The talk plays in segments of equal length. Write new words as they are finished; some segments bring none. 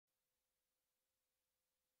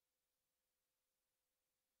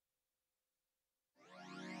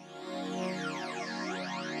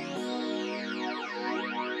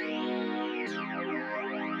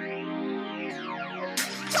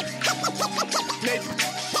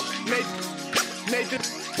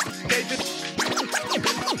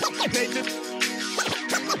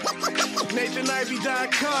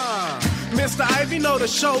NathanIvy.com. Mr. Ivy know the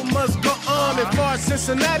show must go on. And far as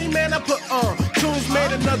Cincinnati, man, I put on. Tunes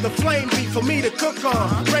made another flame beat for me to cook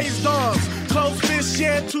on. Raised arms, closed fists,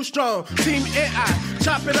 yeah, too strong. Team AI,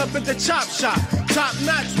 chop it up at the chop shop. Top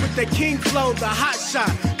notch with the king flow, the hot shot.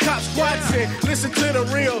 Cop squats in, listen to the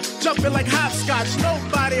real. Jumping like hopscotch,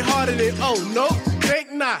 nobody harder than, oh, no,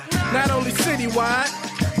 think not. Not only citywide,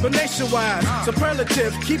 but nationwide.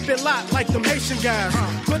 Superlative, keep it locked like them Haitian guys.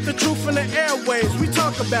 Put the truth in the airwaves, we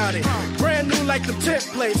talk about it. Brand new like the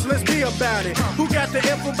templates, let's be about it. Who got the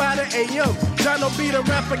info by the AM? Jono be the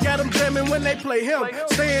rapper, got them jamming when they play him.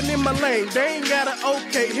 Staying in my lane, they ain't gotta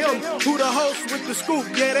okay him. Who the host with the scoop?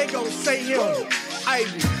 Yeah, they gon' say him.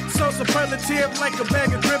 Ivy, so superlative like a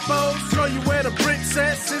bag of Drippos. Show you where the bricks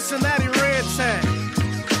at, Cincinnati red tag.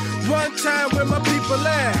 One time where my people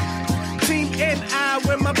at. Team NI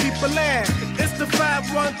where my people at. It's the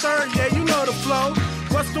 5-1-3, yeah, you know the flow.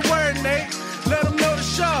 What's the word, Nate? Let them know the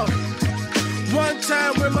show. One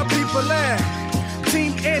time where my people at.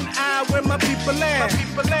 Team NI where my people at.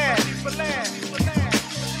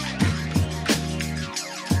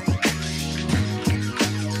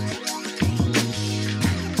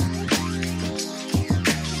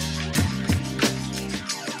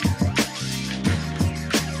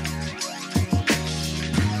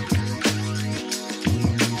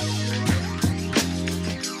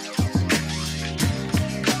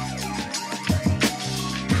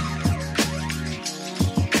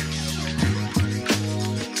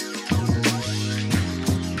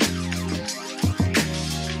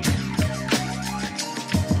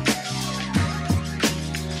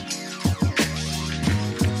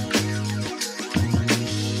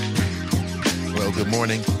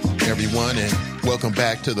 Morning, everyone, and welcome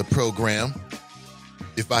back to the program.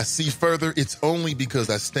 If I see further, it's only because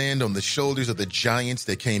I stand on the shoulders of the giants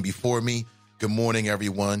that came before me. Good morning,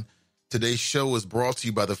 everyone. Today's show is brought to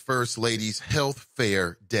you by the First Lady's Health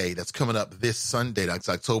Fair Day. That's coming up this Sunday. That's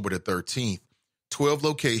October the 13th. 12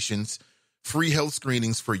 locations, free health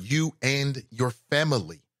screenings for you and your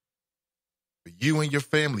family. For you and your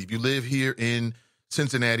family. If you live here in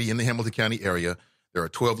Cincinnati, in the Hamilton County area, there are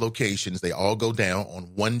 12 locations. They all go down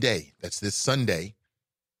on one day. That's this Sunday.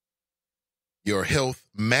 Your health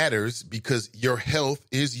matters because your health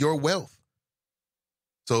is your wealth.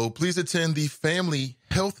 So please attend the Family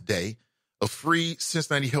Health Day of free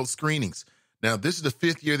Cincinnati health screenings. Now, this is the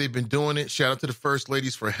 5th year they've been doing it. Shout out to the First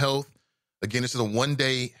Ladies for Health. Again, this is a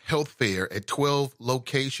one-day health fair at 12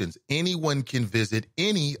 locations. Anyone can visit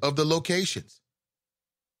any of the locations.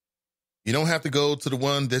 You don't have to go to the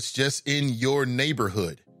one that's just in your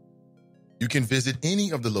neighborhood. You can visit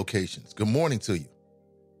any of the locations. Good morning to you.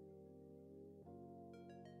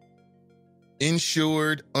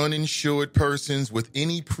 Insured, uninsured persons with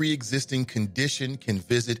any pre-existing condition can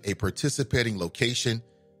visit a participating location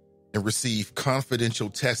and receive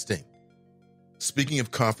confidential testing. Speaking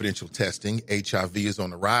of confidential testing, HIV is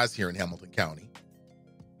on the rise here in Hamilton County.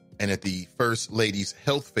 And at the First Ladies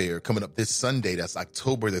Health Fair coming up this Sunday, that's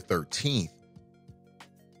October the 13th,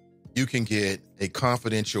 you can get a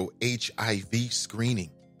confidential HIV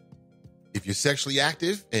screening. If you're sexually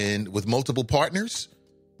active and with multiple partners,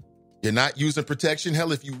 you're not using protection.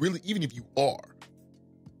 Hell, even if you are,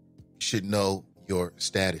 you should know your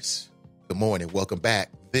status. Good morning. Welcome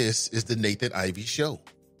back. This is the Nathan Ivy Show.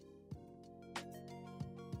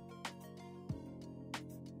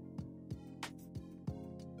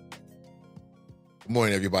 Good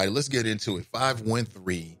morning, everybody. Let's get into it.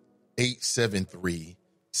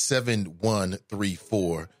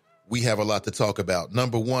 513-873-7134. We have a lot to talk about.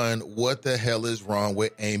 Number one, what the hell is wrong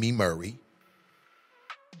with Amy Murray?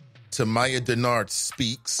 Tamaya Dennard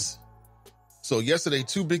speaks. So yesterday,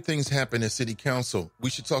 two big things happened at City Council. We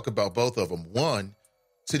should talk about both of them. One,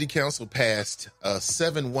 City Council passed a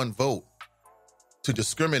 7-1 vote to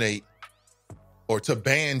discriminate or to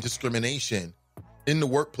ban discrimination in the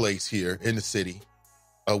workplace here in the city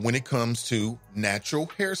when it comes to natural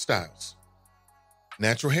hairstyles.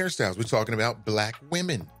 Natural hairstyles. We're talking about black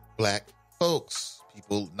women, black folks,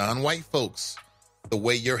 people, non-white folks. The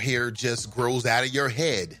way your hair just grows out of your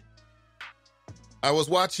head. I was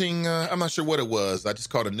watching, I'm not sure what it was. I just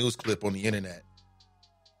caught a news clip on the internet.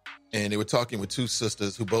 And they were talking with two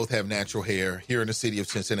sisters who both have natural hair here in the city of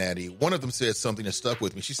Cincinnati. One of them said something that stuck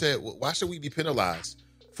with me. She said, well, why should we be penalized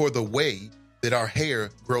for the way that our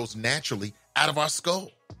hair grows naturally out of our skull?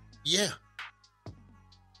 Yeah.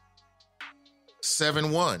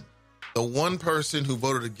 7-1. The one person who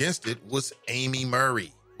voted against it was Amy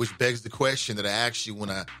Murray, which begs the question that I asked you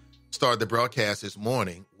when I started the broadcast this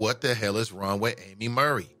morning. What the hell is wrong with Amy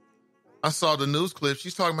Murray? I saw the news clip.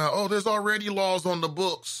 She's talking about, oh, there's already laws on the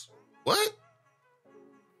books. What?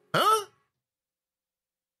 Huh?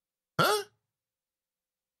 Huh?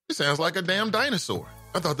 It sounds like a damn dinosaur.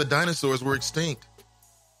 I thought the dinosaurs were extinct.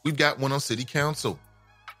 We've got one on city council.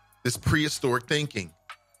 This prehistoric thinking.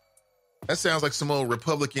 That sounds like some old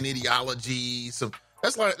Republican ideology.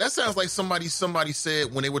 That sounds like somebody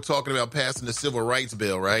said when they were talking about passing the civil rights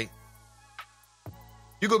bill, right?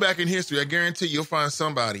 You go back in history, I guarantee you'll find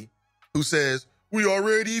somebody who says, we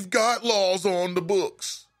already got laws on the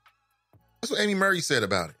books. That's what Amy Murray said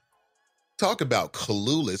about it. Talk about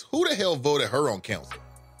clueless. Who the hell voted her on council?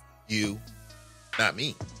 You, not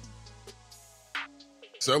me.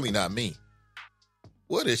 Certainly not me.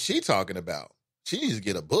 What is she talking about? She needs to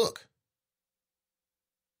get a book.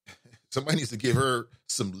 Somebody needs to give her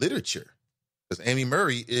some literature because Amy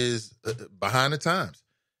Murray is behind the times.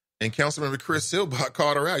 And Councilmember Chris Silbach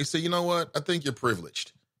called her out. He said, you know what? I think you're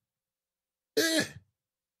privileged. Yeah.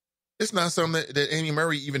 It's not something that Amy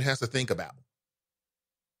Murray even has to think about.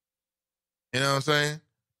 You know what I'm saying?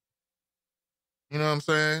 You know what I'm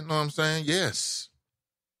saying? Know what I'm saying? Yes.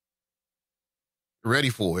 Ready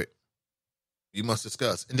for it. You must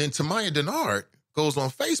discuss. And then Tamaya Dennard goes on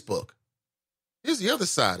Facebook. Here's the other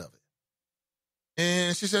side of it.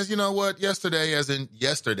 And she says, you know what? Yesterday, as in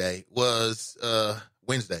yesterday, was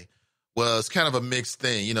Wednesday, was kind of a mixed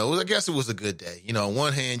thing. You know, I guess it was a good day. You know, on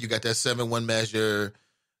one hand, you got that 7-1 measure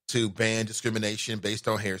to ban discrimination based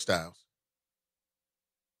on hairstyles.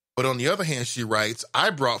 But on the other hand, she writes, I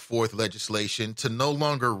brought forth legislation to no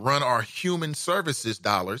longer run our human services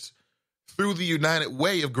dollars through the United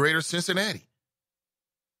Way of Greater Cincinnati.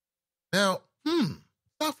 Now,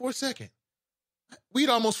 stop for a second. We'd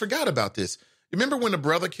almost forgot about this. Remember when the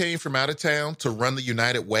brother came from out of town to run the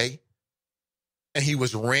United Way? And he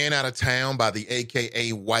was ran out of town by the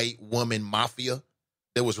AKA white woman mafia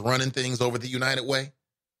that was running things over the United Way?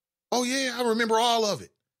 Oh, yeah, I remember all of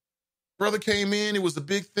it. Brother came in, it was a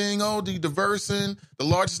big thing. Oh, the Diversion, the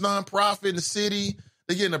largest nonprofit in the city.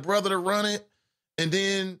 They're getting a brother to run it. And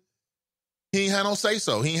then he ain't had no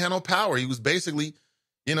say-so. He ain't had no power. He was basically,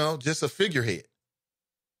 you know, just a figurehead.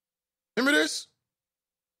 Remember this?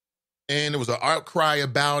 And there was an outcry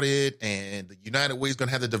about it, and the United Way is going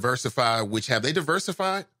to have to diversify, which have they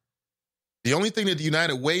diversified? The only thing that the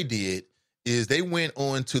United Way did is they went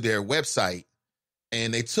on to their website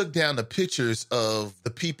and they took down the pictures of the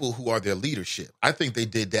people who are their leadership. I think they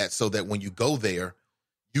did that so that when you go there,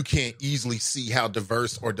 you can't easily see how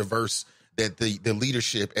diverse that the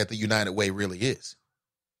leadership at the United Way really is.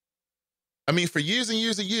 I mean, for years and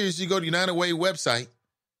years and years, you go to the United Way website,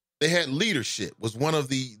 they had leadership was one of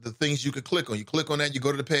the things you could click on. You click on that, you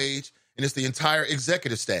go to the page, and it's the entire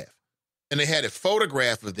executive staff. And they had a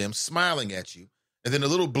photograph of them smiling at you, and then a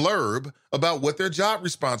little blurb about what their job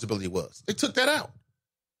responsibility was. They took that out.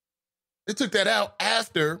 They took that out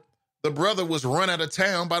after the brother was run out of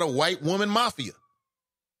town by the white woman mafia.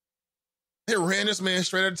 They ran this man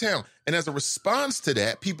straight out of town. And as a response to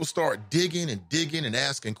that, people start digging and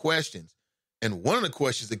asking questions. And one of the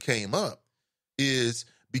questions that came up is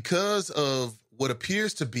because of what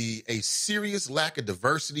appears to be a serious lack of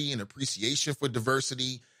diversity and appreciation for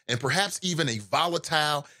diversity, and perhaps even a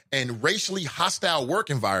volatile and racially hostile work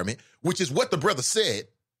environment, which is what the brother said.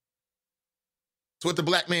 It's what the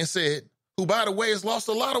black man said, who, by the way, has lost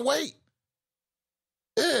a lot of weight.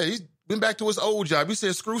 Yeah, he's been back to his old job. He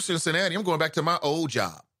said, screw Cincinnati. I'm going back to my old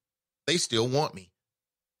job. They still want me.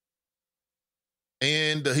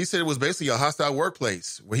 And he said it was basically a hostile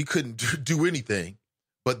workplace where he couldn't do anything.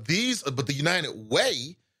 But the United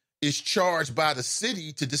Way is charged by the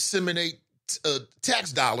city to disseminate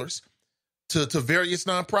tax dollars to various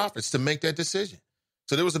nonprofits to make that decision.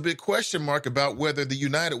 So there was a big question mark about whether the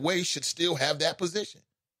United Way should still have that position.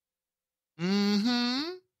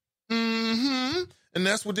 And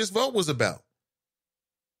that's what this vote was about.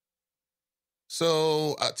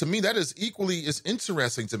 So to me, that is equally as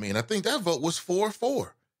interesting to me. And I think that vote was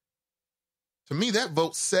 4-4. To me, that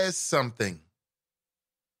vote says something.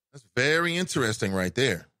 That's very interesting right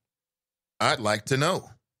there. I'd like to know.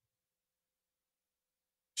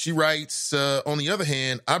 She writes, on the other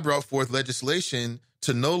hand, I brought forth legislation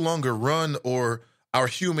to no longer run our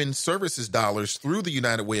human services dollars through the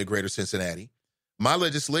United Way of Greater Cincinnati. My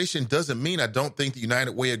legislation doesn't mean I don't think the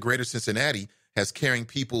United Way of Greater Cincinnati has caring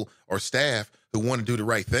people or staff who want to do the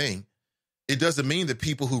right thing. It doesn't mean that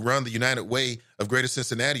people who run the United Way of Greater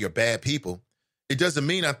Cincinnati are bad people. It doesn't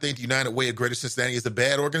mean I think the United Way of Greater Cincinnati is a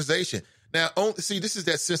bad organization. Now, see, this is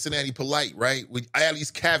that Cincinnati polite, right? We add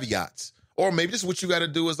these caveats. Or maybe this is what you got to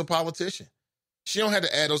do as a politician. She don't have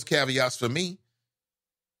to add those caveats for me.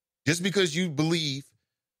 Just because you believe,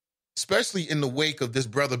 especially in the wake of this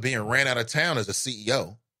brother being ran out of town as a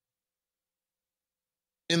CEO,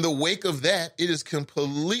 in the wake of that, it is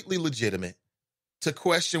completely legitimate to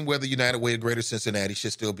question whether United Way of Greater Cincinnati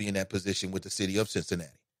should still be in that position with the city of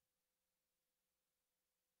Cincinnati.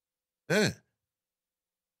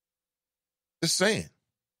 Just saying.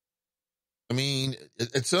 I mean,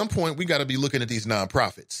 at some point, we got to be looking at these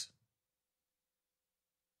nonprofits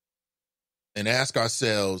and ask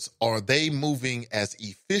ourselves, are they moving as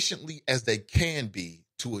efficiently as they can be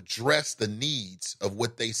to address the needs of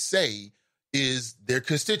what they say is their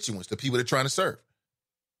constituents, the people they're trying to serve?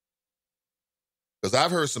 Because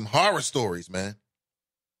I've heard some horror stories, man.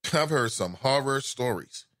 I've heard some horror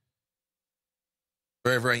stories.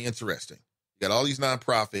 Very, very interesting. You got all these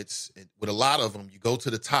nonprofits, and with a lot of them, you go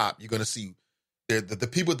to the top, you're going to see the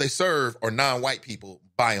people they serve are non-white people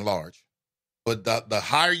by and large. But the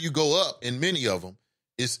higher you go up in many of them,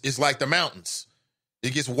 it's like the mountains.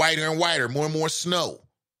 It gets whiter and whiter, more and more snow.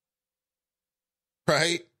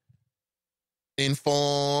 Right?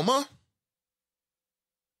 Informer.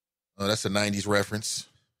 Oh, that's a 90s reference.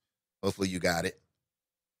 Hopefully you got it.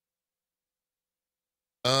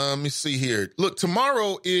 Let me see here. Look,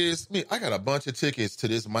 tomorrow I got a bunch of tickets to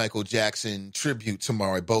this Michael Jackson tribute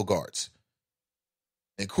tomorrow at Bogart's.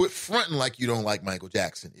 And quit fronting like you don't like Michael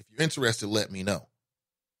Jackson. If you're interested, let me know.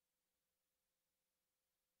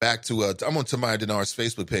 Back to, I'm on Tamaya Dennard's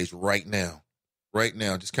Facebook page right now. Right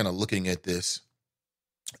now, just kind of looking at this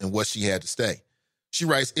and what she had to say. She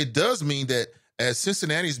writes, it does mean that as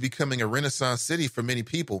Cincinnati is becoming a Renaissance city for many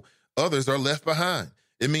people, others are left behind.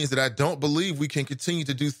 It means that I don't believe we can continue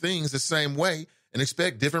to do things the same way and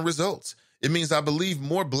expect different results. It means I believe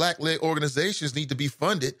more Black-led organizations need to be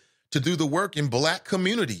funded to do the work in Black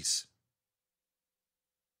communities.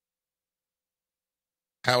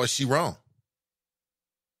 How is she wrong?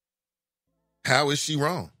 How is she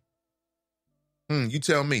wrong? You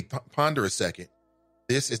tell me. Ponder a second.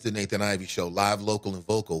 This is the Nathan Ivey Show, live, local, and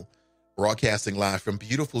vocal, broadcasting live from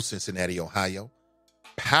beautiful Cincinnati, Ohio,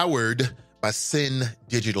 powered by Sin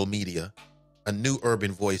Digital Media, a new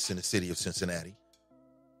urban voice in the city of Cincinnati.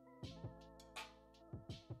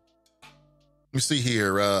 Let me see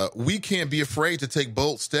here. We can't be afraid to take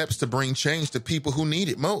bold steps to bring change to people who need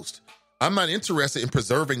it most. I'm not interested in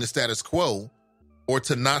preserving the status quo or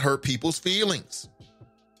to not hurt people's feelings.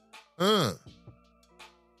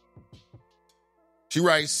 She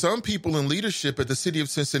writes, some people in leadership at the city of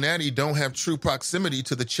Cincinnati don't have true proximity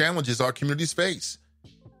to the challenges our communities face.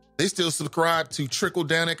 They still subscribe to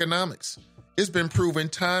trickle-down economics. It's been proven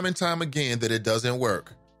time and time again that it doesn't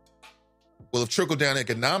work. Well, if trickle-down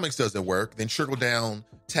economics doesn't work, then trickle-down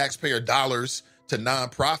taxpayer dollars to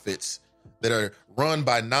nonprofits that are run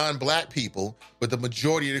by non-Black people, but the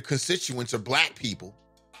majority of the constituents are Black people,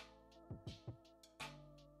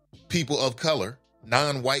 people of color,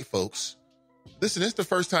 non-white folks. Listen, this is the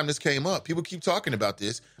first time this came up. People keep talking about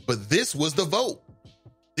this, but this was the vote.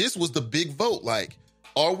 This was the big vote. Like,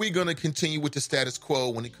 are we going to continue with the status quo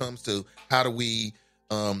when it comes to how do we,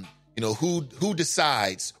 who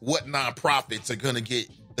decides what nonprofits are going to get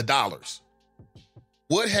the dollars?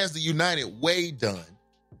 What has the United Way done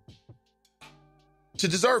to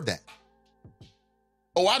deserve that?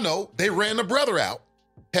 Oh, I know. They ran the brother out,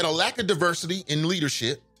 had a lack of diversity in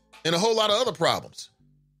leadership, and a whole lot of other problems.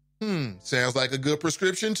 Sounds like a good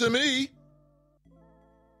prescription to me.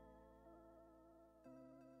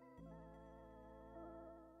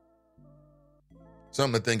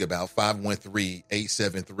 Something to think about.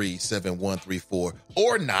 513-873-7134.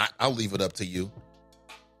 Or not. I'll leave it up to you.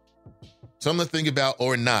 Something to think about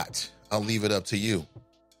or not. I'll leave it up to you.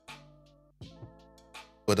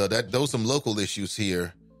 But those some local issues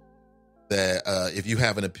here that if you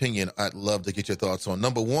have an opinion, I'd love to get your thoughts on.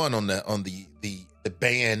 Number one, on the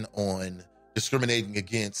ban on discriminating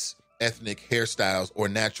against ethnic hairstyles or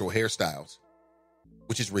natural hairstyles,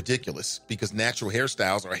 which is ridiculous because natural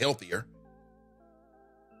hairstyles are healthier.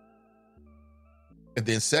 And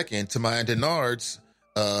then second, Tamaya Dennard's,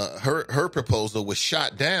 her proposal was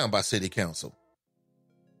shot down by city council.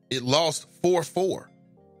 It lost 4-4.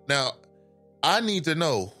 Now, I need to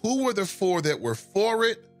know who were the 4 that were for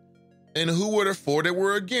it and who were the 4 that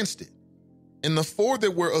were against it. And the 4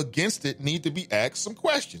 that were against it need to be asked some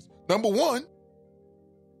questions. Number 1,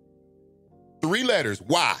 3 letters.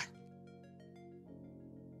 Why?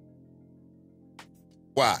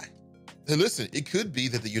 Why? And listen, it could be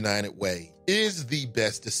that the United Way is the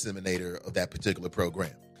best disseminator of that particular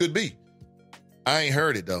program. Could be. I ain't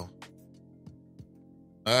heard it, though.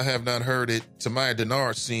 I have not heard it. Tamaya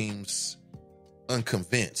Dennard seems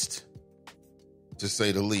unconvinced. to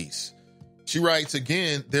say the least. She writes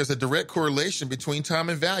again, there's a direct correlation between time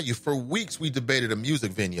and value. For weeks, we debated a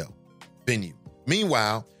music venue.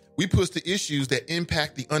 Meanwhile, we push the issues that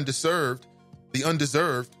impact the underserved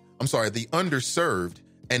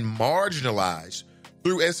and marginalized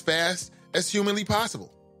through as fast as humanly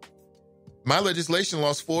possible. My legislation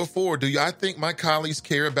lost 4-4. Do I think my colleagues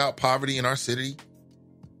care about poverty in our city?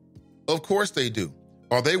 Of course they do.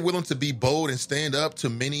 Are they willing to be bold and stand up to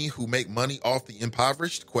many who make money off the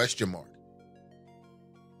impoverished? ?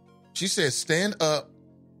 She says, stand up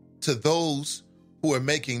to those who are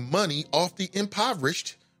making money off the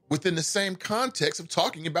impoverished within the same context of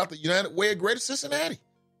talking about the United Way of Greater Cincinnati.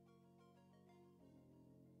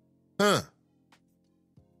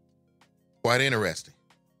 Quite interesting.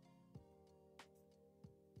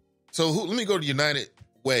 So let me go to United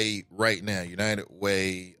Way right now. United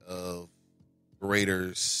Way of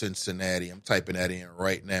Greater Cincinnati. I'm typing that in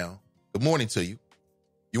right now. Good morning to you.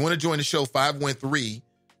 You want to join the show,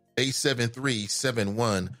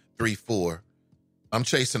 513-873-7134. I'm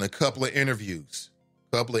chasing a couple of interviews.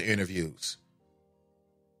 I don't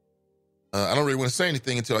really want to say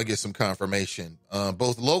anything until I get some confirmation,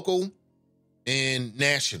 both local and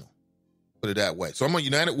national, put it that way. So I'm on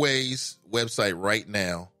United Way's website right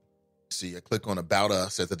now. See, I click on About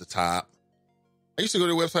Us at the top. I used to go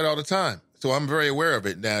to the website all the time, so I'm very aware of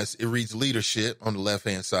it. Now it reads leadership on the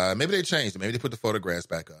left-hand side. Maybe they changed it. Maybe they put the photographs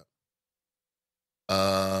back up.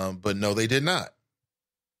 But no, they did not.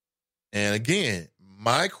 And again,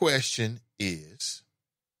 my question is,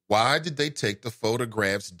 why did they take the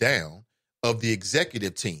photographs down of the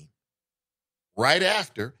executive team right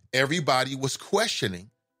after everybody was questioning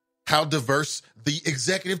how diverse the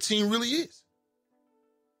executive team really is?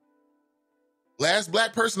 Last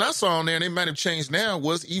black person I saw on there, and they might have changed now,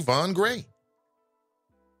 was Yvonne Gray.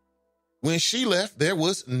 When she left, there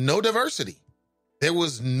was no diversity. There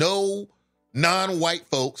was no non-white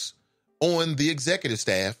folks on the executive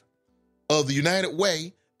staff of the United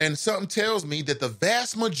Way, and something tells me that the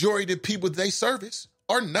vast majority of the people they service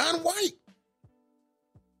are non-white.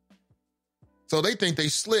 So they think they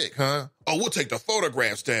slick, huh? Oh, we'll take the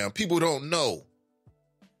photographs down. People don't know.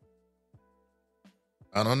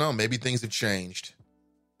 I don't know. Maybe things have changed.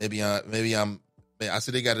 I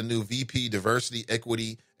said they got a new VP, diversity,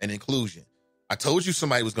 equity, and inclusion. I told you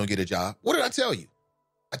somebody was going to get a job. What did I tell you?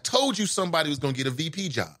 I told you somebody was going to get a VP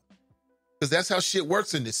job, because that's how shit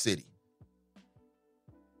works in this city.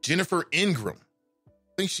 Jennifer Ingram. I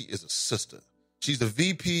think she is a sister. She's the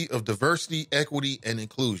VP of diversity, equity, and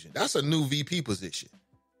inclusion. That's a new VP position.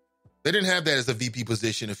 They didn't have that as a VP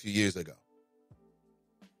position a few years ago.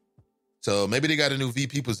 So maybe they got a new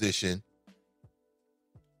VP position.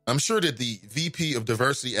 I'm sure that the VP of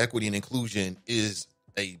diversity, equity, and inclusion is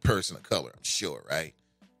a person of color. I'm sure, right?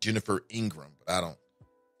 Jennifer Ingram, but I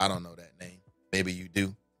don't know that name. Maybe you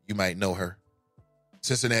do. You might know her.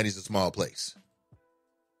 Cincinnati's a small place.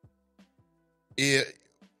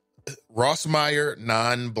 Ross Meyer,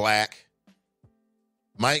 non-black.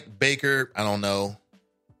 Mike Baker, I don't know.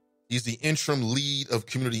 He's the interim lead of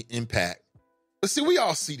community impact. But see, we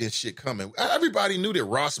all see this shit coming. Everybody knew that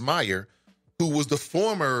Ross Meyer, who was the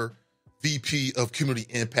former VP of community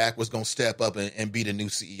impact, was going to step up and be the new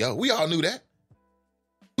CEO. We all knew that.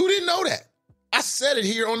 Who didn't know that? I said it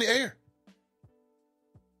here on the air.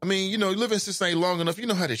 I mean, you live in Cincinnati long enough, you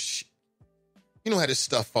know how this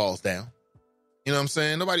stuff falls down. You know what I'm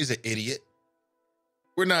saying? Nobody's an idiot.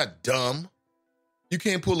 We're not dumb. You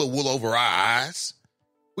can't pull a wool over our eyes.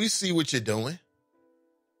 We see what you're doing.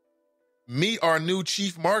 Meet our new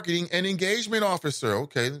chief marketing and engagement officer.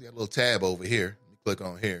 Okay, we got a little tab over here. Let me click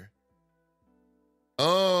on here.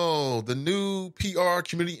 Oh, the new PR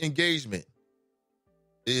community engagement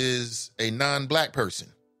is a non-black person.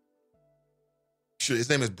 Sure, his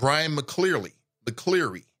name is Brian McCleary. I'm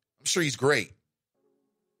sure he's great.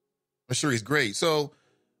 So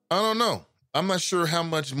I don't know. I'm not sure how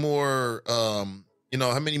much more, how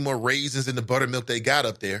many more raisins in the buttermilk they got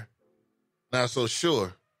up there. Not so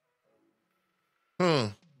sure.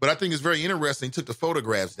 But I think it's very interesting. He took the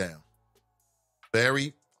photographs down.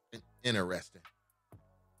 Very interesting.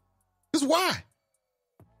 Because why?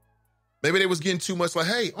 Maybe they was getting too much like,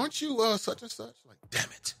 hey, aren't you such and such? Like,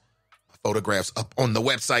 damn it. My photographs up on the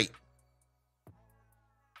website.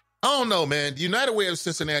 I don't know, man. The United Way of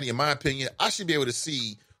Cincinnati, in my opinion, I should be able to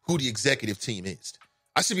see who the executive team is.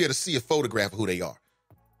 I should be able to see a photograph of who they are.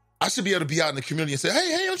 I should be able to be out in the community and say,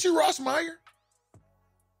 hey, aren't you Ross Meyer?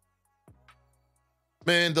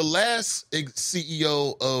 Man, the last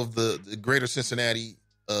CEO of the Greater Cincinnati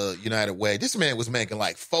United Way, this man was making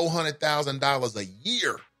like $400,000 a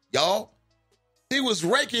year, y'all. He was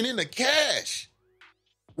raking in the cash.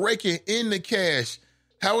 Raking in the cash.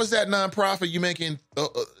 How is that nonprofit you making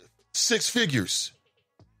six figures?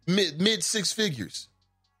 Mid six figures.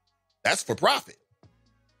 That's for profit.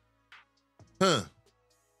 Huh.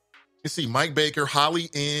 You see Mike Baker, Holly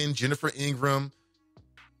N, Jennifer Ingram,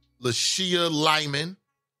 Lashia Lyman,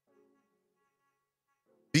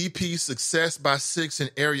 BP Success by Six in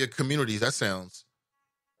area communities. That sounds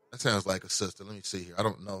like a sister. Let me see here. I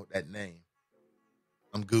don't know that name.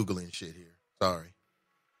 I'm Googling shit here. Sorry.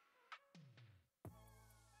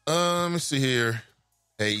 Let me see here.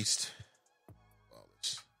 Paste.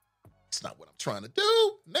 It's not what I'm trying to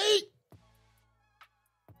do, Nate.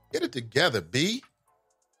 Get it together, B.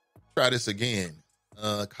 Try this again.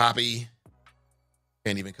 Copy.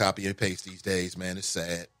 Can't even copy and paste these days, man. It's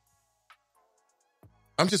sad.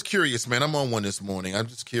 I'm just curious, man. I'm on one this morning. I'm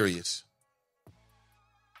just curious.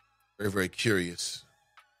 Very, very curious.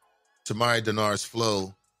 Tamaya Dennard's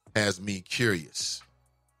flow has me curious.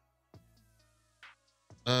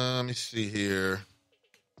 Let me see here.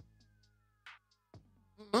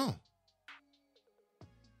 Oh.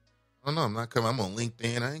 Oh, no, I'm not coming. I'm on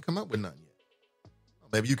LinkedIn. I ain't come up with nothing yet.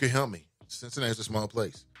 Maybe you can help me. Cincinnati's a small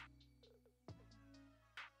place.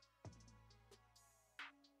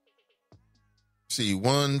 See,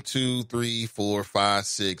 1, 2, 3, 4, 5,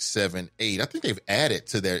 6, 7, 8. I think they've added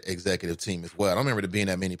to their executive team as well. I don't remember there being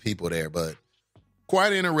that many people there, but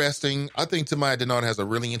quite interesting. I think Tamaya Dennard has a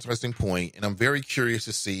really interesting point, and I'm very curious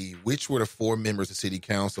to see which were the 4 members of City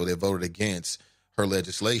Council that voted against her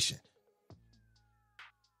legislation.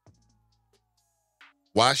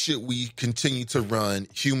 Why should we continue to run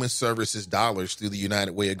human services dollars through the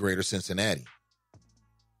United Way of Greater Cincinnati?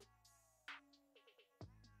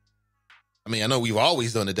 I mean, I know we've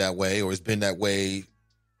always done it that way, or it's been that way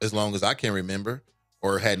as long as I can remember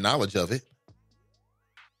or had knowledge of it.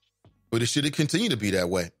 But it should continue to be that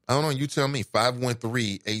way. I don't know. You tell me.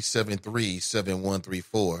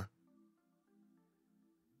 513-873-7134.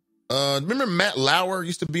 Remember Matt Lauer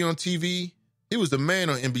used to be on TV? He was the man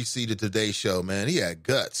on NBC, the Today Show, man. He had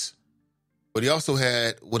guts. But he also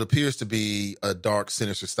had what appears to be a dark,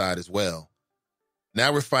 sinister side as well.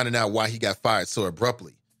 Now we're finding out why he got fired so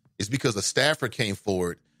abruptly. It's because a staffer came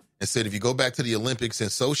forward and said, if you go back to the Olympics in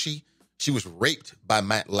Sochi, she was raped by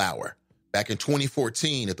Matt Lauer back in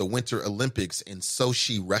 2014 at the Winter Olympics in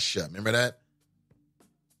Sochi, Russia. Remember that?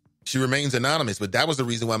 She remains anonymous, but that was the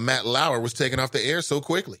reason why Matt Lauer was taken off the air so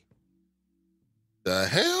quickly. The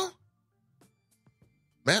hell?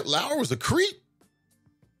 Matt Lauer was a creep?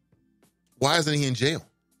 Why isn't he in jail?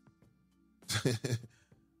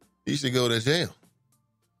 He should go to jail.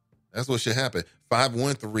 That's what should happen.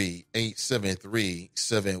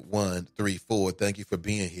 513-873-7134. Thank you for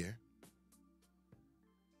being here.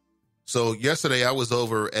 So yesterday I was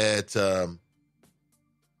over at, I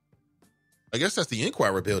guess that's the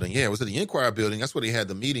Inquirer building. Yeah, it was at the Inquirer building. That's where they had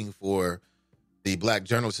the meeting for the Black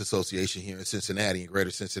Journalists Association here in Cincinnati,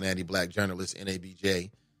 Greater Cincinnati Black Journalists,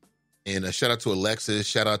 NABJ. And shout out to Alexis.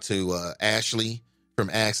 Shout out to Ashley from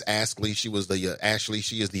Ask Ashley. She was the Ashley.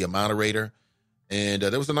 She is the moderator. And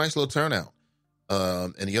there was a nice little turnout.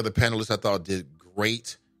 And the other panelists I thought did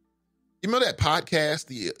great. You know that podcast?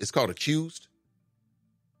 It's called Accused.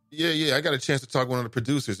 Yeah. I got a chance to talk to one of the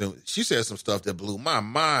producers, and she said some stuff that blew my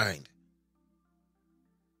mind.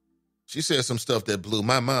 You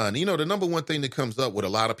know, the number one thing that comes up with a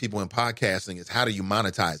lot of people in podcasting is how do you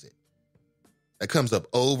monetize it? That comes up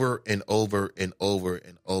over and over and over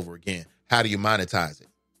and over again. How do you monetize it?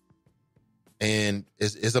 And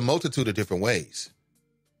it's a multitude of different ways.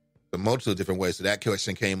 So that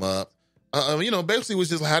question came up. Basically it was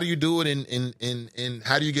just how do you do it and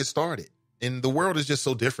how do you get started? And the world is just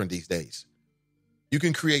so different these days. You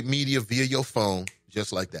can create media via your phone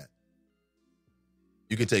just like that.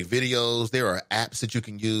 You can take videos. There are apps that you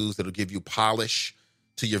can use that'll give you polish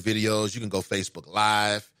to your videos. You can go Facebook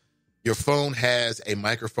Live. Your phone has a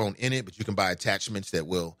microphone in it, but you can buy attachments that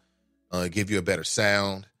will give you a better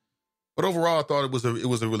sound. But overall, I thought it was a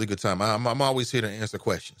really good time. I'm always here to answer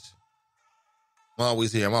questions. I'm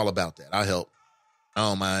always here. I'm all about that. I help. I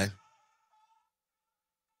don't mind.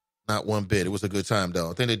 Not one bit. It was a good time,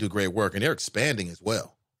 though. I think they do great work, and they're expanding as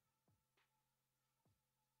well.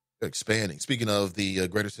 They're expanding. Speaking of the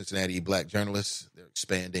Greater Cincinnati Black Journalists, they're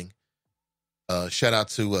expanding. Shout out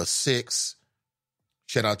to Six.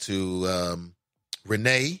 Shout out to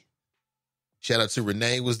Renee. Shout out to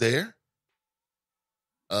Renee was there.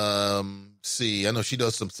 See, I know she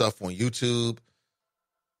does some stuff on YouTube.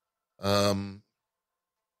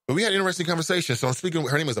 But we had an interesting conversation. So I'm speaking,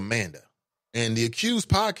 her name is Amanda. And the Accused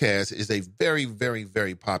podcast is a very, very,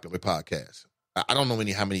 very popular podcast. I don't know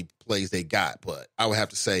how many plays they got, but I would have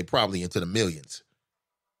to say probably into the millions.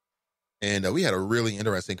 And we had a really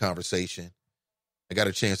interesting conversation. I got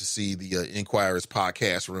a chance to see the Inquirer's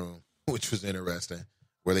podcast room, which was interesting,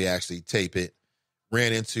 where they actually tape it.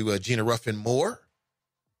 Ran into Gina Ruffin-Moore.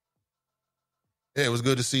 Yeah, it was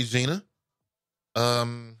good to see Gina.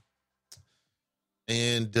 And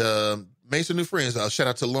made some new friends. Shout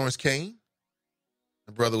out to Lawrence Kane.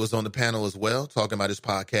 My brother was on the panel as well, talking about his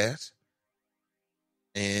podcast.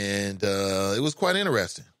 And it was quite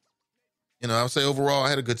interesting. I would say overall I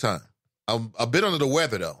had a good time. I'm a bit under the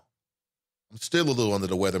weather, though. I'm still a little under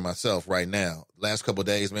the weather myself right now. Last couple of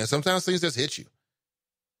days, man, sometimes things just hit you.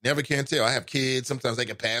 Never can tell. I have kids. Sometimes they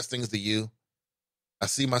can pass things to you. I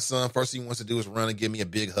see my son. First thing he wants to do is run and give me a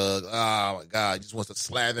big hug. Oh, my God. He just wants to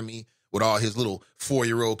slather me with all his little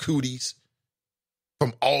 4-year-old cooties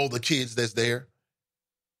from all the kids that's there.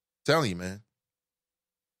 I'm telling you, man.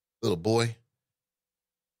 Little boy.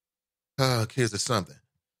 Kids are something.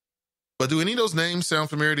 But do any of those names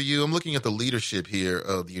sound familiar to you? I'm looking at the leadership here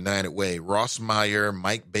of the United Way. Ross Meyer,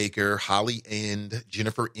 Mike Baker, Holly End,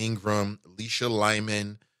 Jennifer Ingram, Alicia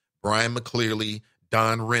Lyman, Brian McClearly,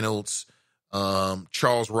 Don Reynolds,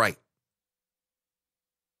 Charles Wright.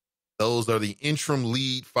 Those are the interim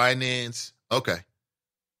lead finance. Okay.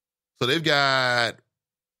 So they've got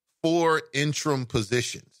 4 interim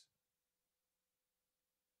positions.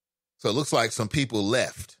 So it looks like some people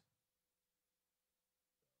left.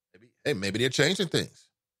 Maybe they're changing things.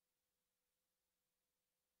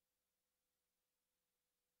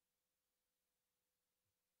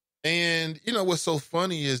 And, what's so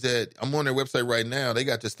funny is that I'm on their website right now. They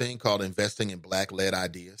got this thing called Investing in Black-Led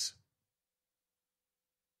Ideas.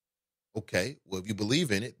 Okay, well, if you believe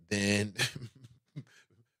in it, then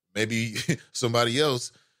maybe somebody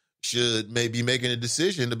else should maybe making a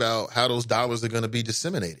decision about how those dollars are going to be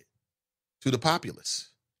disseminated to the populace.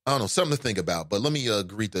 I don't know, something to think about. But let me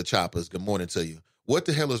greet the choppers. Good morning to you. What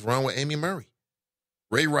the hell is wrong with Amy Murray?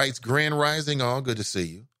 Ray writes, Grand Rising, all good to see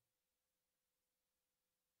you.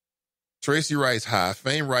 Tracy writes, hi.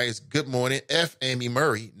 Fame writes, good morning. F. Amy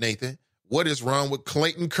Murray, Nathan. What is wrong with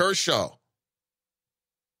Clayton Kershaw?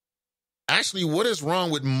 Actually, what is wrong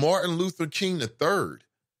with Martin Luther King III?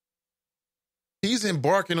 He's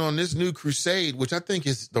embarking on this new crusade, which I think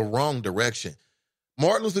is the wrong direction.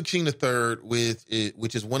 Martin Luther King III,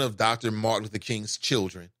 which is one of Dr. Martin Luther King's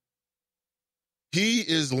children, he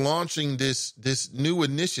is launching this new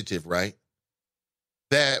initiative, right?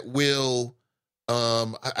 That will,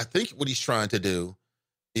 I think what he's trying to do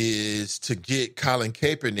is to get Colin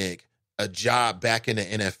Kaepernick a job back in the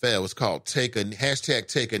NFL. It's called Take a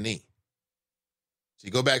Knee. So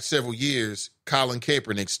you go back several years, Colin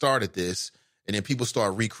Kaepernick started this, and then people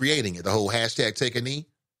start recreating it, the whole Take a Knee.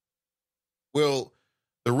 Well,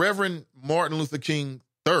 the Reverend Martin Luther King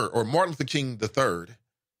III,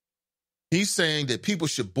 he's saying that people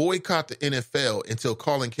should boycott the NFL until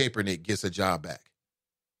Colin Kaepernick gets a job back.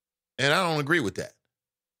 And I don't agree with that.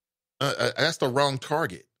 That's the wrong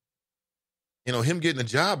target. Him getting a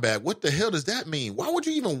job back, what the hell does that mean? Why would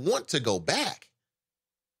you even want to go back?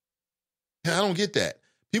 I don't get that.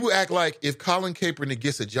 People act like if Colin Kaepernick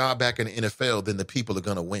gets a job back in the NFL, then the people are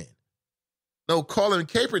going to win. No, Colin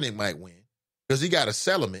Kaepernick might win because he got a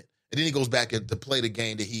settlement, and then he goes back to play the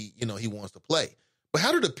game that he wants to play. But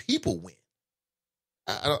how do the people win?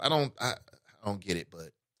 I don't get it, but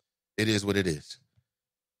it is what it is.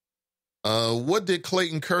 What did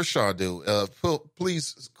Clayton Kershaw do?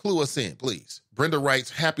 Please clue us in, please. Brenda writes,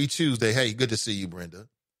 happy Tuesday. Hey, good to see you, Brenda.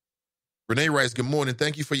 Renee writes, good morning.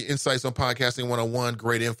 Thank you for your insights on Podcasting 101.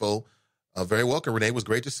 Great info. Very welcome, Renee. It was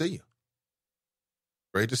great to see you.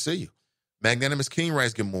 Great to see you. Magnanimous King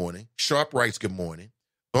writes, good morning. Sharp writes, good morning.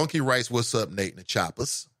 Bunky writes, what's up, Nate and the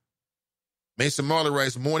Choppers? Mason Marley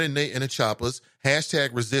writes, morning, Nate and the Choppers.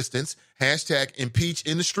 Hashtag resistance. Hashtag impeach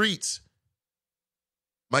in the streets.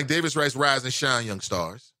 Mike Davis writes, rise and shine, young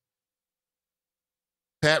stars.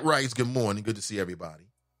 Pat writes, good morning. Good to see everybody.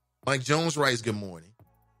 Mike Jones writes, good morning.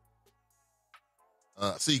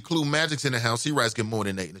 See, Clue Magic's in the house. He writes, good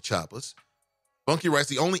morning, Nate and the Choppers. Bunky writes,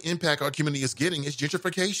 the only impact our community is getting is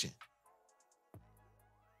gentrification.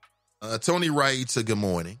 Tony writes, good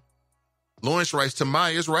morning. Lawrence writes,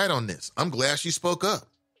 Tamaya is right on this. I'm glad she spoke up.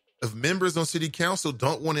 If members on city council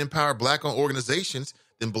don't want to empower black-owned organizations,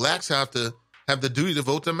 then blacks have the duty to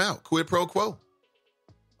vote them out. Quid pro quo.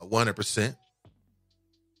 100%.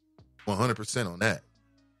 100% on that.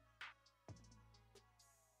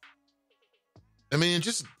 I mean,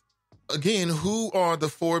 just, again, who are the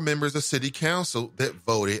 4 members of city council that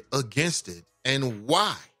voted against it and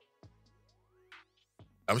why?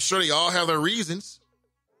 I'm sure they all have their reasons.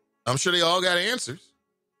 I'm sure they all got answers.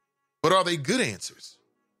 But are they good answers?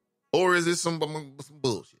 Or is it some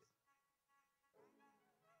bullshit?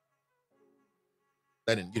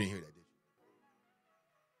 You didn't hear that, did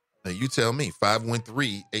you? Now you tell me.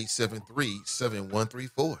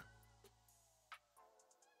 513-873-7134.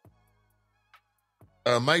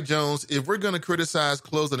 Mike Jones, if we're going to criticize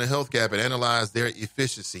closing the health gap and analyze their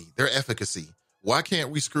efficacy, why can't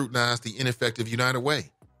we scrutinize the ineffective United Way?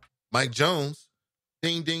 Mike Jones,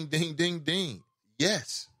 ding, ding, ding, ding, ding.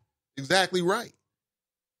 Yes, exactly right.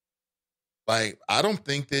 Like, I don't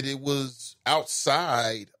think that it was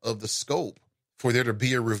outside of the scope for there to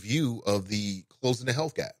be a review of the closing the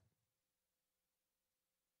health gap.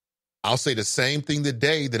 I'll say the same thing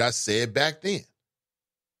today that I said back then.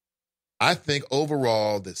 I think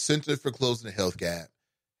overall, the Center for Closing the Health Gap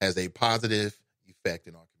has a positive effect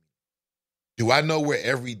in our community. Do I know where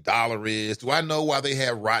every dollar is? Do I know why they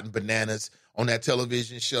have rotten bananas on that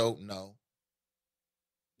television show? No.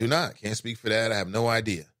 Do not. Can't speak for that. I have no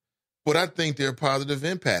idea. But I think they're a positive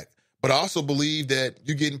impact. But I also believe that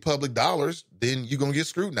you're getting public dollars, then you're going to get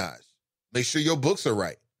scrutinized. Make sure your books are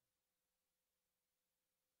right.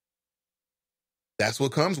 That's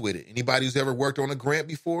what comes with it. Anybody who's ever worked on a grant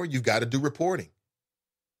before, you've got to do reporting.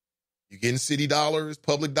 You're getting city dollars,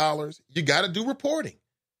 public dollars, you got to do reporting.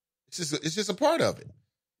 It's just a part of it.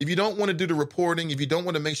 If you don't want to do the reporting, if you don't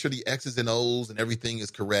want to make sure the X's and O's and everything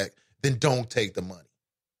is correct, then don't take the money.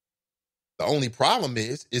 The only problem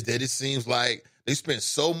is that it seems like they spent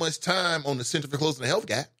so much time on the Center for Closing the Health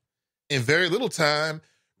Gap and very little time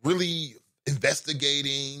really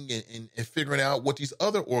investigating and figuring out what these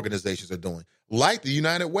other organizations are doing, like the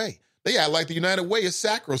United Way. They act like the United Way is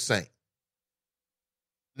sacrosanct.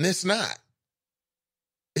 And it's not.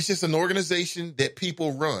 It's just an organization that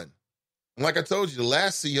people run. And like I told you, the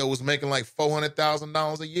last CEO was making like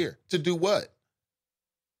 $400,000 a year. To do what?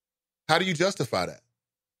 How do you justify that?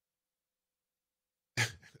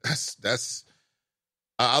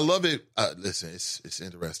 I love it. Listen, it's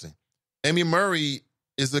interesting. Amy Murray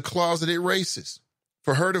is a closeted racist.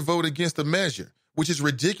 For her to vote against the measure, which is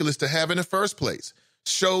ridiculous to have in the first place,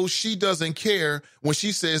 shows she doesn't care when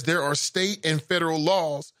she says there are state and federal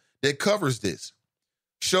laws that covers this.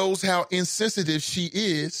 Shows how insensitive she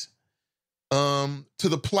is to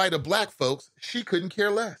the plight of black folks. She couldn't care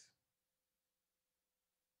less.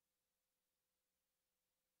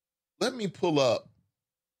 Let me pull up.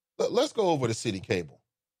 Let's go over to City Cable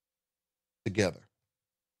together.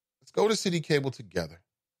 Let's go to City Cable together.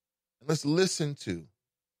 And let's listen to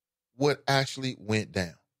what actually went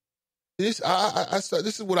down. This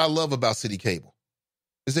is what I love about City Cable,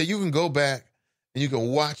 is that you can go back and you can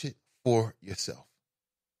watch it for yourself.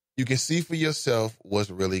 You can see for yourself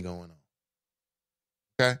what's really going on.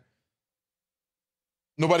 Okay?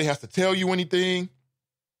 Nobody has to tell you anything.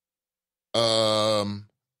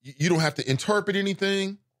 You don't have to interpret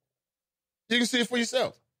anything. You can see it for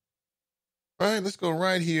yourself. All right, let's go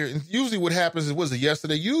right here. And usually what happens is, was it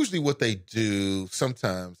yesterday? Usually what they do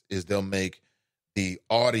sometimes is they'll make the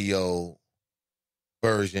audio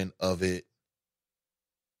version of it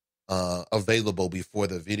available before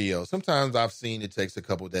the video. Sometimes I've seen it takes a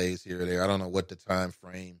couple days here or there. I don't know what the time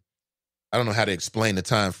frame. I don't know how to explain the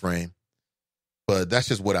time frame, but that's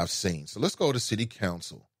just what I've seen. So let's go to City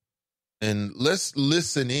Council and let's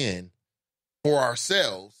listen in for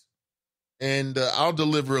ourselves. And I'll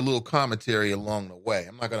deliver a little commentary along the way.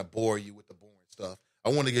 I'm not going to bore you with the boring stuff. I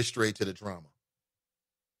want to get straight to the drama.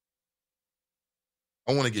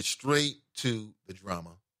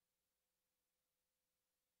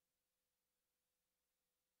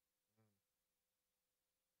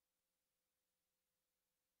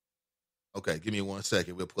 Okay, give me 1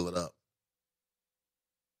 second. We'll pull it up.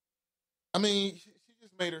 I mean, she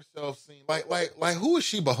just made herself seem like who is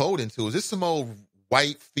she beholden to? Is this some old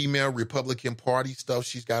white female Republican Party stuff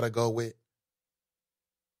she's got to go with?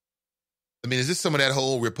 I mean, is this some of that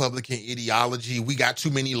whole Republican ideology? We got too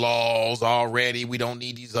many laws already. We don't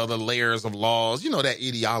need these other layers of laws. You know, that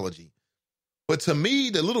ideology. But to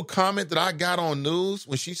me, the little comment that I got on news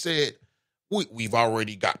when she said, we've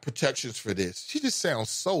already got protections for this, she just sounds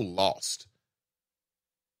so lost,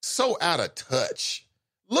 so out of touch.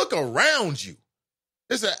 Look around you.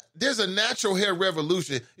 There's a natural hair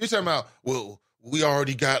revolution. You're talking about, well, we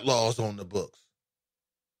already got laws on the books.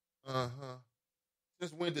 Uh-huh.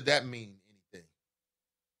 Since when did that mean anything?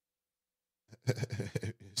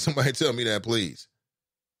 Somebody tell me that, please.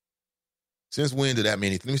 Since when did that mean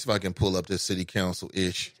anything? Let me see if I can pull up this City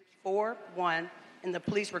Council-ish. 4-1 in the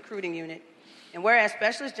police recruiting unit. And whereas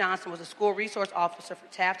Specialist Johnson was a school resource officer for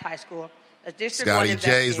Taft High School, a district Scotty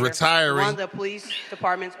J's retiring. One of the police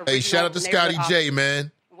department's original. Hey, shout out to Scotty J,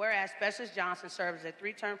 man. Whereas Specialist Johnson served as a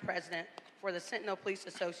 3-term president for the Sentinel Police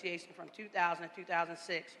Association from 2000 to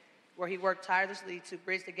 2006, where he worked tirelessly to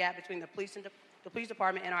bridge the gap between the police the police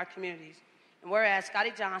department, and our communities. And whereas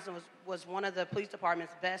Scotty Johnson was one of the police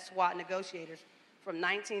department's best SWAT negotiators from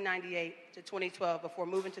 1998 to 2012 before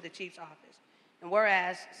moving to the chief's office. And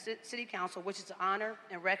whereas City Council wishes to honor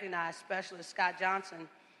and recognize Specialist Scott Johnson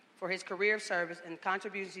for his career of service and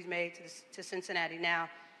contributions he's made to Cincinnati. Now,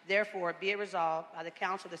 therefore, be it resolved by the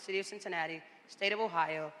Council of the City of Cincinnati, State of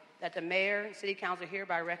Ohio, that the Mayor and City Council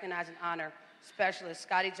hereby recognize and honor Specialist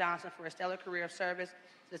Scotty Johnson for his stellar career of service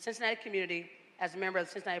to the Cincinnati community as a member of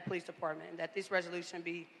the Cincinnati Police Department, and that this resolution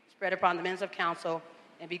be spread upon the members of council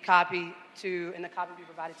and the copy be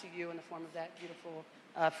provided to you in the form of that beautiful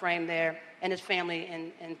frame there, and his family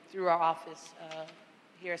and through our office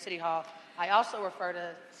here at City Hall. I also refer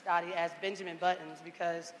to Scotty as Benjamin Buttons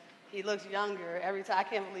because he looks younger every time. I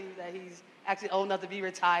can't believe that he's actually old enough to be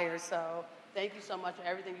retired. So thank you so much for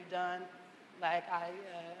everything you've done. Like, I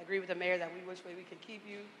agree with the mayor that we wish we could keep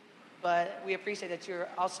you, but we appreciate that you're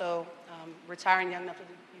also retiring young enough that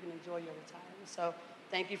you can enjoy your retirement. So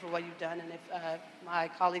thank you for what you've done. And if my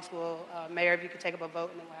colleagues will, Mayor, if you could take up a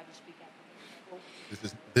vote, and then we'll have you speak after.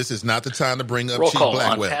 This is not the time to bring up Roll Chief call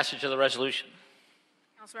Blackwell. on passage of the resolution.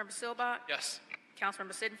 Councilmember Silbott? Yes.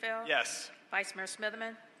 Councilmember Sittenfeld? Yes. Vice Mayor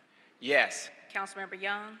Smitherman? Yes. Councilmember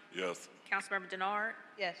Young? Yes. Councilmember Dennard?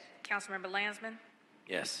 Yes. Councilmember Landsman?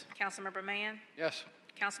 Yes. Councilmember Mann? Yes.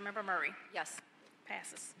 Councilmember Murray? Yes.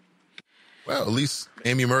 Passes. Well, at least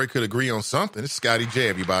Amy Murray could agree on something. It's Scotty J,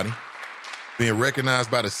 everybody. Being recognized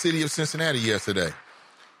by the city of Cincinnati yesterday.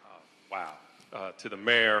 Wow. To the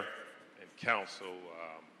mayor and council,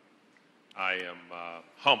 I am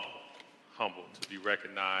humbled to be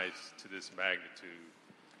recognized to this magnitude.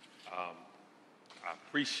 I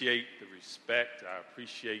appreciate the respect. I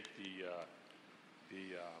appreciate the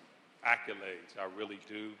accolades. I really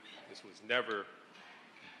do. This was never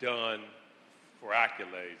done for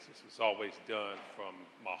accolades. This was always done from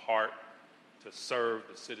my heart to serve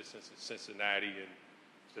the citizens of Cincinnati and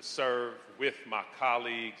to serve with my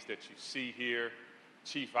colleagues that you see here,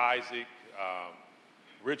 Chief Isaac,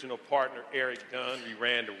 original partner Eric Dunn. We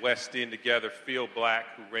ran the West End together, Phil Black,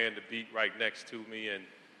 who ran the beat right next to me, and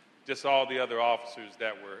just all the other officers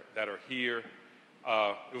that are here.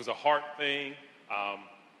 It was a heart thing.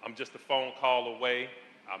 I'm just a phone call away.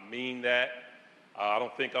 I mean that. I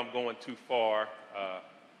don't think I'm going too far.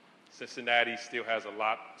 Cincinnati still has a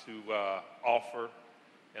lot to offer,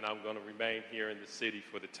 and I'm going to remain here in the city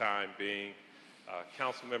for the time being.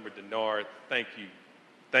 Councilmember Dennard, thank you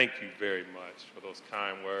very much for those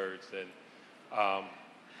kind words. And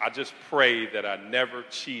I just pray that I never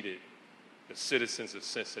cheated the citizens of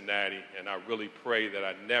Cincinnati, and I really pray that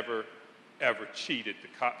I never, ever cheated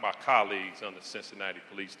my colleagues on the Cincinnati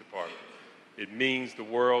Police Department. It means the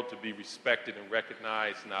world to be respected and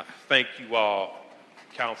recognized, and I thank you all,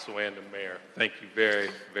 council and the mayor. Thank you very,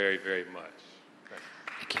 very, very much.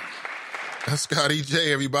 Thank you. That's Scotty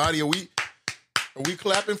J, everybody. Are we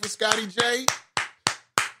clapping for Scotty J?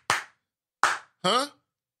 Huh?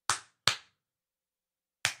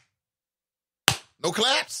 No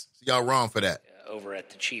claps? Y'all wrong for that. Over at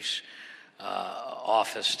the chief's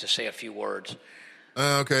office to say a few words.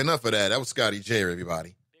 Okay, enough of that. That was Scotty J,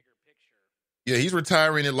 everybody. Yeah, he's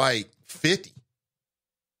retiring at like 50.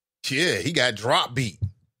 Yeah, he got drop beat.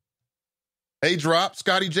 Hey, drop.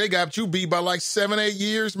 Scotty J got you beat by like 7-8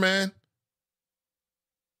 years, man.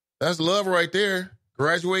 That's love right there.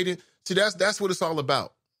 Graduated. See, that's what it's all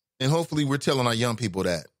about. And hopefully we're telling our young people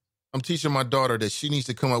that. I'm teaching my daughter that she needs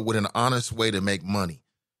to come up with an honest way to make money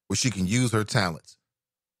where she can use her talents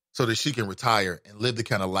so that she can retire and live the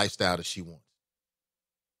kind of lifestyle that she wants.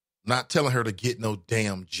 Not telling her to get no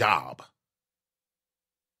damn job.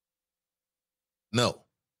 No.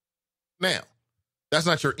 Now, that's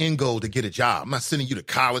not your end goal to get a job. I'm not sending you to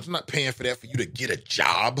college. I'm not paying for that for you to get a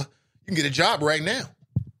job. You can get a job right now.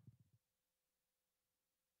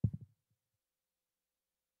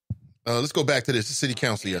 Let's go back to this. The city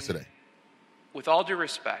council yesterday. With all due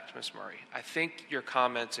respect, Ms. Murray, I think your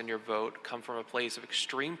comments and your vote come from a place of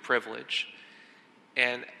extreme privilege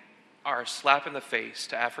and are a slap in the face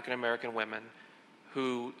to African-American women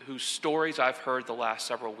whose stories I've heard the last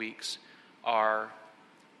several weeks are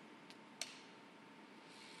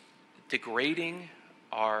degrading,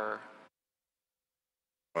 are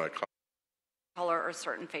color or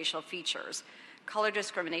certain facial features. Color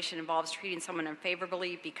discrimination involves treating someone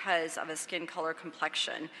unfavorably because of a skin color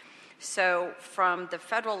complexion. So from the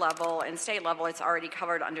federal level and state level, it's already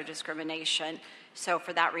covered under discrimination. So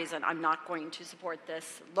for that reason, I'm not going to support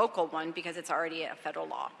this local one because it's already a federal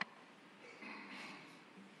law.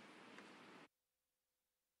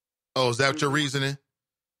 Oh, is that your reasoning?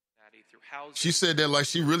 She said that like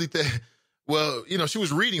she really Well, she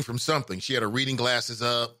was reading from something. She had her reading glasses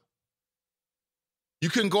up. You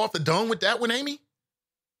couldn't go off the dome with that one, Amy?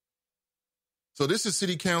 So this is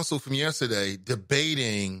city council from yesterday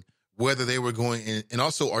debating whether they were going and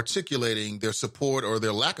also articulating their support or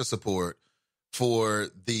their lack of support for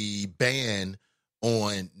the ban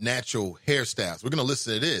on natural hairstyles. We're going to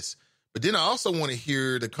listen to this. But then I also want to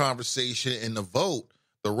hear the conversation and the vote,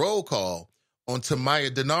 the roll call on Tamaya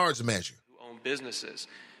Dennard's measure. Who own businesses,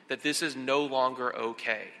 that this is no longer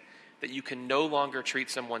okay, that you can no longer treat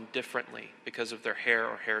someone differently because of their hair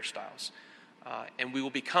or hairstyles. And we will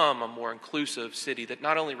become a more inclusive city that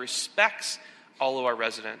not only respects all of our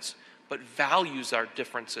residents, but values our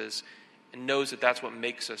differences and knows that that's what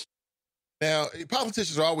makes us. Now,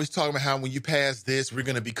 politicians are always talking about how when you pass this, we're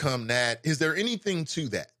going to become that. Is there anything to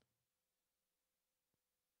that?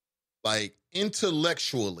 Like,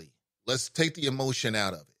 intellectually, let's take the emotion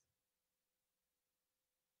out of it.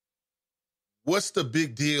 What's the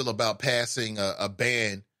big deal about passing a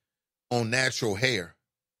ban on natural hair?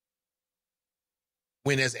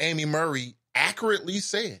 When, as Amy Murray accurately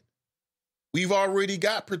said, we've already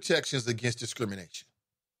got protections against discrimination.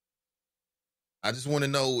 I just want to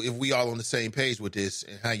know if we all on the same page with this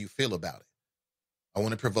and how you feel about it. I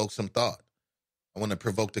want to provoke some thought. I want to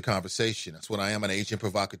provoke the conversation. That's what I am, an agent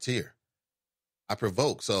provocateur. I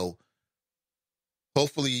provoke. So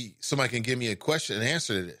hopefully somebody can give me a question and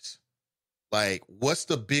answer to this. Like, what's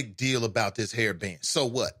the big deal about this hair ban? So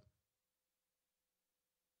what?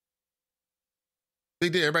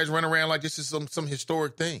 Big deal. Everybody's running around like this is some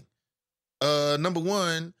historic thing. Number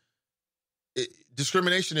one,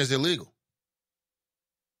 discrimination is illegal.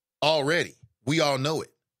 Already. We all know it.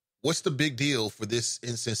 What's the big deal for this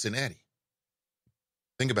in Cincinnati?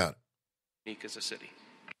 Think about it. Unique as a city.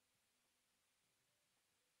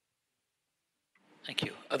 Thank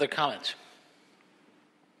you. Other comments?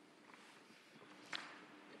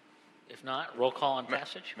 If not, roll call on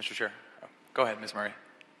passage. Mr. Chair. Go ahead, Ms. Murray.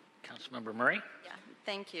 Councilmember Murray? Yeah,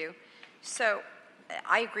 thank you. So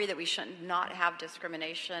I agree that we should not have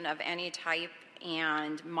discrimination of any type,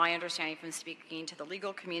 and my understanding from speaking to the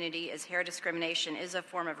legal community is hair discrimination is a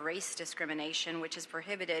form of race discrimination, which is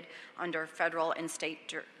prohibited under federal and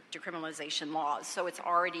state decriminalization laws. So it's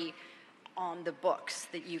already on the books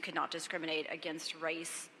that you cannot discriminate against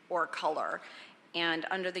race or color. And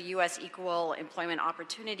under the U.S. Equal Employment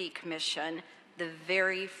Opportunity Commission, the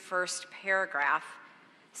very first paragraph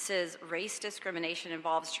says race discrimination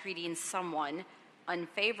involves treating someone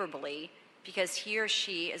unfavorably because he or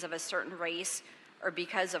she is of a certain race or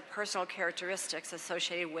because of personal characteristics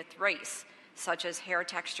associated with race, such as hair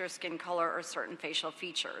texture, skin color, or certain facial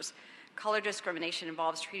features. Color discrimination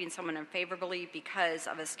involves treating someone unfavorably because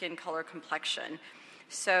of a skin color complexion.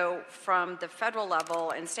 So from the federal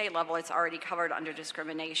level and state level, it's already covered under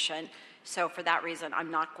discrimination. So for that reason,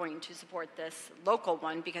 I'm not going to support this local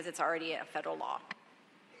one because it's already a federal law.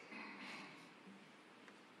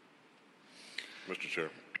 Mr. Chair.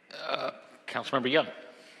 Councilmember Young.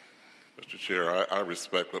 Mr. Chair, I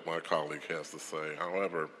respect what my colleague has to say.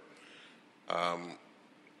 However,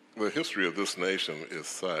 the history of this nation is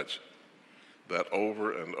such that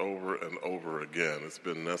over and over and over again, it's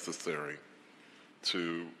been necessary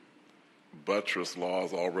to buttress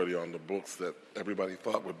laws already on the books that everybody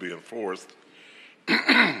thought would be enforced,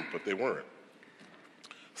 but they weren't.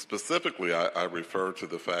 Specifically, I refer to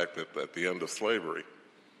the fact that at the end of slavery,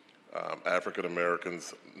 African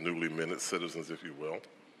Americans, newly minted citizens, if you will,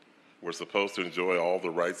 were supposed to enjoy all the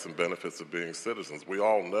rights and benefits of being citizens. We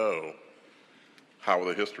all know how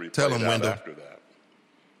the history played out after that.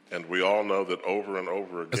 And we all know that over and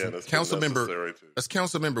over again, it's been necessary to... That's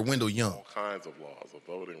Councilmember Wendell Young. All kinds of laws, the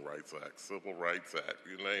Voting Rights Act, Civil Rights Act,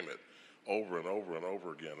 you name it, over and over and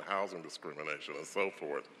over again, housing discrimination and so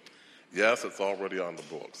forth. Yes, it's already on the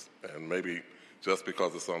books, and maybe just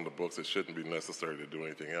because it's on the books, it shouldn't be necessary to do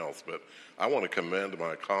anything else. But I want to commend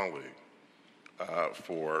my colleague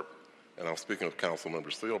for, and I'm speaking of Councilmember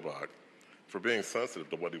Seelbach, for being sensitive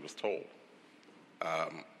to what he was told.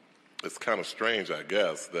 It's kind of strange, I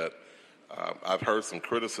guess, that I've heard some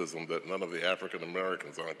criticism that none of the African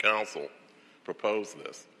Americans on council proposed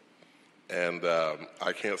this. And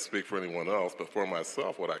I can't speak for anyone else, but for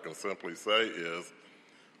myself, what I can simply say is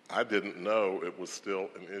I didn't know it was still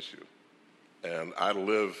an issue. And I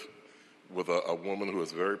live with a woman who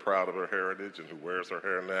is very proud of her heritage and who wears her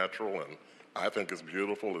hair natural, and I think it's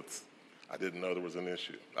beautiful. I didn't know there was an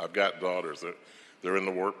issue. I've got daughters. They're in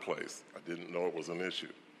the workplace. I didn't know it was an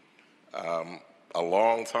issue. A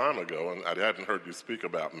long time ago, and I hadn't heard you speak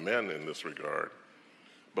about men in this regard,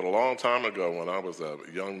 but a long time ago when I was a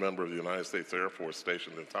young member of the United States Air Force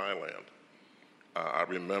stationed in Thailand, I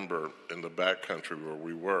remember in the back country where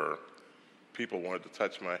we were, people wanted to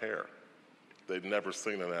touch my hair. They'd never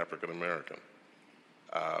seen an African American.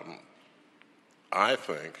 I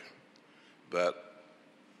think that,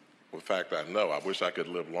 in fact, I know, I wish I could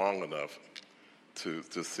live long enough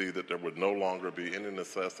to see that there would no longer be any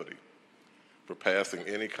necessity for passing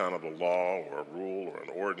any kind of a law or a rule or an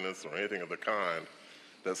ordinance or anything of the kind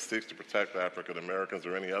that seeks to protect African Americans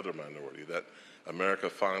or any other minority, that America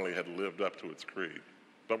finally had lived up to its creed.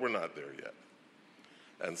 But we're not there yet.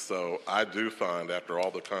 And so I do find, after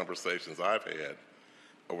all the conversations I've had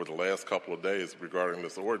over the last couple of days regarding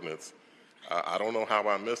this ordinance, I don't know how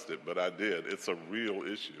I missed it, but I did. It's a real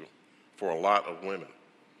issue for a lot of women.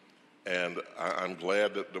 And I'm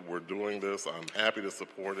glad that we're doing this. I'm happy to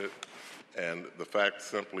support it. And the fact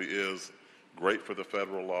simply is, great for the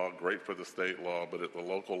federal law, great for the state law, but at the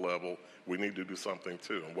local level, we need to do something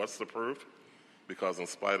too. And what's the proof? Because in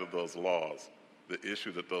spite of those laws, the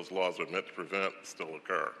issue that those laws are meant to prevent still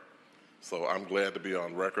occur. So I'm glad to be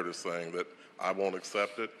on record as saying that I won't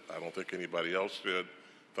accept it. I don't think anybody else should.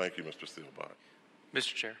 Thank you, Mr. Steelbach.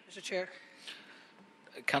 Mr. Chair. Mr. Chair.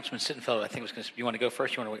 Councilman Sittenfeld, I think was going to. You want to go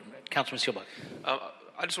first? You want to wait? Councilman Steelbach.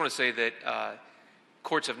 I just want to say that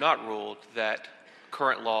courts have not ruled that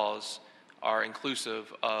current laws are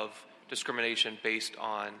inclusive of discrimination based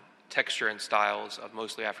on texture and styles of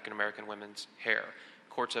mostly African American women's hair.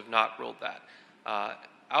 Courts have not ruled that. I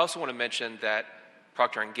also want to mention that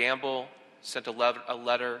Procter & Gamble sent a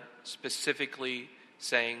letter specifically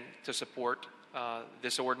saying to support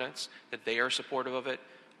this ordinance, that they are supportive of it,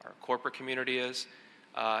 our corporate community is.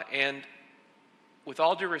 And with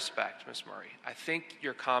all due respect, Ms. Murray, I think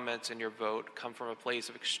your comments and your vote come from a place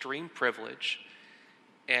of extreme privilege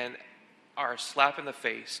and are a slap in the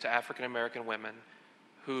face to African American women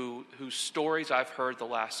whose stories I've heard the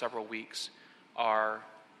last several weeks are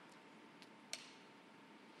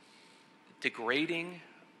degrading,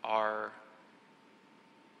 are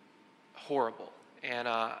horrible. And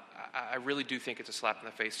I really do think it's a slap in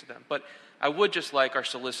the face to them. But I would just like our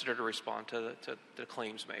solicitor to respond to the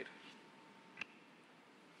claims made.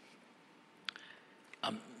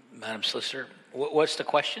 Madam Solicitor, what's the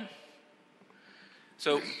question?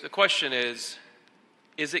 So the question is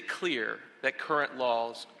it clear that current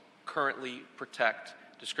laws currently protect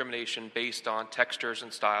discrimination based on textures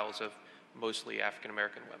and styles of mostly African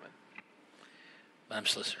American women? Madam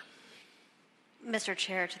Solicitor. Mr.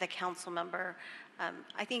 Chair, to the council member,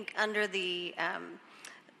 I think under the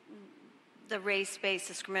race-based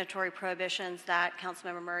discriminatory prohibitions that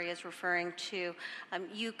Councilmember Murray is referring to,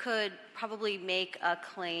 you could probably make a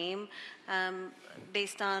claim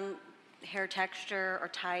based on hair texture or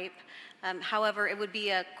type. However, it would be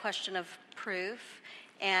a question of proof,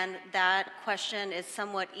 and that question is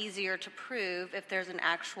somewhat easier to prove if there's an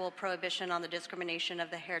actual prohibition on the discrimination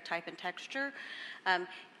of the hair type and texture.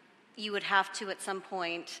 You would have to, at some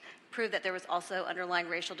point, prove that there was also underlying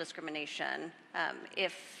racial discrimination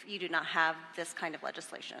if you do not have this kind of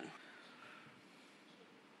legislation.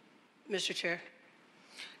 Mr. Chair.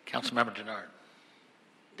 Councilmember Dennard.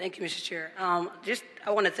 Thank you, Mr. Chair. I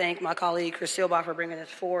want to thank my colleague, Chris Silbach, for bringing this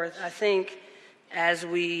forth. I think as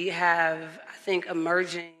we have,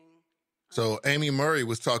 emerging. So Amy Murray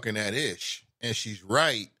was talking that ish, and she's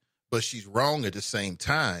right, but she's wrong at the same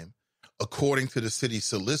time, according to the city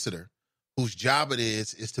solicitor, whose job it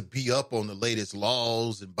is to be up on the latest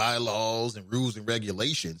laws and bylaws and rules and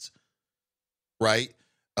regulations, right?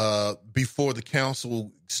 Before the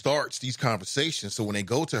council starts these conversations. So when they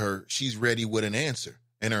go to her, she's ready with an answer.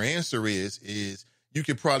 And her answer is you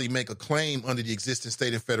could probably make a claim under the existing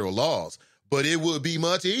state and federal laws, but it would be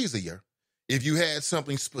much easier if you had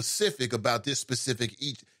something specific about this specific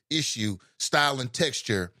issue, style and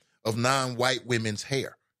texture of non-white women's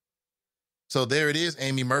hair. So there it is,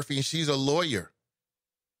 Amy Murphy, and she's a lawyer.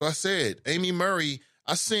 So I said, Amy Murray,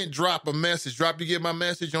 I sent Drop a message. Drop, you get my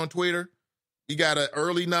message on Twitter? You got an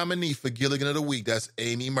early nominee for Gilligan of the Week. That's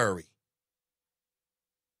Amy Murray.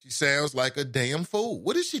 She sounds like a damn fool.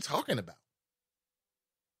 What is she talking about?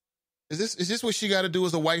 Is this what she got to do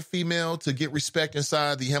as a white female to get respect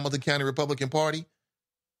inside the Hamilton County Republican Party?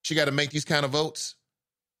 She got to make these kind of votes?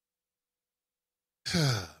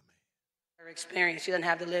 Her experience, she doesn't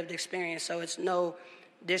have the lived experience, so it's no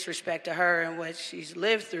disrespect to her and what she's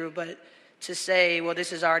lived through, but to say, well,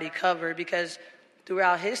 this is already covered, because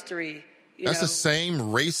throughout history, that's the same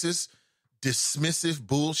racist, dismissive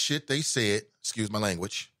bullshit they said, excuse my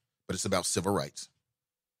language, but it's about civil rights.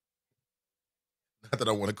 Not that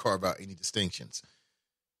I want to carve out any distinctions,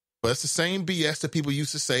 but it's the same BS that people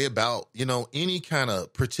used to say about, any kind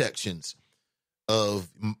of protections of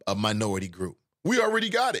a minority group. We already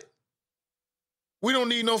got it. We don't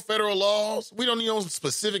need no federal laws. We don't need no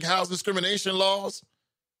specific house discrimination laws.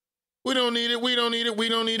 We don't need it. We don't need it. We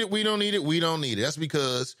don't need it. We don't need it. We don't need it. That's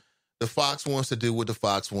because the fox wants to do what the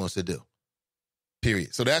fox wants to do.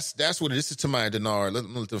 Period. So that's what it is. This is Tamaya Dennard.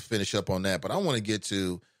 Let them finish up on that. But I want to get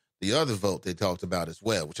to the other vote they talked about as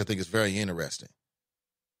well, which I think is very interesting.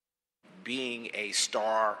 Being a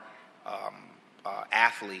star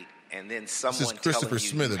athlete and then someone telling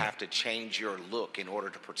you have to change your look in order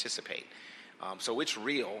to participate. So it's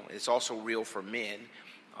real. It's also real for men.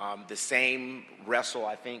 The same wrestle,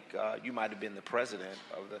 I think you might have been the president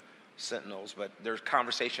of the Sentinels, but there's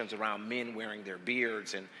conversations around men wearing their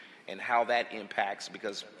beards and how that impacts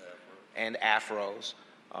and afros.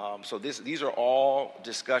 So these are all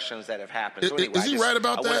discussions that have happened. So anyway, is he right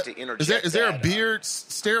about that? Is there a beard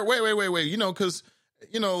stare? Wait. Because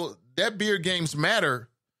that beard games matter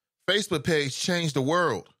Facebook page changed the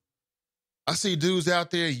world. I see dudes out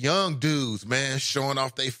there, young dudes, man, showing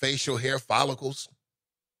off their facial hair follicles,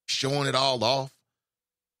 showing it all off.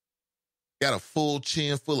 Got a full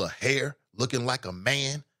chin full of hair, looking like a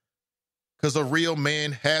man. Because a real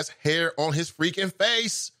man has hair on his freaking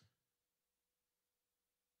face.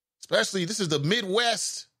 Especially, this is the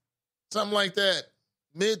Midwest, something like that.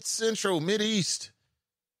 Mid-Central, Mid-East.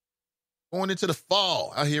 Going into the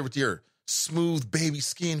fall out here with your smooth baby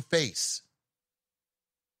skin face.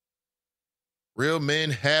 Real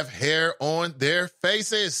men have hair on their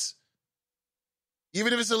faces.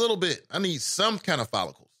 Even if it's a little bit. I need some kind of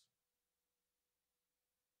follicles.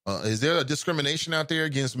 Is there a discrimination out there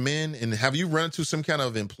against men? And have you run into some kind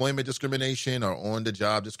of employment discrimination or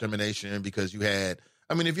on-the-job discrimination because you had...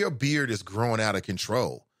 I mean, if your beard is growing out of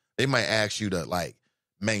control, they might ask you to,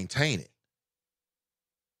 maintain it.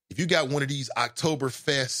 If you got one of these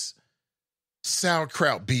Oktoberfest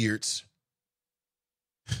sauerkraut beards,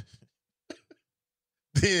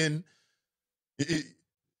 then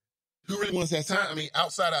who really wants that time? I mean,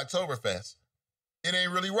 outside Oktoberfest, it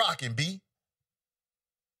ain't really rocking, B.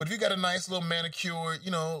 But if you got a nice little manicure,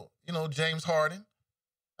 James Harden,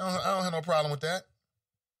 I don't have no problem with that.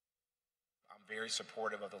 I'm very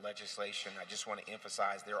supportive of the legislation. I just want to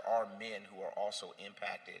emphasize there are men who are also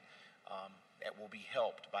impacted that will be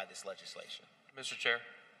helped by this legislation. Mr. Chair.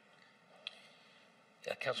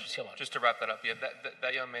 Yeah, Councilman Seelman. Just to wrap that up,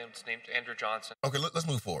 that young man was named Andrew Johnson. Okay, let's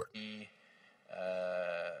move forward.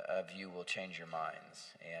 Of you will change your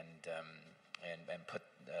minds and put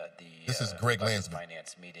this is Greg Budget Landsman.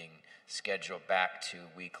 Finance meeting schedule back to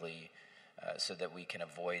weekly so that we can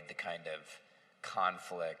avoid the kind of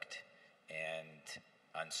conflict and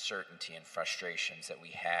uncertainty and frustrations that we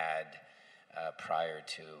had prior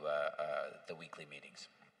to the weekly meetings.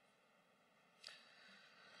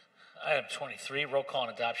 Item 23, roll call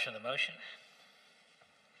and adoption of the motion.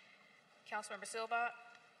 Councilmember Silbott?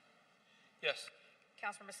 Yes.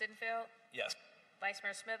 Councilmember Sittenfeld? Yes. Vice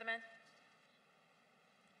Mayor Smitherman?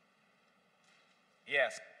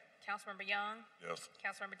 Yes. Councilmember Young? Yes.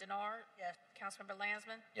 Councilmember Dennard? Yes. Councilmember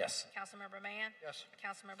Landsman? Yes. Councilmember Mann? Yes.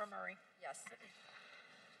 Councilmember Murray? Yes.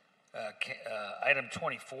 Item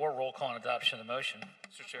 24, roll call and adoption of the motion.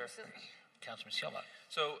 Mr. Chair. Councilman Seelman.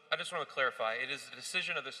 So I just want to clarify, it is the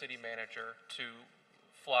decision of the city manager to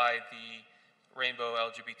fly the rainbow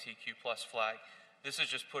LGBTQ plus flag. This is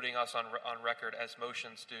just putting us on record as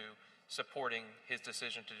motions do, supporting his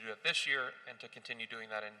decision to do it this year and to continue doing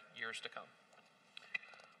that in years to come.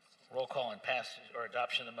 Roll call and passage or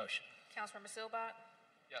adoption of the motion. Councilmember Silbott?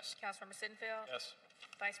 Yes. Councilmember Sittenfeld? Yes.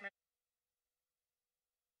 Vice Mayor.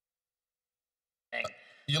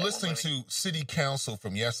 You're listening to City Council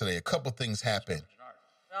from yesterday. A couple things happened.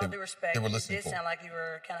 With all due respect, they were it listening did for. sound like you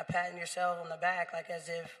were kind of patting yourself on the back, like as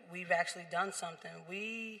if we've actually done something.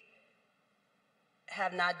 We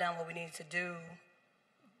have not done what we need to do.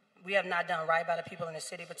 We have not done right by the people in the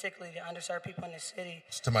city, particularly the underserved people in the city.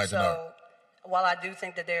 So while I do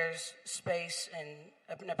think that there's space and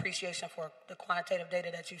an appreciation for the quantitative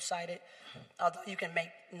data that you cited, although you can make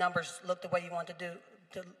numbers look the way you want them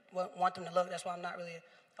to look, that's why I'm not really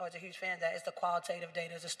always a huge fan of that. It's the qualitative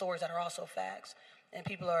data, it's the stories that are also facts. And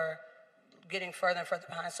people are getting further and further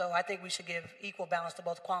behind. So I think we should give equal balance to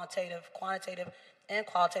both quantitative and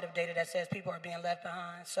qualitative data that says people are being left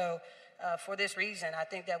behind. So for this reason, I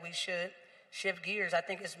think that we should shift gears. I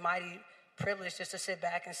think it's mighty privileged just to sit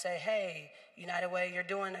back and say, hey, United Way, you're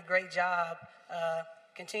doing a great job.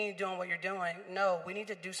 Continue doing what you're doing. No, we need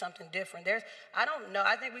to do something different. I don't know.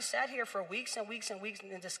 I think we sat here for weeks and weeks and weeks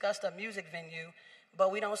and discussed a music venue, but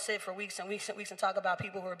we don't sit for weeks and weeks and weeks and talk about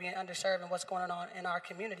people who are being underserved and what's going on in our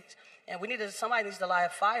communities. And somebody needs to light a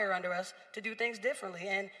fire under us to do things differently.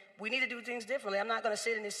 And we need to do things differently. I'm not going to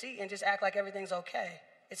sit in this seat and just act like everything's okay.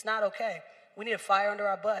 It's not okay. we need a fire under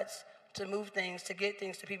our butts to move things, to get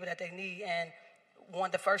things to people that they need. And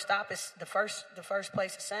the first stop is the first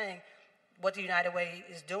place is saying what the United Way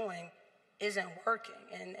is doing isn't working.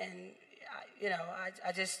 And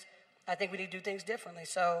I think we need to do things differently.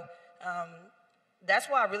 So that's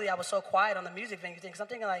why I was so quiet on the music venue thing, because I'm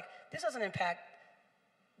thinking like, this doesn't impact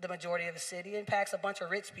the majority of the city. It impacts a bunch of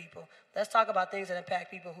rich people. Let's talk about things that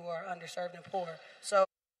impact people who are underserved and poor. So,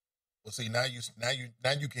 well, see, now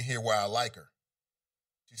you can hear why I like her.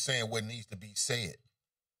 She's saying what needs to be said,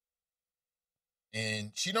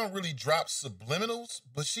 and she don't really drop subliminals,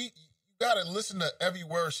 but you gotta listen to every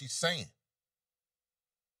word she's saying.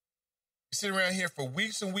 You sit around here for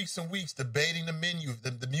weeks and weeks and weeks debating the menu,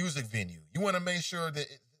 the music venue. You want to make sure that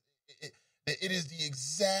it is the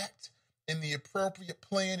exact and the appropriate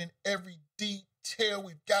plan in every detail.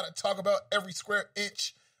 We've got to talk about every square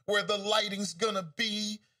inch where the lighting's gonna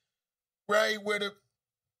be, right?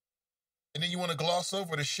 And then you want to gloss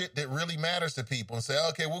over the shit that really matters to people and say,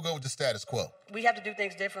 okay, we'll go with the status quo. We have to do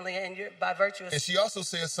things differently, and by virtue of... And she also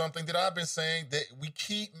says something that I've been saying, that we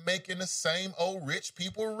keep making the same old rich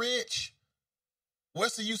people rich.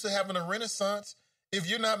 What's the use of having a renaissance if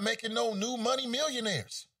you're not making no new money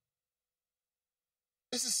millionaires?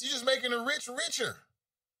 You're just making the rich richer.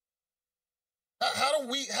 How do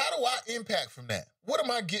I impact from that? What am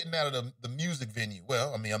I getting out of the music venue?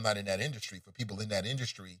 Well, I mean, I'm not in that industry. For people in that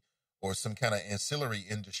industry or some kind of ancillary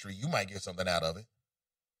industry, you might get something out of it.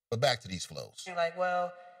 But back to these flows. You're like,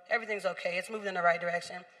 well, everything's okay. It's moving in the right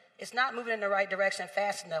direction. It's not moving in the right direction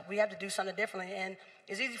fast enough. We have to do something differently. And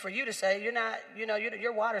it's easy for you to say,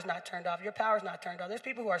 your water's not turned off. Your power's not turned off. There's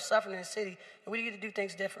people who are suffering in the city, and we need to do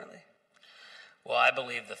things differently. Well, I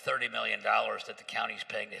believe the $30 million that the county's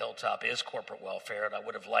paying to Hilltop is corporate welfare, and I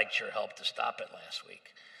would have liked your help to stop it last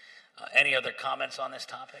week. Any other comments on this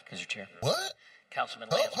topic? Mr. Chair. What? Councilman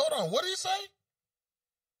Lance. Hold on. What did he say?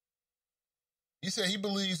 He said he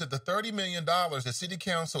believes that the $30 million that City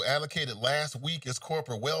Council allocated last week is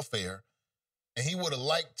corporate welfare, and he would have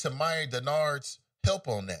liked Tamaya Dennard's help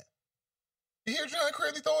on that. You hear John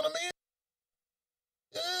Crayley throwing him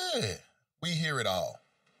in? Yeah. We hear it all.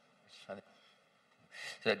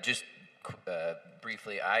 So just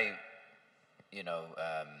briefly,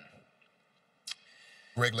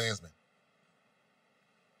 Greg Landsman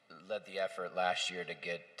led the effort last year to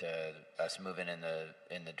get us moving in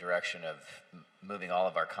the direction of moving all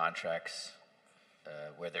of our contracts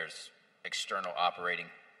where there's external operating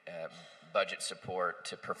budget support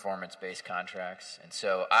to performance-based contracts. And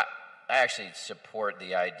so I actually support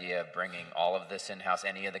the idea of bringing all of this in-house,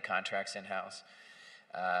 any of the contracts in-house,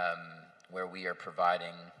 where we are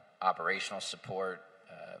providing operational support.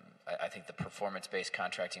 I think the performance-based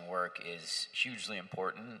contracting work is hugely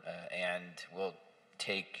important and will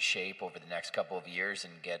take shape over the next couple of years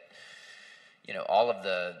and get, all of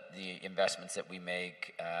the investments that we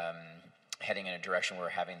make heading in a direction where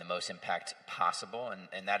we're having the most impact possible.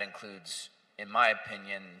 And that includes, in my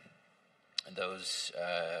opinion, those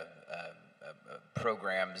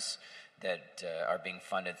programs that are being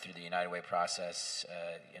funded through the United Way process.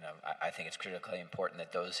 I think it's critically important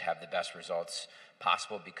that those have the best results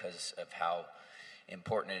possible because of how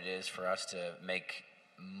important it is for us to make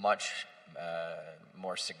much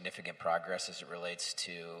more significant progress as it relates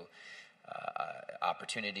to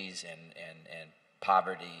opportunities and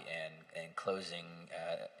poverty and closing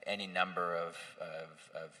any number of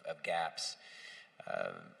gaps.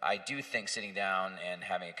 I do think sitting down and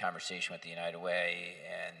having a conversation with the United Way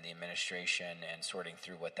and the administration and sorting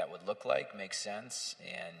through what that would look like makes sense.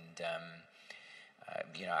 And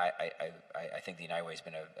I think the United Way has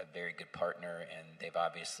been a very good partner, and they've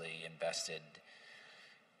obviously invested,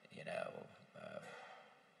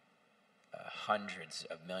 hundreds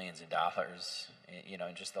of millions of dollars, in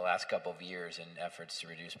just the last couple of years in efforts to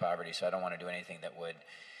reduce poverty. So I don't want to do anything that would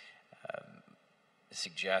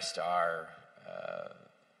suggest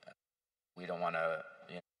we don't want to.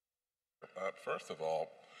 First of all,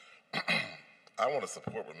 I want to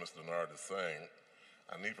support what Ms. Dennard is saying.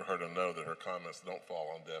 I need for her to know that her comments don't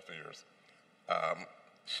fall on deaf ears.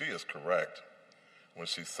 She is correct when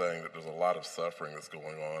she's saying that there's a lot of suffering that's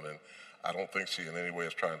going on, and I don't think she in any way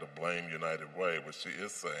is trying to blame United Way. What she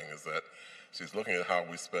is saying is that she's looking at how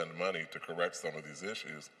we spend money to correct some of these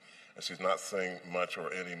issues, and she's not seeing much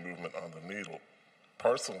or any movement on the needle.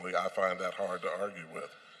 Personally, I find that hard to argue with.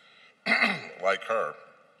 Like her,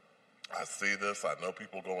 I see this. I know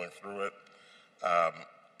people going through it.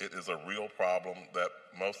 It is a real problem that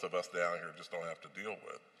most of us down here just don't have to deal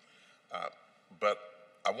with. But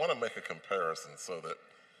I want to make a comparison so that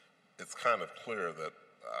it's kind of clear that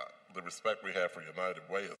the respect we have for United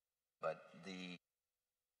Way is. But the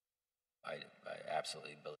I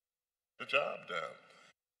absolutely believe. The job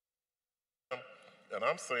done. And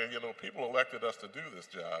I'm saying, people elected us to do this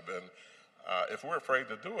job, and if we're afraid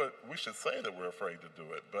to do it, we should say that we're afraid to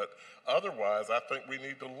do it. But otherwise, I think we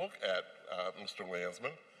need to look at, Mr.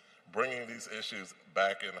 Landsman, bringing these issues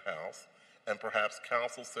back in-house, and perhaps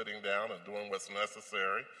council sitting down and doing what's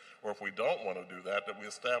necessary, or if we don't want to do that, that we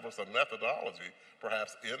establish a methodology,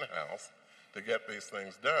 perhaps in-house, to get these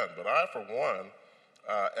things done. But I, for one,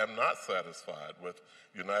 am not satisfied with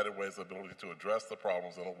United Way's ability to address the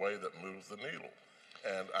problems in a way that moves the needle.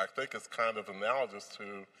 And I think it's kind of analogous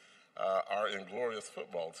to our inglorious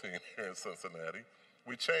football team here in Cincinnati.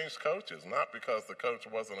 We changed coaches, not because the coach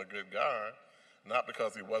wasn't a good guy, not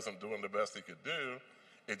because he wasn't doing the best he could do.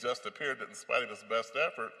 It just appeared that in spite of his best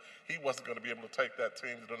effort, he wasn't going to be able to take that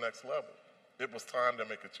team to the next level. It was time to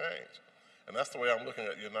make a change. And that's the way I'm looking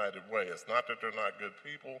at United Way. It's not that they're not good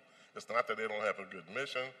people. It's not that they don't have a good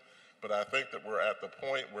mission. But I think that we're at the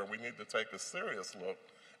point where we need to take a serious look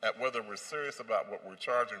at whether we're serious about what we're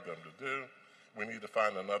charging them to do. We need to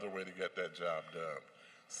find another way to get that job done.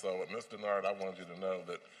 So, Ms. Dennard, I wanted you to know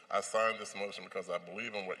that I signed this motion because I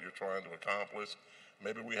believe in what you're trying to accomplish.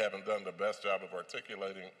 Maybe we haven't done the best job of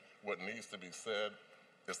articulating what needs to be said.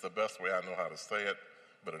 It's the best way I know how to say it,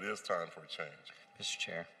 but it is time for a change. Mr.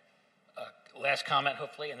 Chair. Last comment,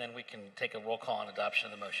 hopefully, and then we can take a roll call on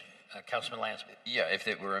adoption of the motion. Councilman Landsman. Yeah, if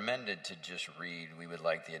it were amended to just read, we would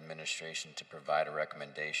like the administration to provide a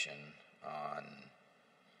recommendation on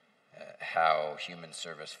how human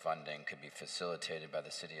service funding could be facilitated by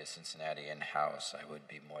the city of Cincinnati in-house. I would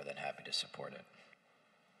be more than happy to support it.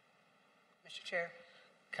 Mr. Chair.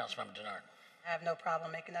 Councilmember Dennard. I have no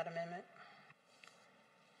problem making that amendment.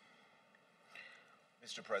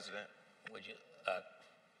 Mr. President. Would you,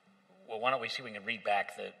 well, why don't we see if we can read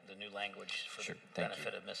back the new language for Sure, the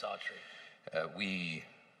benefit of Ms. Autry. We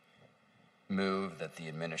move that the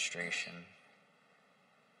administration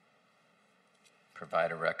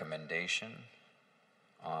provide a recommendation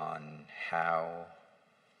on how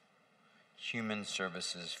human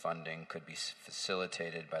services funding could be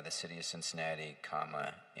facilitated by the city of Cincinnati,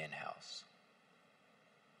 in-house.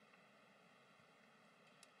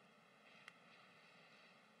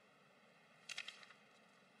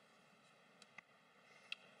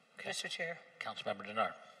 Okay. Mr. Chair. Councilmember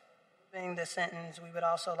Dennard. In the sentence, we would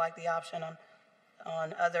also like the option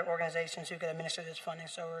on other organizations who could administer this funding.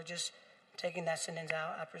 So we're just taking that sentence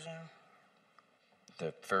out, I presume.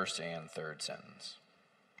 The first and third sentence.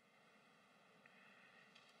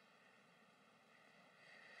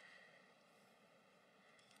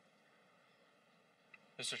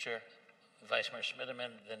 Mr. Chair. Vice Mayor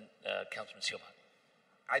Smitherman, then Councilman Seelbach.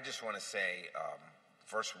 I just want to say,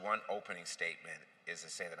 first, one opening statement is to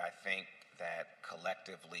say that I think that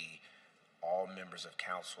collectively all members of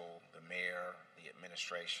council, the mayor, the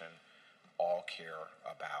administration, all care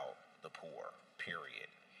about the poor, period.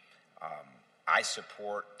 I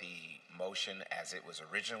support the motion as it was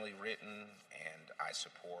originally written, and I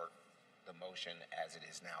support the motion as it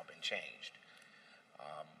has now been changed.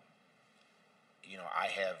 I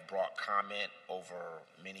have brought comment over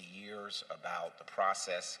many years about the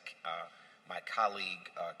process. My colleague,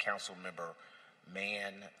 Council Member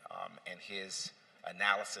Mann, and his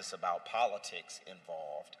analysis about politics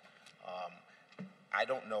involved. I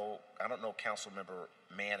don't know, Council Member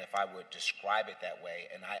Mann, if I would describe it that way,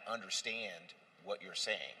 and I understand what you're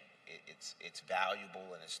saying. It's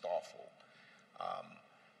valuable and it's thoughtful.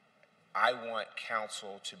 I want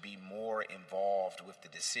council to be more involved with the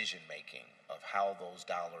decision-making of how those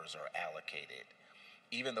dollars are allocated,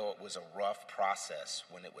 even though it was a rough process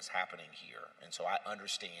when it was happening here. And so I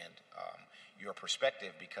understand your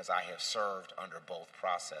perspective because I have served under both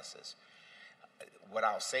processes. What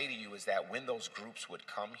I'll say to you is that when those groups would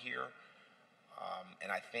come here,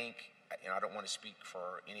 and I think, I don't want to speak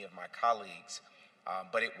for any of my colleagues,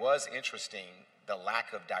 but it was interesting the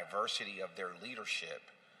lack of diversity of their leadership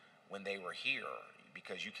when they were here,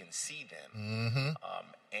 because you can see them,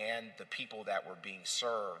 and the people that were being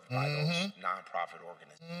served by those nonprofit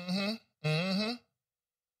organizations.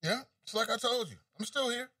 Yeah, it's like I told you. I'm still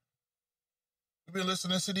here. We've been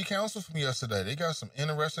listening to city council from yesterday. They got some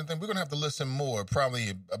interesting things. We're going to have to listen more,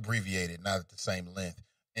 probably abbreviated, not at the same length,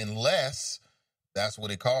 unless that's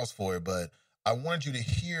what it calls for. But I wanted you to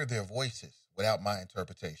hear their voices without my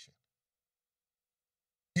interpretation.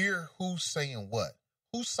 Hear who's saying what.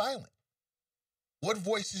 Who's silent? What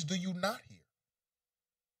voices do you not hear?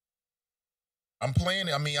 I'm playing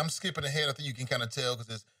it. I'm skipping ahead. I think you can kind of tell because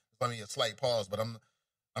there's a slight pause, but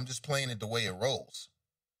I'm just playing it the way it rolls.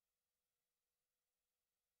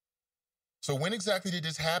 So when exactly did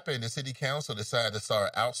this happen? The city council decided to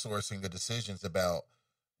start outsourcing the decisions about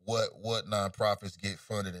what nonprofits get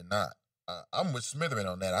funded and not. I'm with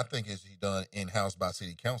Smitherman on that. I think it should be done in-house by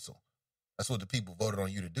city council. That's what the people voted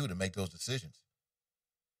on you to do, to make those decisions.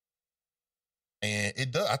 And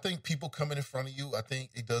it does. I think people coming in front of you, I think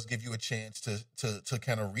it does give you a chance to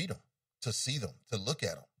kind of read them, to see them, to look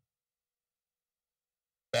at them.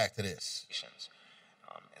 Back to this. And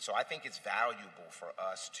so I think it's valuable for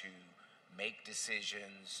us to make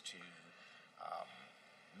decisions, to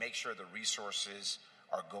make sure the resources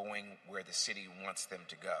are going where the city wants them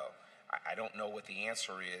to go. I don't know what the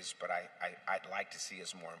answer is, but I'd like to see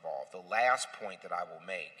us more involved. The last point that I will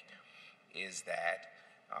make is that,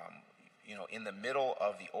 in the middle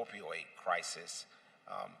of the opioid crisis,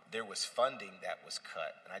 there was funding that was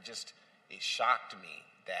cut. And it shocked me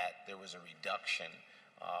that there was a reduction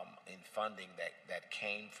in funding that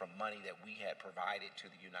came from money that we had provided to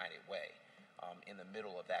the United Way in the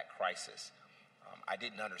middle of that crisis. I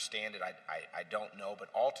didn't understand it. I don't know, but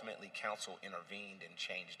ultimately council intervened and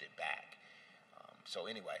changed it back. So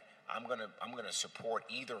anyway, I'm gonna support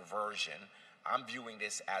either version. I'm viewing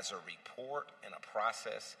this as a report and a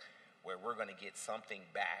process where we're going to get something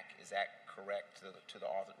back. Is that correct to the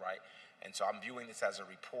author, right? And so I'm viewing this as a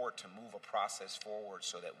report to move a process forward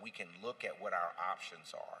so that we can look at what our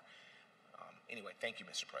options are. Anyway, thank you,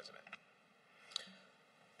 Mr. President.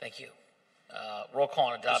 Thank you. Roll call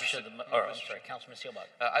on adoption. Councilman Seelbach.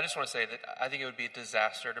 I just want to say that I think it would be a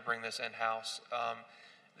disaster to bring this in-house.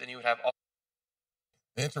 Then you would have all.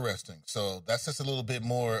 Interesting. So that's just a little bit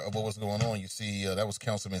more of what was going on. You see, that was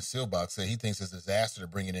Councilman Seelbach said he thinks it's a disaster to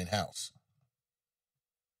bring it in-house.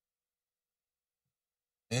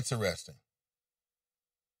 Interesting.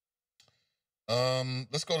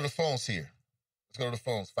 Let's go to the phones here. Let's go to the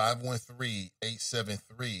phones.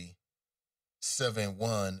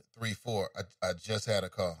 513-873-7134. I just had a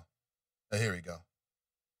call. Here we go.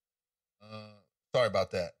 Sorry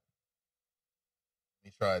about that. Let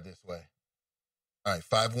me try it this way. All right,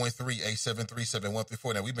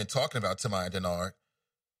 513-873-7134. Now, we've been talking about Tamaya Dennard,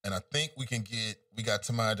 and I think we got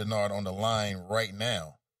Tamaya Dennard on the line right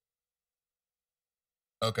now.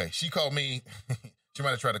 Okay, she called me. She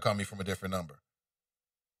might have tried to call me from a different number.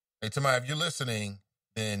 Hey, Tamaya, if you're listening,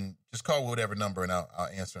 then just call whatever number, and I'll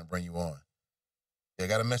answer and bring you on. Yeah, I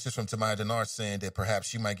got a message from Tamaya Dennard saying that perhaps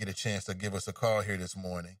she might get a chance to give us a call here this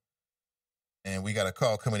morning. And we got a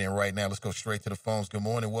call coming in right now. Let's go straight to the phones. Good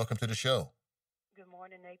morning. Welcome to the show. Good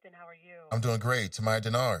morning, Nathan. How are you? I'm doing great. Tamaya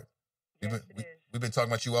Dennard. Yes, we've been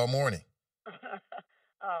talking about you all morning.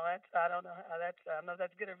 I don't know. I don't know if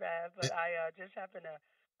that's good or bad, but I just happened to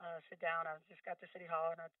sit down. I just got to City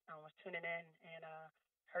Hall, and I was tuning in and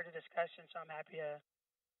heard the discussion, so I'm happy to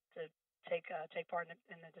take part in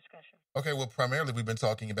the discussion. Okay, well, primarily we've been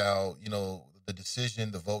talking about, the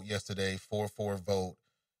decision, the vote yesterday, 4-4 vote,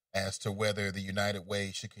 as to whether the United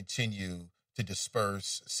Way should continue to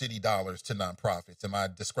disperse city dollars to nonprofits. Am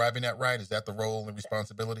I describing that right? Is that the role and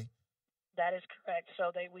responsibility? That is correct.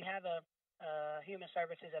 So we have a Human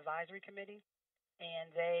Services Advisory Committee,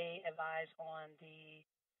 and they advise on the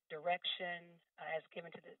direction as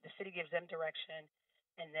given to the city gives them direction,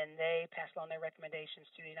 and then they pass along their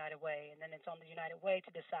recommendations to the United Way, and then it's on the United Way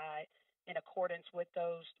to decide in accordance with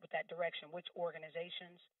that direction which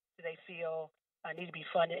organizations do they feel need to be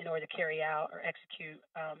funded in order to carry out or execute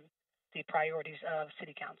the priorities of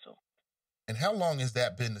City Council. And how long has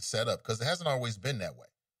that been the setup? Because it hasn't always been that way.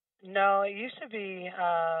 No, it used to be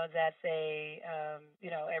that they,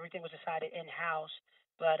 everything was decided in-house,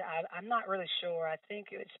 but I'm not really sure. I think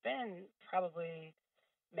it's been probably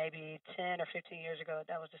maybe 10 or 15 years ago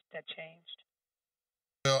that changed.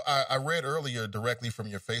 Well, I read earlier directly from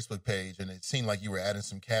your Facebook page, and it seemed like you were adding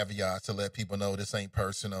some caveats to let people know this ain't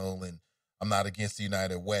personal, and I'm not against the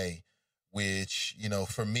United Way, which,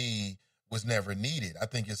 for me was never needed. I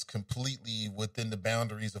think it's completely within the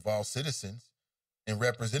boundaries of all citizens and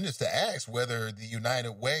representatives to ask whether the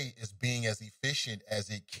United Way is being as efficient as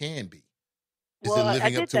it can be. Is it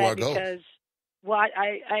living up to our goals? Well,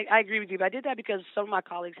 I agree with you, but I did that because some of my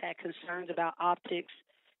colleagues had concerns about optics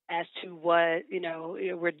as to what,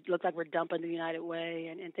 it looks like we're dumping the United Way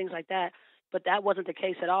and things like that. But that wasn't the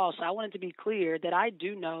case at all. So I wanted to be clear that I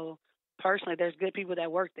do know personally there's good people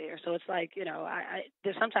that work there. So it's like,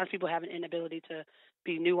 there's sometimes people have an inability to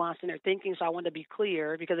be nuanced in their thinking. So I wanted to be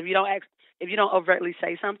clear because if you don't overtly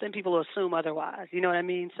say something, people will assume otherwise. You know what I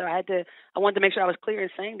mean? So I wanted to make sure I was clear in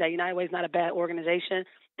saying that United Way is not a bad organization.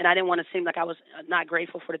 And I didn't want to seem like I was not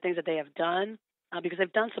grateful for the things that they have done because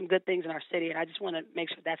they've done some good things in our city. And I just want to make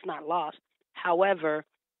sure that's not lost. However,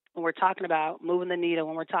 when we're talking about moving the needle,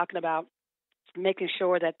 when we're talking about making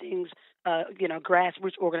sure that things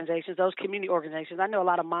grassroots organizations, those community organizations. I know a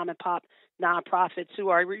lot of mom and pop nonprofits who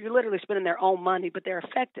are you're literally spending their own money, but they're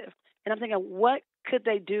effective. And I'm thinking, what could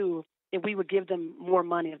they do if we would give them more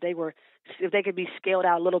money, if they could be scaled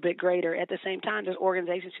out a little bit greater? At the same time, there's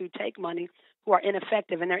organizations who take money who are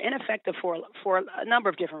ineffective, and they're ineffective for a number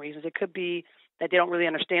of different reasons. It could be that they don't really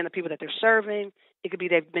understand the people that they're serving. It could be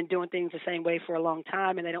they've been doing things the same way for a long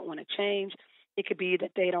time and they don't want to change. It could be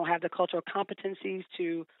that they don't have the cultural competencies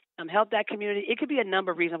to help that community. It could be a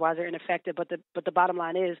number of reasons why they're ineffective, but the bottom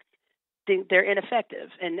line is they're ineffective,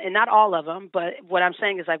 and not all of them. But what I'm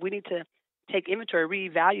saying is, like, we need to take inventory,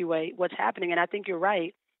 reevaluate what's happening. And I think you're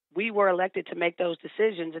right. We were elected to make those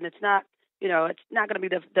decisions, and it's not going to be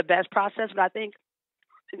the best process, but I think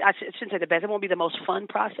I shouldn't say the best. It won't be the most fun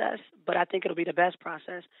process, but I think it'll be the best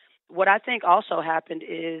process. What I think also happened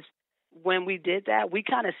is when we did that, we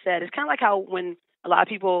kind of said, it's kind of like how when a lot of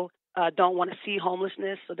people don't want to see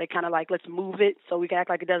homelessness, so they kind of like, let's move it so we can act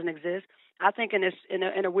like it doesn't exist. I think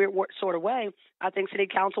in a weird sort of way, I think City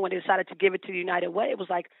Council, when they decided to give it to the United Way, it was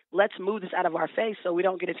like, let's move this out of our face so we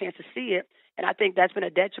don't get a chance to see it. And I think that's been a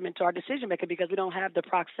detriment to our decision making because we don't have the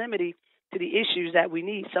proximity to the issues that we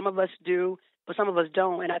need. Some of us do, but some of us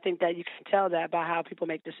don't. And I think that you can tell that by how people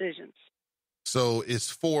make decisions. So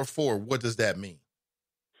it's 4-4. What does that mean?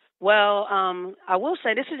 Well, I will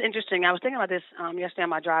say this is interesting. I was thinking about this yesterday on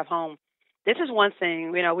my drive home. This is one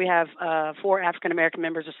thing. We have 4 African-American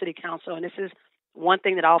members of City Council, and this is one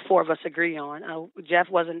thing that all 4 of us agree on. Jeff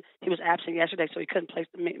he was absent yesterday, so he couldn't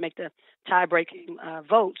make the tie-breaking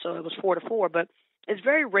vote, so it was 4-4. But it's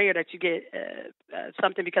very rare that you get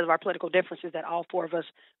something because of our political differences that all 4 of us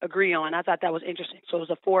agree on. I thought that was interesting. So it was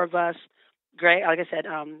the 4 of us. Greg, like I said,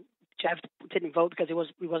 Jeff didn't vote because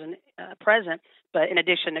he wasn't present. But in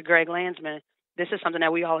addition to Greg Landsman, this is something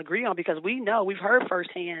that we all agree on because we've heard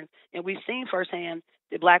firsthand and we've seen firsthand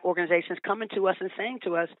the Black organizations coming to us and saying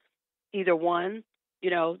to us, either one,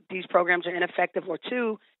 these programs are ineffective, or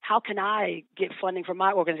 2, how can I get funding from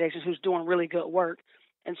my organization who's doing really good work?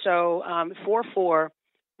 And so 4-4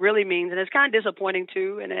 really means, and it's kind of disappointing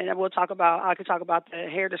too, and I could talk about the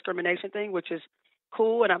hair discrimination thing, which is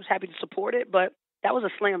cool, and I was happy to support it, but that was a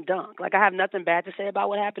slam dunk. Like, I have nothing bad to say about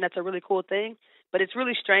what happened. That's a really cool thing, but it's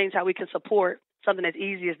really strange how we can support something as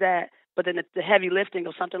easy as that, but then the heavy lifting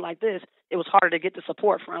of something like this, it was harder to get the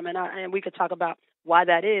support from, and we could talk about why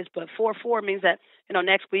that is. But 4-4 means that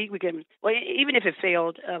next week we can, well, even if it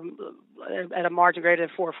failed at a margin greater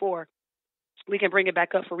than 4-4, we can bring it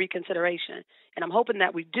back up for reconsideration. And I'm hoping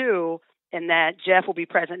that we do, and that Jeff will be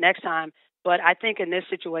present next time. But I think in this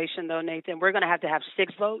situation, though, Nathan, we're going to have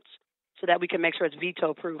 6 votes so that we can make sure it's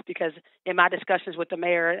veto-proof. Because in my discussions with the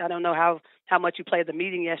mayor, I don't know how much you played the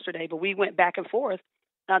meeting yesterday, but we went back and forth.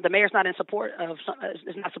 The mayor's not is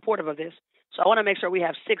not supportive of this. So I want to make sure we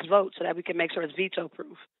have 6 votes so that we can make sure it's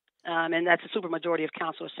veto-proof. And that's a supermajority of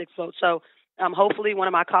council of 6 votes. So hopefully one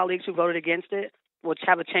of my colleagues who voted against it will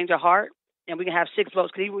have a change of heart, and we can have 6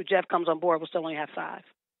 votes, because even if Jeff comes on board, we'll still only have 5.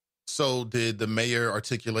 So did the mayor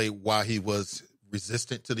articulate why he was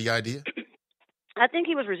resistant to the idea? I think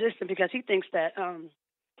he was resistant because he thinks that,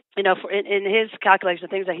 in his calculation, the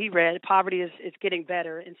things that he read, poverty is getting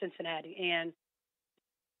better in Cincinnati. And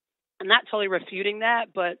I'm not totally refuting that,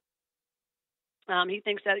 but he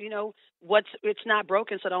thinks that, it's not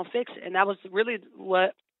broken, so don't fix it. And that was really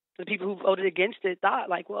what the people who voted against it thought.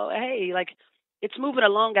 Like, well, hey, like, it's moving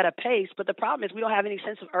along at a pace, but the problem is we don't have any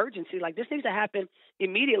sense of urgency. Like, this needs to happen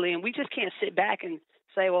immediately, and we just can't sit back and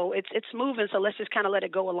say, well, it's moving, so let's just kind of let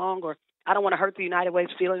it go along, or I don't want to hurt the United Way's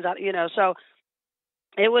feelings, So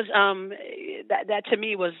it was that to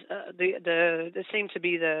me was the seemed to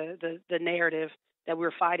be the narrative that we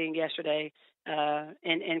were fighting yesterday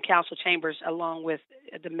in council chambers, along with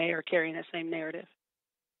the mayor carrying that same narrative.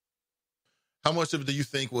 How much of it do you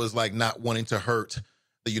think was like not wanting to hurt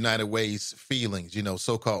the United Way's feelings,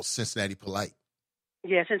 so-called Cincinnati polite?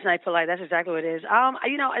 Yeah, Cincinnati polite. That's exactly what it is.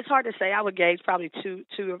 It's hard to say. I would gauge probably two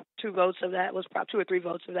votes of that was probably 2 or 3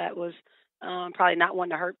 votes of that was probably not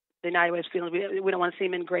wanting to hurt the United Way's feelings. We don't want to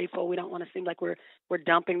seem ungrateful. We don't want to seem like we're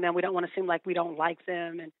dumping them. We don't want to seem like we don't like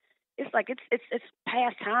them. And it's like it's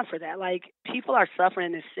past time for that. Like, people are suffering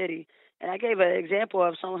in this city. And I gave an example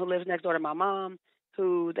of someone who lives next door to my mom,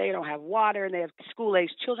 who they don't have water and they have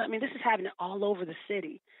school-aged children. I mean, this is happening all over the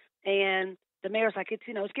city. And the mayor's like, it's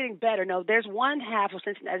getting better. No, there's one half of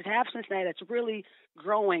Cincinnati, that's really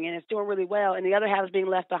growing and it's doing really well, and the other half is being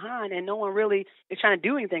left behind, and no one really is trying to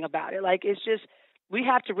do anything about it. Like, it's just, we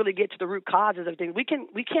have to really get to the root causes of things. We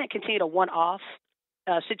can't continue to one-off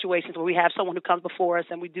situations where we have someone who comes before us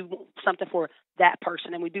and we do something for that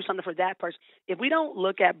person and we do something for that person. If we don't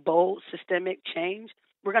look at bold systemic change,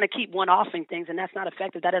 we're going to keep one-offing things, and that's not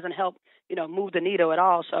effective. That doesn't help, move the needle at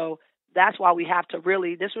all. So that's why we have to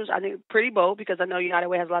really, this was, I think, pretty bold, because I know United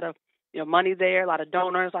Way has a lot of, money there, a lot of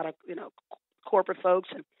donors, a lot of, corporate folks,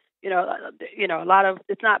 and, a lot of,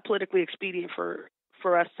 it's not politically expedient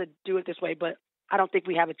for us to do it this way, but I don't think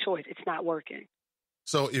we have a choice. It's not working.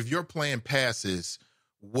 So if your plan passes,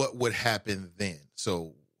 what would happen then?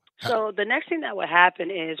 So the next thing that would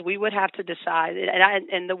happen is we would have to decide,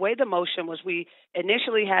 and the way the motion was, we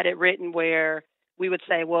initially had it written where we would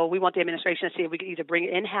say, well, we want the administration to see if we can either bring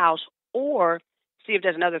it in-house or see if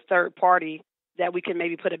there's another third party that we can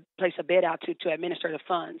maybe place a bid out to administer the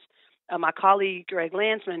funds. My colleague, Greg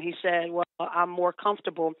Landsman, he said, well, I'm more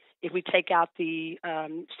comfortable if we take out the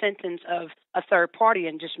sentence of a third party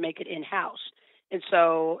and just make it in-house. And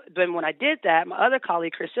so then when I did that, my other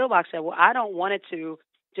colleague, Chris Silbach, said, well, I don't want it to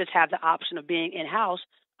just have the option of being in-house.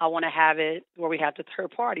 I want to have it where we have the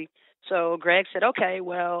third party. So Greg said, okay,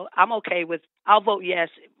 well, I'll vote yes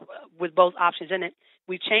with both options in it.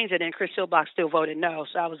 We changed it, and Chris Silbach still voted no,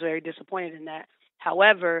 so I was very disappointed in that.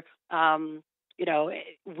 However,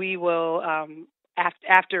 we will,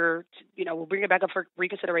 after, we'll bring it back up for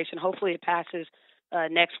reconsideration. Hopefully it passes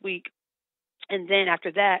next week. And then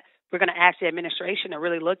after that, we're going to ask the administration to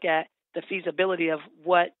really look at the feasibility of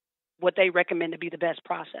what they recommend to be the best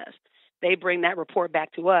process. They bring that report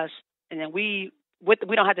back to us, and then we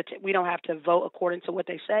don't have to vote according to what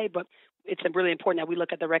they say, but it's really important that we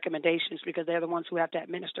look at the recommendations, because they're the ones who have to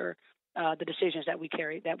administer the decisions that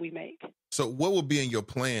we make. So what would be in your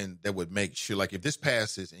plan that would make sure, like if this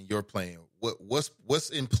passes in your plan, what's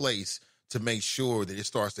in place to make sure that it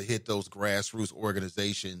starts to hit those grassroots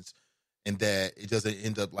organizations and that it doesn't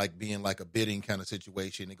end up like being like a bidding kind of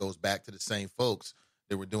situation? It goes back to the same folks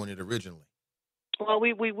that were doing it originally. Well,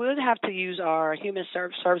 we would have to use our Human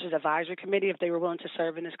Services Advisory Committee if they were willing to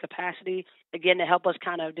serve in this capacity, again, to help us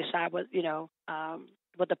kind of decide what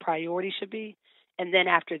the priority should be. And then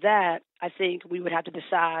after that, I think we would have to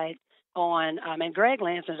decide on, and Greg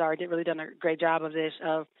Lanson's already really done a great job of this,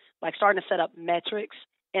 of like starting to set up metrics.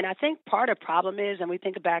 And I think part of the problem is, and we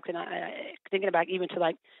think back and thinking back even to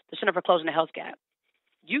like the Center for Closing the Health Gap,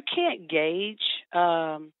 you can't gauge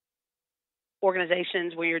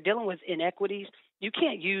organizations when you're dealing with inequities. You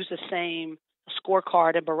can't use the same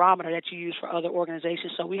scorecard and barometer that you use for other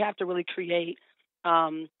organizations. So we have to really create,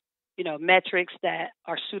 metrics that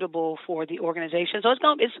are suitable for the organization. So it's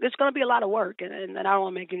going to be a lot of work, and I don't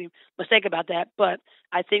want to make any mistake about that. But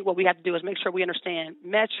I think what we have to do is make sure we understand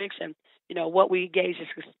metrics and what we gauge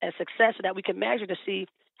as success, so that we can measure to see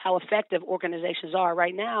how effective organizations are.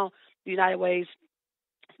 Right now, the United Way's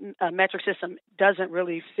metric system doesn't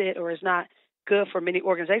really fit, or is not good for many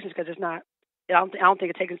organizations, because it's not. I don't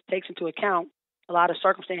think it takes into account a lot of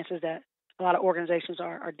circumstances that a lot of organizations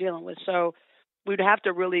are dealing with. So we'd have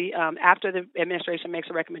to really, after the administration makes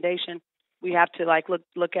a recommendation, we have to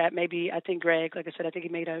look at maybe, I think Greg, like I said, I think he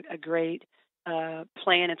made a great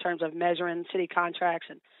plan in terms of measuring city contracts.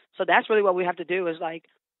 And so that's really what we have to do, is like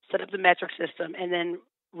set up the metric system, and then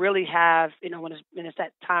really have, when it's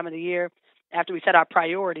that time of the year, after we set our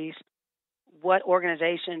priorities, what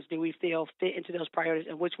organizations do we feel fit into those priorities,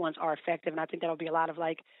 and which ones are effective? And I think that'll be a lot of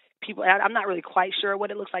people. I'm not really quite sure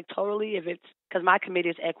what it looks like totally, if it's because my committee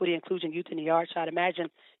is equity, inclusion, youth, and the arts. So I'd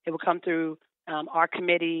imagine it will come through our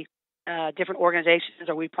committee, different organizations,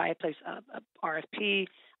 or we probably place a RFP.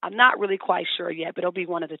 I'm not really quite sure yet, but it'll be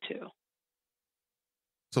one of the two.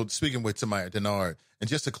 So speaking with Tamaya Dennard, and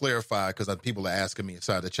just to clarify, because people are asking me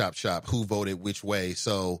inside the Chop Shop who voted which way.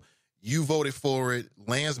 So you voted for it.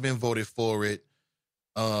 Landsman voted for it.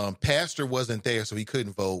 Pastor wasn't there, so he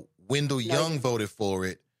couldn't vote. Wendell Young voted for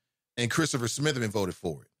it, and Christopher Smitherman voted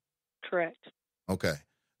for it. Correct. Okay.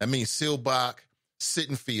 That means Silbach,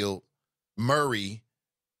 Sittenfield, Murray,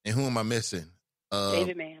 and who am I missing?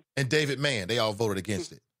 David Mann. And David Mann. They all voted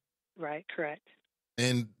against it. Right, correct.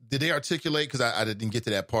 And did they articulate, because I didn't get to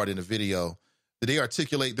that part in the video, did they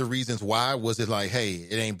articulate the reasons why? Was it like, hey,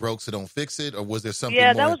 it ain't broke, so don't fix it? Or was there something more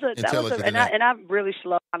intelligent than that? And I'm really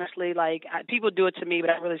slow, honestly. People do it to me, but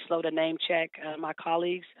I'm really slow to name check my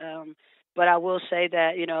colleagues. But I will say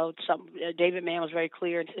that, David Mann was very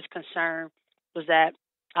clear, and his concern was that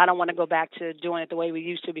I don't want to go back to doing it the way we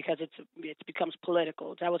used to, because it becomes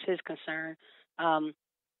political. That was his concern.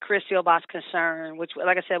 Chris Silbach's concern, which,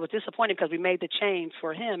 like I said, was disappointing because we made the change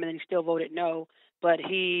for him, and then he still voted no. But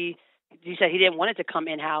he said he didn't want it to come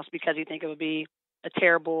in-house because he think it would be a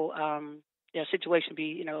terrible situation,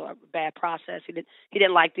 be a bad process. He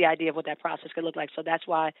didn't like the idea of what that process could look like. So that's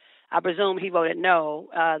why I presume he voted no.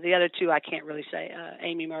 The other two I can't really say.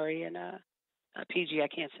 Amy Murray and PG I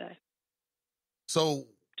can't say. So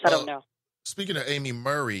I don't know. speaking of Amy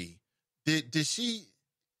Murray, did she?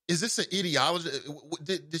 Is this an ideology?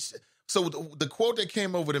 So the quote that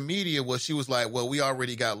came over the media was she was like, "Well, we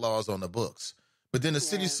already got laws on the books." But then the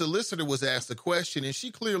city solicitor was asked the question, and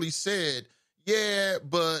she clearly said, "Yeah,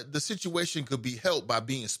 but the situation could be helped by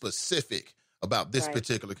being specific about this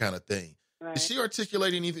particular kind of thing." Right. Did she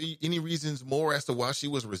articulate any reasons more as to why she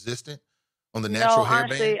was resistant on the natural hair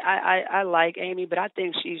honestly, ban? I like Amy, but I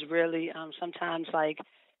think she's really sometimes like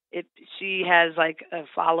she has like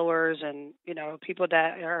followers and people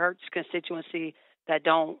that are her constituency that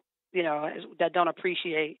don't that don't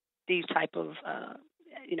appreciate these type of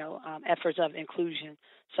efforts of inclusion.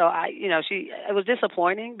 So it was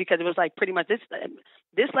disappointing because it was like pretty much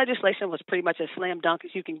this legislation was pretty much as slam dunk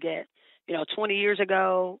as you can get. 20 years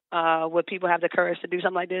ago, would people have the courage to do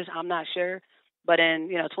something like this? I'm not sure. But in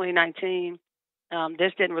 2019,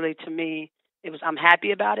 this didn't really, to me, I'm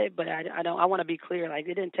happy about it, but I want to be clear. Like,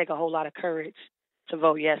 it didn't take a whole lot of courage to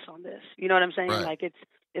vote yes on this. You know what I'm saying? Right. Like,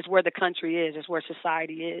 it's where the country is. It's where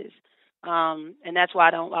society is. And that's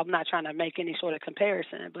why I'm not trying to make any sort of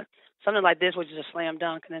comparison. But something like this, which is a slam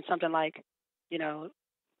dunk, and then something like,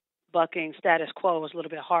 bucking status quo was a little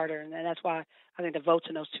bit harder. And that's why I think the votes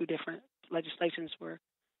in those two different legislations were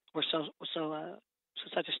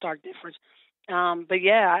such a stark difference. But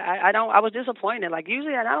yeah, I was disappointed. Like,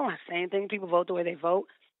 usually I don't say anything. People vote the way they vote.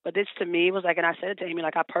 But this to me was like, and I said it to Amy,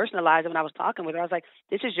 like, I personalized it when I was talking with her. I was like,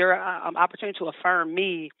 this is your opportunity to affirm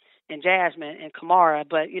me and Jasmine and Kamara,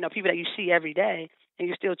 but people that you see every day, and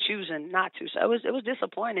you're still choosing not to. So it was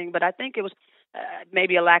disappointing. But I think it was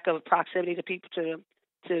maybe a lack of proximity to people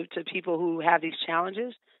to people who have these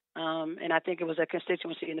challenges. And I think it was a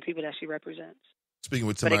constituency in the people that she represents. Speaking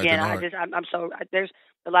with Tamaya, but again, Dennard. there's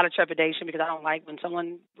a lot of trepidation because I don't like when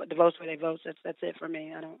someone votes the way they vote. That's it for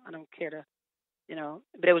me. I don't care to,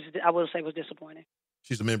 But I will say it was disappointing.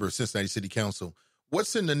 She's a member of Cincinnati City Council.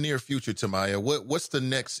 What's in the near future, Tamaya? What's the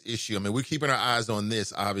next issue? I mean, we're keeping our eyes on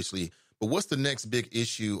this, obviously, but what's the next big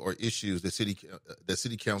issue or issues that City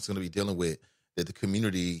Council is going to be dealing with that the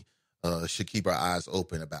community should keep our eyes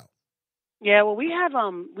open about? Yeah, well, we had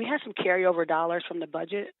some carryover dollars from the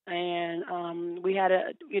budget, and we had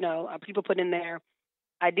people put in their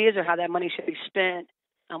ideas of how that money should be spent.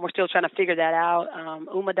 We're still trying to figure that out.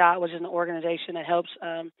 UMADOT, which is an organization that helps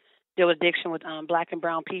deal with addiction with Black and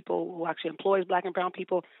brown people, who actually employs Black and brown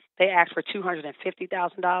people. They asked for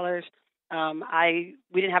 $250,000.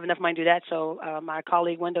 We didn't have enough money to do that, so my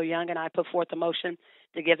colleague Wendell Young and I put forth a motion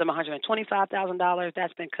to give them $125,000.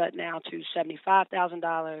 That's been cut now to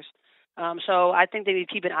 $75,000. So I think they need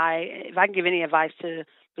to keep an eye. If I can give any advice to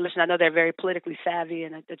listen, I know they're very politically savvy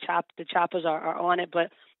and the choppers are on it,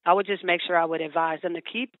 but I would just make sure I would advise them to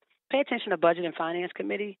pay attention to Budget and Finance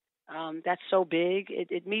Committee. That's so big.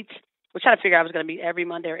 It meets. We're trying to figure out if it's going to meet every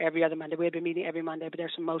Monday or every other Monday. We have been meeting every Monday, but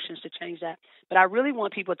there's some motions to change that. But I really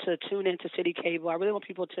want people to tune into City Cable. I really want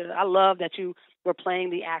people to. I love that you were playing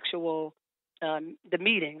the actual the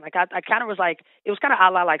meeting. Like I kind of was like, it was kind of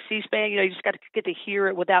a la like C-SPAN. You just got to get to hear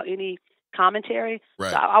it without any commentary.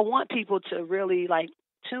 Right. So I want people to really like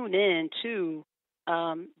tune in to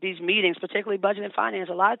these meetings, particularly Budget and Finance.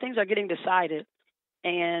 A lot of things are getting decided,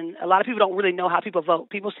 and a lot of people don't really know how people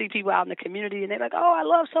vote. People see people out in the community, and they're like, "Oh, I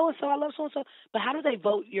love so and so, I love so and so," but how do they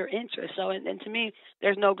vote your interest? So, and to me,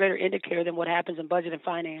 there's no greater indicator than what happens in Budget and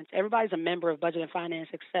Finance. Everybody's a member of Budget and Finance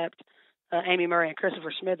except Amy Murray and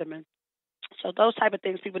Christopher Smitherman. So those type of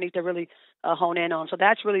things people need to really hone in on. So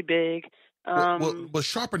that's really big. Well,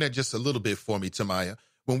 sharpen that just a little bit for me, Tamaya.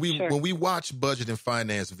 When we watch Budget and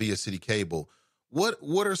Finance via City Cable,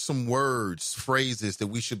 what are some words, phrases that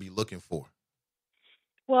we should be looking for?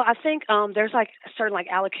 Well, I think there's like certain like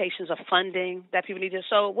allocations of funding that people need to.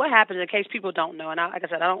 So what happens in case people don't know, and like I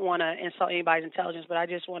said, I don't want to insult anybody's intelligence, but I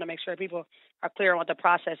just want to make sure people are clear on what the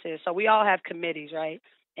process is. So we all have committees, right?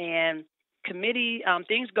 And committee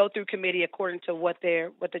things go through committee according to what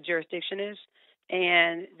the jurisdiction is,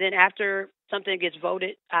 and then after something gets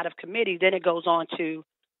voted out of committee, then it goes on to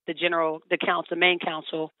the main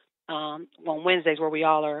council on Wednesdays, where we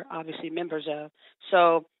all are obviously members of.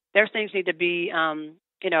 So there's things need to be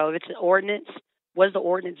if it's an ordinance, what is the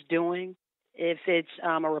ordinance doing? If it's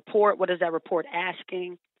a report, what is that report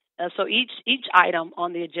asking? So each item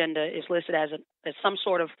on the agenda is listed as some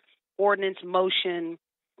sort of ordinance, motion,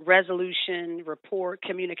 resolution, report,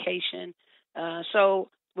 communication. So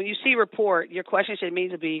when you see report, your question should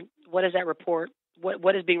immediately be, what is that report?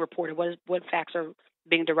 What is being reported? What facts are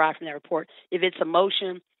being derived from that report? If it's a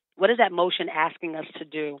motion, what is that motion asking us to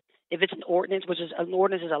do? If it's an ordinance, which is an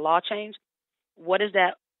ordinance is a law change, what is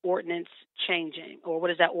that ordinance changing, or what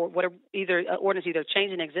is that, or what are either ordinance either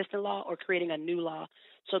changing an existing law or creating a new law.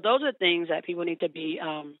 So those are things that people need to be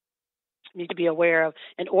aware of.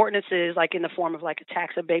 And ordinances, like in the form of like a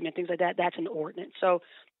tax abatement, things like that, that's an ordinance. So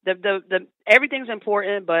the everything's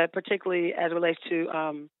important, but particularly as it relates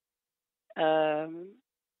to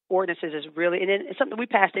ordinances is really, and it's something we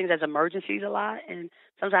pass things as emergencies a lot, and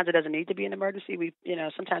sometimes it doesn't need to be an emergency.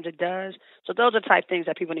 Sometimes it does. So those are type things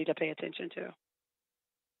that people need to pay attention to.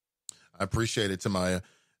 I appreciate it, Tamaya,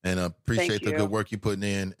 and appreciate the good work you're putting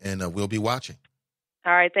in, and we'll be watching.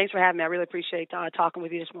 All right. Thanks for having me. I really appreciate talking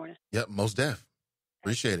with you this morning. Yep, most def.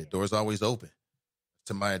 Appreciate it. Doors always open.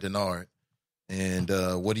 Tamaya Dennard. And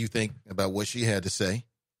what do you think about what she had to say?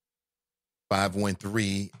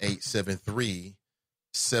 513-873-7134.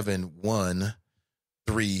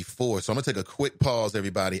 So I'm going to take a quick pause,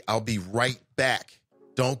 everybody. I'll be right back.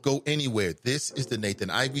 Don't go anywhere. This is the Nathan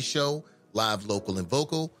Ivey Show, live, local, and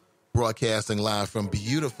vocal, broadcasting live from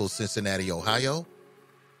beautiful Cincinnati, Ohio.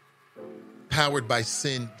 Powered by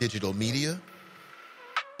Sin Digital Media,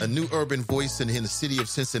 a new urban voice in the city of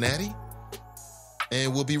Cincinnati.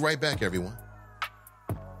 And we'll be right back, everyone.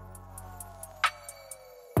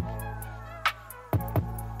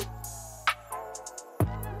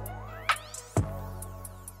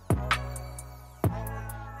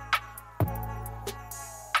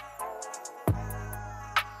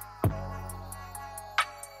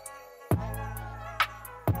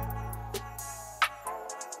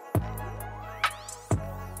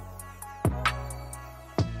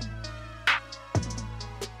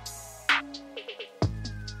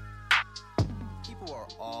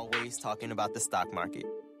 Talking about the stock market.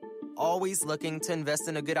 Always looking to invest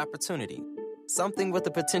in a good opportunity, something with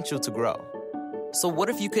the potential to grow. So what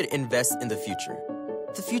if you could invest in the future?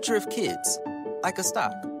 The future of kids, like a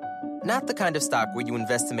stock. Not the kind of stock where you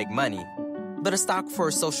invest to make money, but a stock for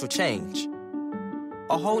social change.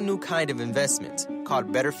 A whole new kind of investment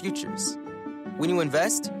called Better Futures. When you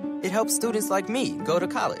invest, it helps students like me go to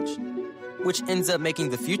college, which ends up making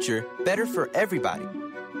the future better for everybody.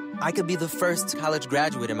 I could be the first college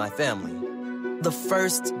graduate in my family, the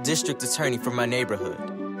first district attorney from my neighborhood.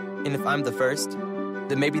 And if I'm the first,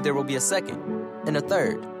 then maybe there will be a second and a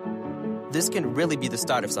third. This can really be the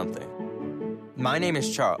start of something. My name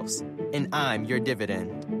is Charles, and I'm your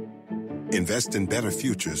dividend. Invest in better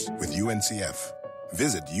futures with UNCF.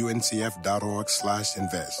 Visit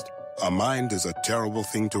uncf.org/invest. A mind is a terrible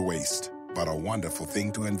thing to waste, but a wonderful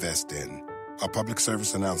thing to invest in. A public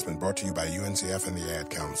service announcement brought to you by UNCF and the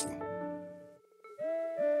Ad Council.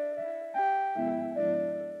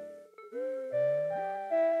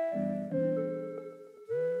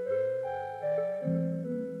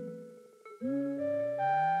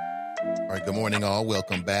 All right, good morning, all.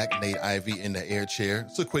 Welcome back. Nate Ivey in the air chair.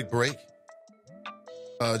 It's a quick break.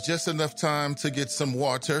 Just enough time to get some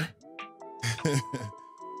water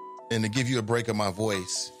and to give you a break of my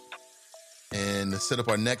voice and to set up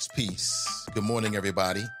our next piece. Good morning,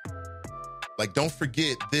 everybody. Don't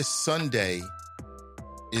forget, this Sunday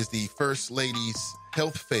is the First Lady's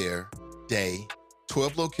Health Fair Day.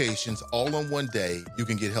 12 locations, all on one day. You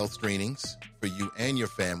can get health screenings for you and your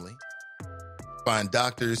family. Find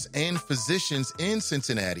doctors and physicians in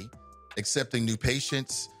Cincinnati accepting new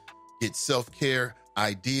patients. Get self-care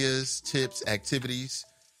ideas, tips, activities.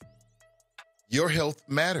 Your health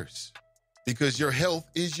matters because your health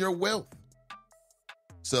is your wealth.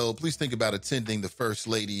 So please think about attending the First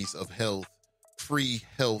Ladies of Health Free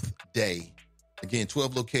Health Day. Again,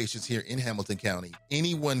 12 locations here in Hamilton County.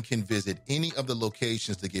 Anyone can visit any of the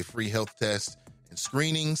locations to get free health tests and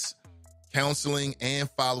screenings, counseling, and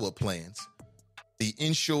follow-up plans. The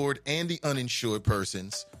insured and the uninsured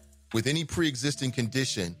persons with any pre-existing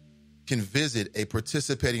condition can visit a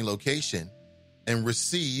participating location and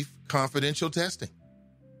receive confidential testing,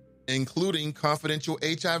 including confidential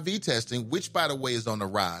HIV testing, which, by the way, is on the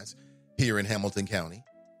rise here in Hamilton County.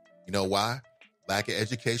 You know why? Lack of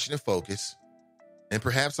education and focus, and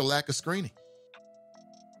perhaps a lack of screening.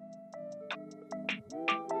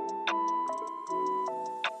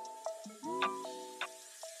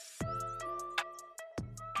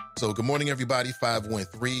 So good morning, everybody.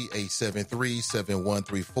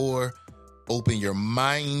 513-873-7134. Open your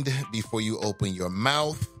mind before you open your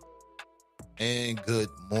mouth. And good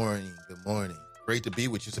morning. Good morning. Great to be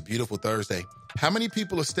with you. It's a beautiful Thursday. How many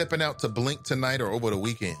people are stepping out to Blink tonight or over the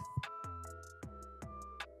weekend?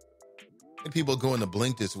 How many people are going to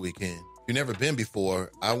Blink this weekend? If you've never been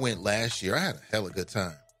before, I went last year. I had a hell of a good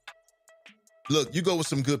time. Look, you go with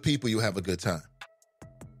some good people, you'll have a good time.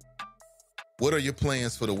 What are your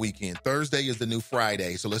plans for the weekend? Thursday is the new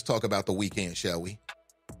Friday, so let's talk about the weekend, shall we?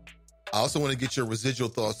 I also want to get your residual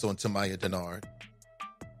thoughts on Tamaya Dennard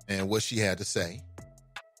and what she had to say.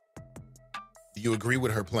 Do you agree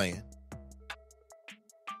with her plan?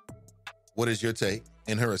 What is your take?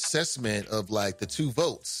 And her assessment of like the 2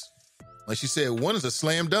 votes. Like she said, one is a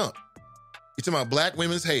slam dunk. You're talking about black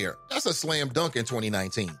women's hair. That's a slam dunk in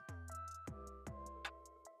 2019.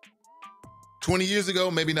 20 years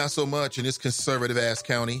ago, maybe not so much in this conservative-ass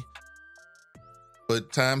county.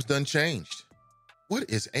 But times done changed. What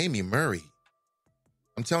is Amy Murray?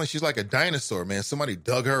 I'm telling you, she's like a dinosaur, man. Somebody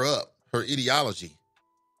dug her up, her ideology.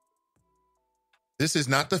 This is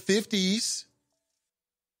not the 50s.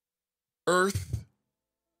 Earth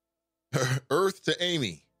to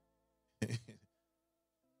Amy.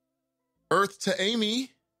 Earth to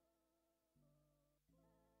Amy.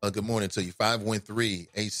 Good morning to you.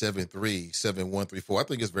 513-873-7134. I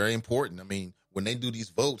think it's very important. I mean, when they do these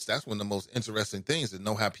votes, that's one of the most interesting things, to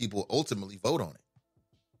know how people ultimately vote on it.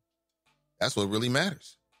 That's what really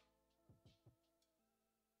matters.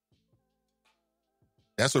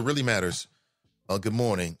 That's what really matters. Good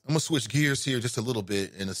morning. I'm going to switch gears here just a little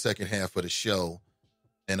bit in the second half of the show,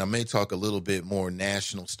 and I may talk a little bit more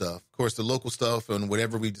national stuff. Of course, the local stuff and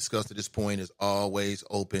whatever we discussed at this point is always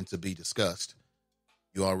open to be discussed.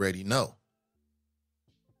 You already know.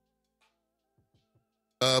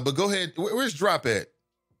 But go ahead. Where's Drop at?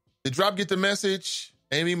 Did Drop get the message?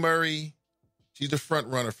 Amy Murray, she's the front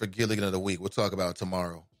runner for Gilligan of the Week. We'll talk about it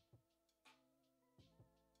tomorrow.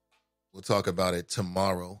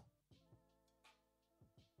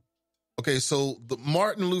 Okay, so the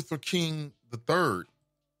Martin Luther King III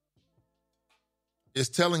is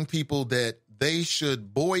telling people that they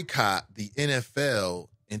should boycott the NFL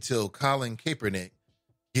until Colin Kaepernick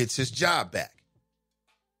gets his job back.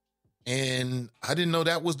 And I didn't know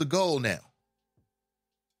that was the goal now.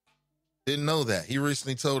 Didn't know that. He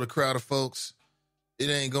recently told a crowd of folks it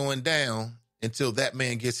ain't going down until that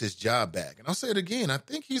man gets his job back. And I'll say it again, I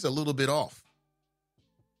think he's a little bit off.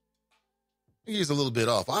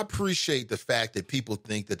 I appreciate the fact that people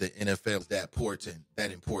think that the NFL is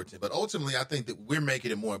that important. But ultimately, I think that we're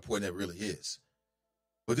making it more important than it really is.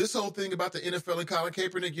 But this whole thing about the NFL and Colin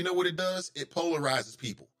Kaepernick, you know what it does? It polarizes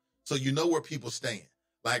people. So you know where people stand.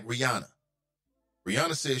 Like Rihanna.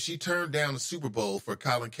 Rihanna says she turned down the Super Bowl for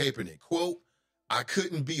Colin Kaepernick. Quote, I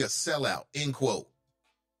couldn't be a sellout, end quote.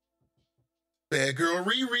 Bad girl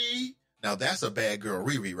Riri. Now that's a bad girl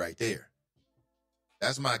Riri right there.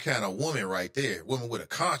 That's my kind of woman right there. Woman with a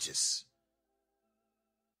conscience.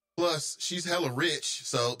 Plus, she's hella rich,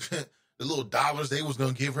 so the little dollars they was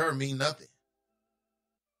going to give her mean nothing.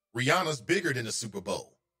 Rihanna's bigger than the Super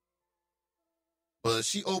Bowl. But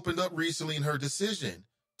she opened up recently in her decision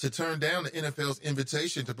to turn down the NFL's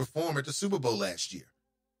invitation to perform at the Super Bowl last year.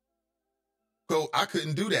 Quote, I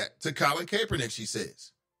couldn't do that to Colin Kaepernick, she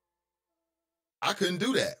says. I couldn't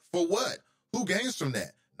do that. For what? Who gains from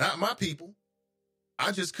that? Not my people.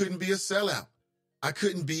 I just couldn't be a sellout. I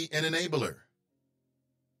couldn't be an enabler.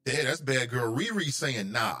 Yeah, that's bad girl Riri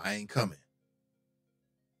saying, nah, I ain't coming.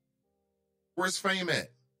 Where's Fame at?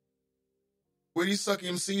 Where these suck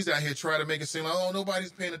MCs out here try to make it seem like, oh,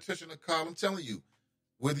 nobody's paying attention to Colin. I'm telling you,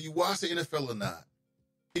 whether you watch the NFL or not,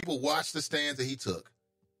 people watch the stands that he took,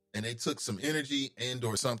 and they took some energy and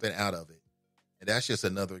or something out of it. And that's just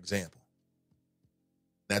another example.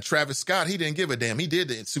 Now, Travis Scott, he didn't give a damn. He did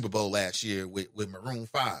the Super Bowl last year with Maroon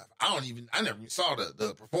 5. I never even saw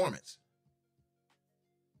the performance.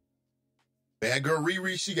 Bad girl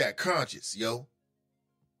Riri, she got conscious, yo.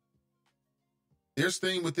 There's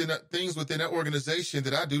things within that organization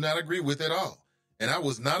that I do not agree with at all. And I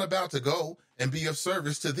was not about to go and be of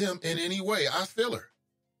service to them in any way. I feel her.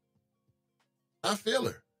 I feel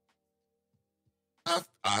her.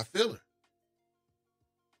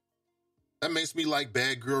 That makes me like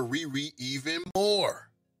bad girl Riri even more.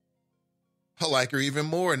 I like her even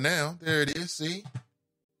more now. There it is, see?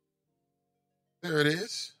 There it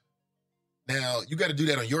is. Now, you got to do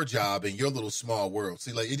that on your job in your little small world.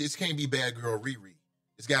 See, like, it just can't be bad girl Riri.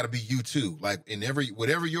 It's got to be you too. Like, in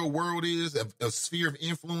whatever your world is, a sphere of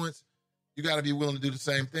influence, you got to be willing to do the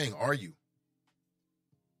same thing. Are you?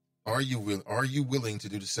 Are you willing to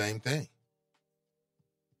do the same thing?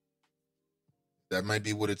 That might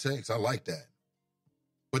be what it takes. I like that.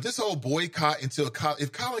 But this whole boycott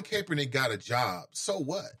if Colin Kaepernick got a job, so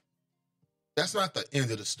what? That's not the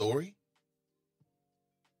end of the story.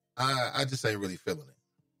 I just ain't really feeling it.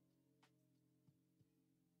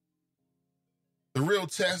 The real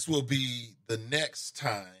test will be the next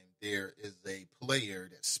time there is a player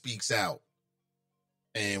that speaks out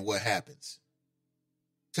and what happens.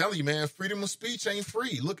 I'm telling you, man, freedom of speech ain't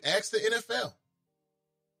free. Look, ask the NFL.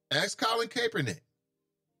 Ask Colin Kaepernick.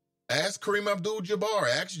 Ask Kareem Abdul-Jabbar.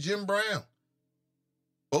 Ask Jim Brown.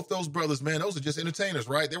 Both those brothers, man, those are just entertainers,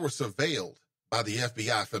 right? They were surveilled by the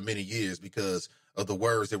FBI for many years because of the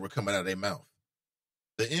words that were coming out of their mouth.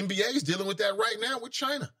 The NBA is dealing with that right now with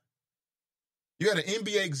China. You had an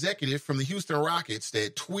NBA executive from the Houston Rockets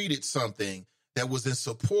that tweeted something that was in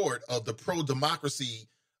support of the pro-democracy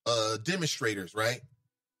demonstrators, right?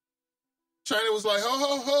 China was like, ho,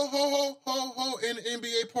 ho, ho, ho, ho, ho, ho, an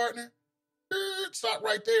NBA partner. Stop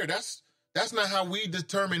right there. That's not how we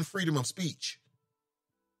determine freedom of speech.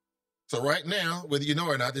 So right now, whether you know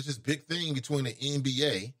or not, there's this big thing between the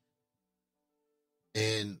NBA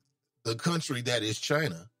and the country that is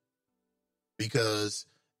China because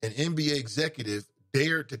an NBA executive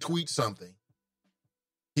dared to tweet something.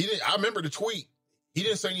 I remember the tweet. He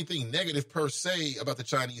didn't say anything negative per se about the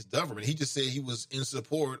Chinese government. He just said he was in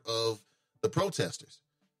support of the protesters.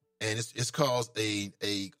 And it's caused a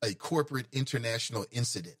corporate international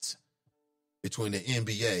incident between the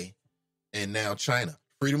NBA and now China.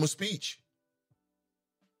 Freedom of speech.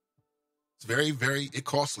 It's very, very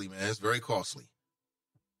costly, man. It's very costly.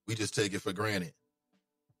 We just take it for granted.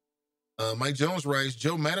 Mike Jones writes,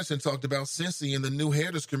 Joe Madison talked about Cincy and the new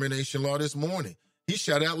hair discrimination law this morning. He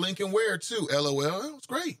shouted out Lincoln Ware, too. LOL. It was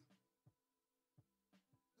great.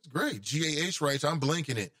 It's great. GAH writes, I'm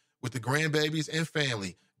blinking it with the grandbabies and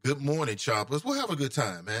family. Good morning, choppers. We'll have a good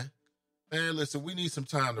time, man. Man, listen, we need some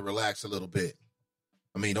time to relax a little bit.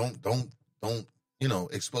 I mean, don't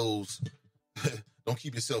expose. Don't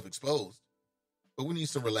keep yourself exposed. But we need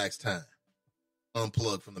some relaxed time.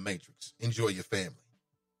 Unplug from the matrix. Enjoy your family.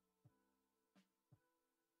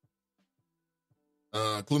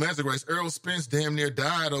 Clumatic writes, Errol Spence damn near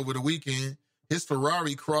died over the weekend. His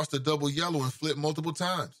Ferrari crossed the double yellow and flipped multiple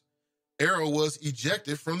times. Errol was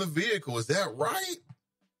ejected from the vehicle. Is that right?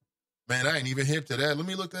 Man, I ain't even hip to that. Let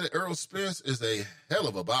me look at it. Errol Spence is a hell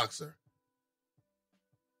of a boxer.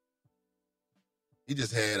 He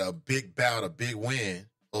just had a big bout, a big win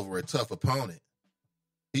over a tough opponent.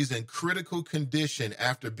 He's in critical condition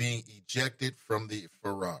after being ejected from the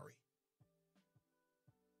Ferrari.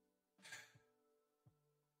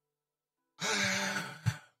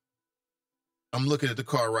 I'm looking at the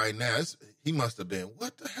car right now. He must have been,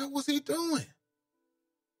 what the hell was he doing?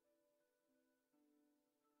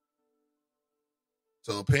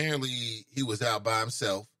 So apparently he was out by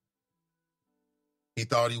himself. He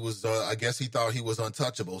thought he was, he thought he was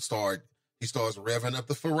untouchable. He starts revving up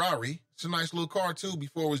the Ferrari. It's a nice little car too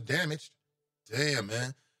before it was damaged. Damn,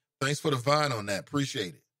 man. Thanks for the vine on that.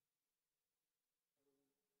 Appreciate it.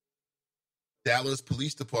 Dallas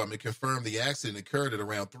Police Department confirmed the accident occurred at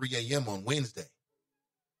around 3 a.m. on Wednesday.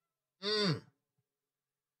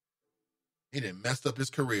 He done messed up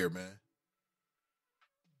his career, man.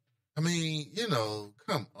 I mean,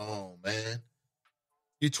 come on, man.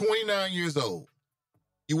 You're 29 years old.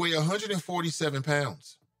 You weigh 147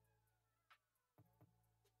 pounds.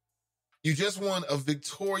 You just won a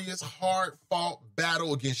victorious, hard-fought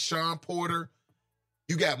battle against Sean Porter.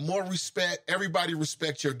 You got more respect. Everybody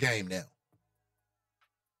respects your game now.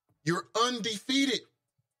 You're undefeated,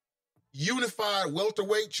 unified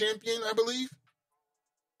welterweight champion, I believe.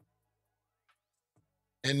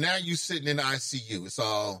 And now you're sitting in ICU. It's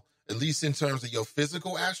all, at least in terms of your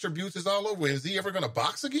physical attributes, it's all over. Is he ever going to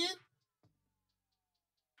box again?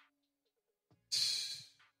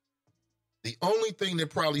 The only thing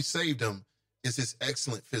that probably saved him is his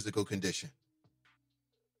excellent physical condition.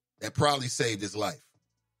 That probably saved his life.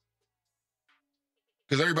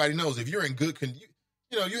 Because everybody knows if you're in good condition,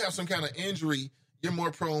 you have some kind of injury, you're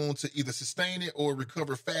more prone to either sustain it or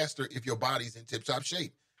recover faster if your body's in tip-top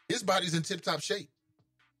shape. His body's in tip-top shape.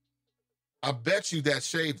 I bet you that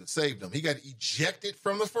saved him. He got ejected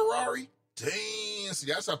from the Ferrari. Damn.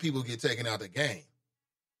 See, that's how people get taken out of the game.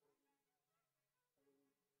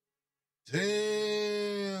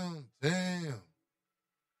 Damn.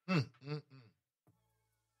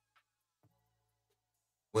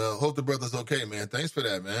 Well, hope the brother's okay, man. Thanks for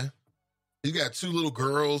that, man. He got 2 little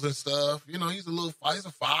girls and stuff. He's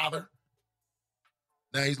a father.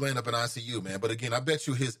 Now he's laying up in ICU, man. But again, I bet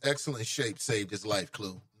you his excellent shape saved his life,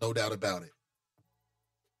 Clue. No doubt about it.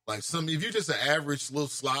 Like if you're just an average little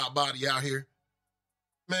slob body out here,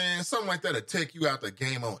 man, something like that'll take you out the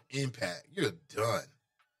game on impact. You're done.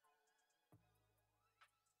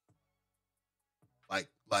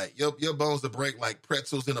 Like your bones to break like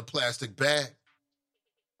pretzels in a plastic bag.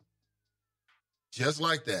 Just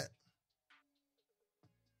like that.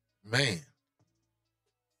 Man.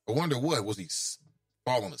 I wonder what. Was he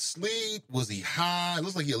falling asleep? Was he high? It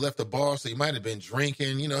looks like he left the bar, so he might have been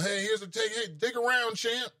drinking. Hey, here's a take. Hey, dig around,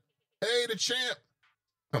 champ. Hey, the champ.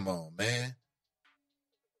 Come on, man.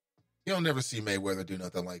 You don't never see Mayweather do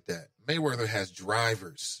nothing like that. Mayweather has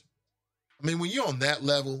drivers. I mean, when you're on that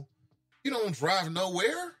level, you don't drive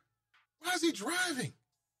nowhere. Why is he driving?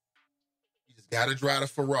 You just got to drive a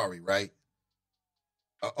Ferrari, right?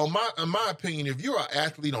 In my opinion, if you're an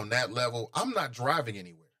athlete on that level, I'm not driving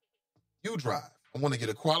anywhere. You drive. I want to get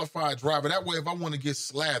a qualified driver. That way, if I want to get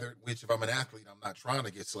slathered, which if I'm an athlete, I'm not trying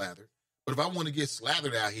to get slathered. But if I want to get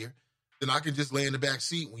slathered out here, then I can just lay in the back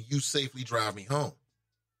seat when you safely drive me home.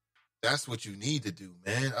 That's what you need to do,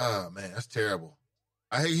 man. Oh, man, that's terrible.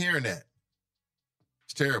 I hate hearing that.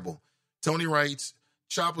 It's terrible. Tony writes,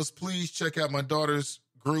 Choppers, please check out my daughter's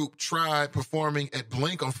group, Tribe, performing at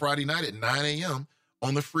Blink on Friday night at 9 a.m.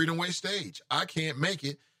 on the Freedom Way stage. I can't make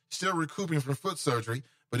it, still recouping from foot surgery,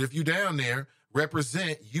 but if you down there,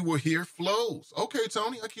 represent, you will hear flows. Okay,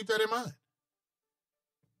 Tony, I'll keep that in mind.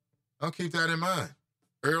 I'll keep that in mind.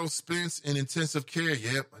 Earl Spence in intensive care.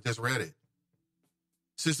 Yep, I just read it.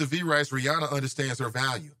 Sister V writes, Rihanna understands her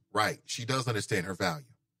value. Right, she does understand her value.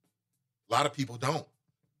 A lot of people don't.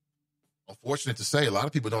 Unfortunate to say, a lot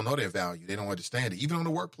of people don't know their value. They don't understand it, even in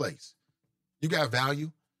the workplace. You got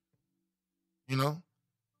value. You know,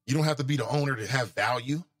 you don't have to be the owner to have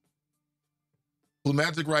value. Blue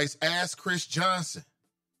Magic writes, ask Chris Johnson.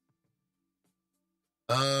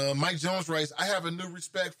 Mike Jones writes, I have a new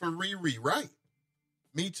respect for Riri. Right.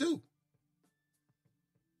 Me too.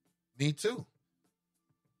 Me too.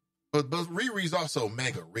 But Riri's also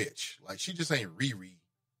mega rich. Like, she just ain't Riri.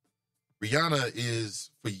 Rihanna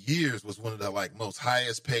is, for years, was one of the, like, most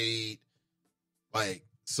highest paid, like,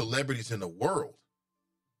 celebrities in the world.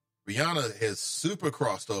 Rihanna has super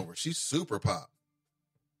crossed over. She's super pop.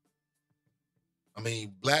 I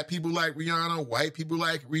mean, black people like Rihanna, white people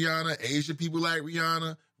like Rihanna, Asian people like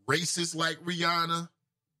Rihanna, racists like Rihanna.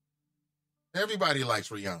 Everybody likes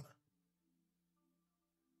Rihanna.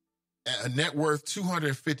 A net worth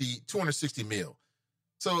 260 mil.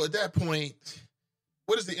 So at that point,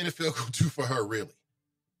 what is the NFL going to do for her, really?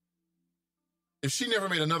 If she never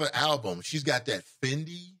made another album, she's got that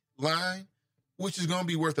Fendi line, which is going to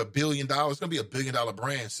be worth $1 billion. It's going to be $1 billion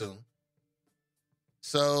brand soon.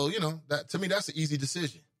 So, you know, that to me, that's an easy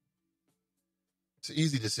decision. It's an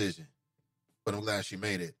easy decision. But I'm glad she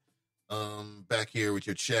made it. Back here with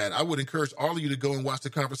your chat. I would encourage all of you to go and watch the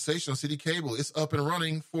conversation on City Cable. It's up and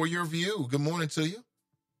running for your view. Good morning to you.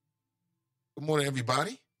 Good morning,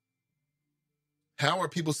 everybody. How are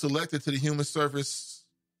people selected to the Human Service?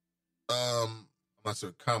 I'm not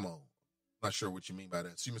sure, I'm not sure what you mean by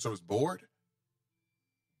that. Human Service Board?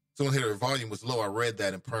 Someone here, their volume was low. I read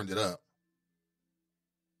that and turned it up.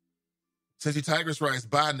 Cincy Tigers writes,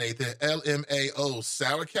 bye, Nathan. LMAO,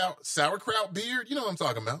 sauerkraut beard? You know what I'm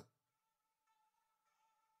talking about.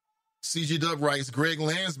 CG Dub writes, Greg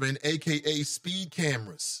Landsman, a.k.a. speed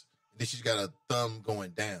cameras. And then she's got a thumb going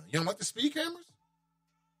down. You don't like the speed cameras?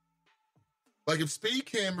 Like, if speed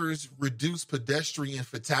cameras reduce pedestrian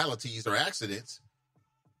fatalities or accidents,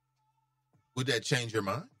 would that change your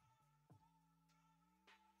mind?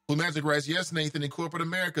 Blue Magic writes, yes, Nathan, in corporate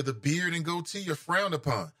America, the beard and goatee are frowned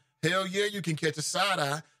upon. Hell yeah, you can catch a side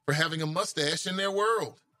eye for having a mustache in their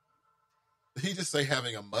world. He just say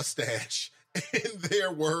having a mustache in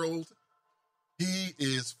their world. He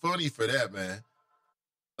is funny for that, man.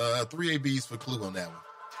 3 ABs for Clue on that one.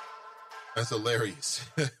 That's hilarious.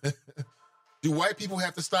 Do white people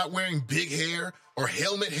have to stop wearing big hair or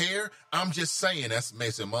helmet hair? I'm just saying. That's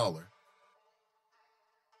Mason Mahler.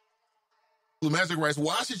 Blue Magic writes,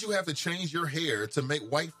 why should you have to change your hair to make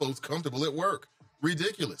white folks comfortable at work?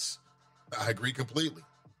 Ridiculous. I agree completely.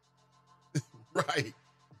 Right.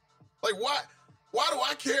 Like, why do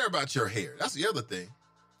I care about your hair? That's the other thing.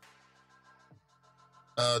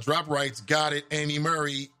 Drop writes, got it, Amy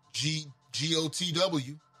Murray,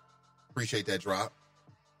 GOTW. Appreciate that drop.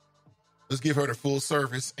 Let's give her the full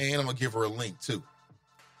service, and I'm going to give her a link, too.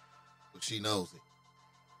 So she knows it.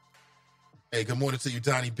 Hey, good morning to you,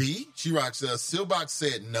 Donnie B. She rocks, Silbach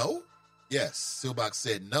said no. Yes, Silbach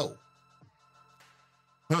said no.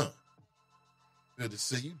 Huh. Good to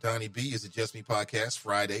see you. Donnie B is a Just Me podcast,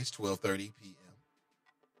 Fridays, 12:30 p.m.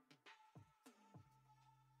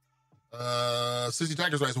 Sissy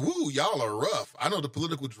Tigers writes, woo, y'all are rough. I know the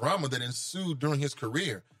political drama that ensued during his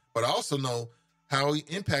career, but I also know how he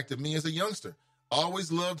impacted me as a youngster.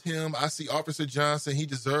 Always loved him. I see Officer Johnson. He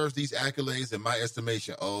deserves these accolades in my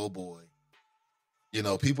estimation. Oh, boy. You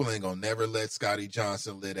know, people ain't going to never let Scotty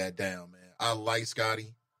Johnson lay that down, man. I like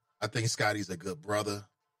Scotty. I think Scotty's a good brother.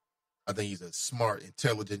 I think he's a smart,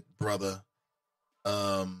 intelligent brother.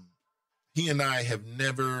 He and I have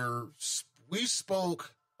never, we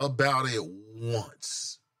spoke about it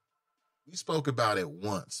once. We spoke about it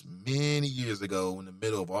once, many years ago, in the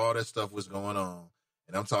middle of all that stuff was going on.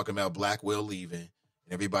 And I'm talking about Blackwell leaving.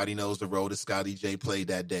 And everybody knows the role that Scotty J played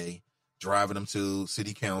that day, driving him to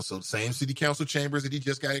city council, the same city council chambers that he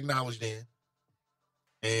just got acknowledged in.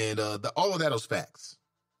 And all of that is facts.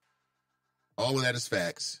 All of that is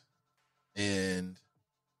facts. And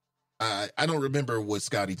I don't remember what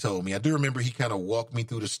Scotty told me. I do remember he kind of walked me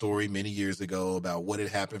through the story many years ago about what had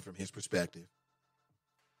happened from his perspective.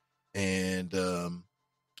 And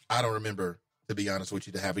I don't remember, to be honest with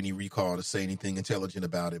you, to have any recall to say anything intelligent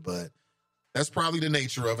about it. But that's probably the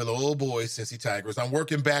nature of it. The old boy, Cincy Tigers. I'm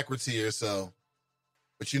working backwards here, so.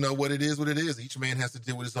 But you know what it is, what it is. Each man has to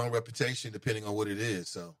deal with his own reputation depending on what it is.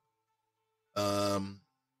 So, let me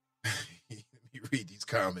read these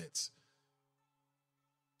comments.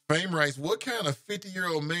 Fame writes, what kind of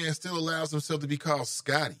 50-year-old man still allows himself to be called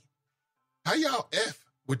Scotty? How y'all F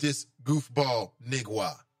with this goofball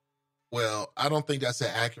nigwa? Well, I don't think that's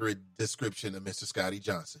an accurate description of Mr. Scotty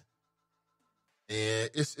Johnson. And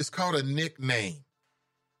it's called a nickname.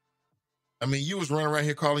 I mean, you was running around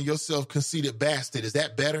here calling yourself conceited bastard. Is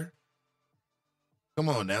that better? Come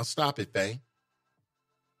on now, stop it, Fame.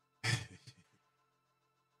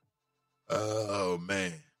 Oh,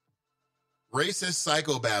 man. Racist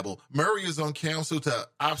psychobabble. Murray is on council to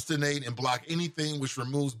obstinate and block anything which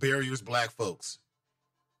removes barriers black folks.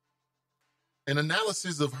 An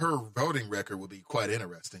analysis of her voting record would be quite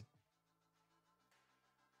interesting.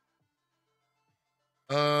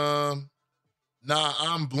 Nah,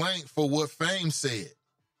 I'm blank for what Fame said.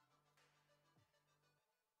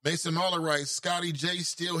 Mason Mahler writes, Scotty J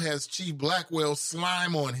still has Chief Blackwell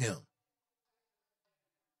slime on him.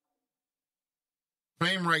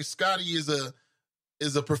 Fame writes, Scotty is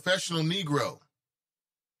a professional Negro.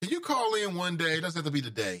 Can you call in one day? It doesn't have to be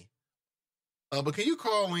today. But can you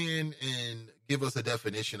call in and give us a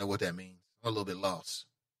definition of what that means? I'm a little bit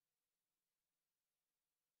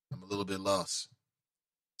lost.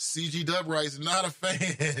 CG Dub writes, not a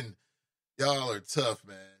fan. Y'all are tough,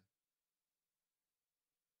 man.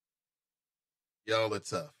 Y'all are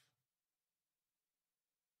tough.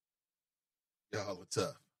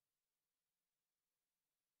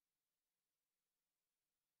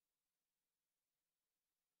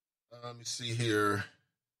 Let me see here.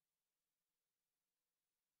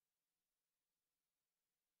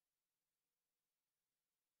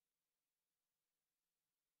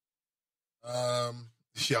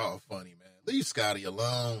 Y'all funny, man. Leave Scotty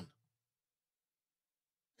alone.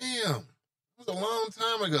 Damn. It was a long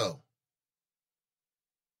time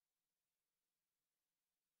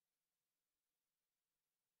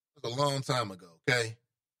ago. Okay?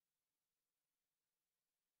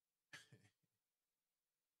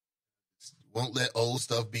 Won't let old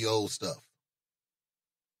stuff be old stuff.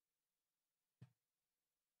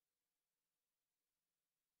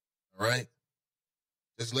 All right?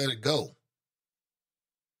 Just let it go.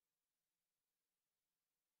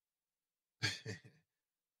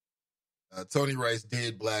 Tony Rice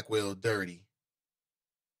did Blackwell dirty.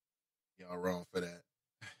 Y'all wrong for that.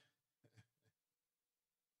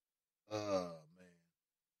 Oh,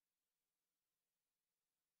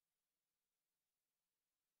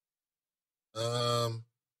 man.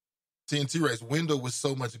 TNT Rice, window with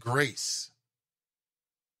so much grace.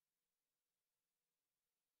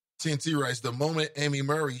 TNT Rice, the moment Amy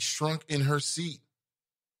Murray shrunk in her seat.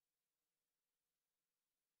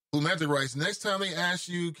 Blue Magic writes, next time they ask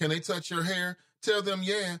you, can they touch your hair? Tell them,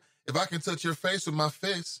 yeah, if I can touch your face with my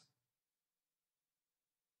fist.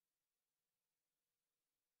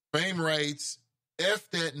 Fame writes,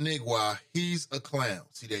 F that nigwa, he's a clown.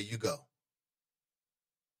 See, there you go.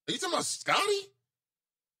 Are you talking about Scotty?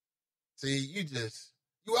 See, you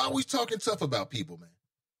always talking tough about people, man.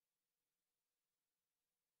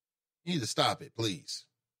 You need to stop it, please.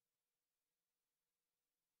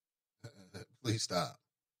 Please stop.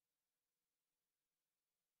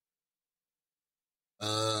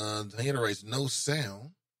 Diana writes, no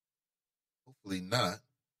sound. Hopefully not.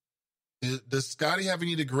 Does Scotty have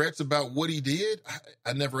any regrets about what he did?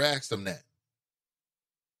 I never asked him that.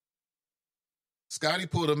 Scotty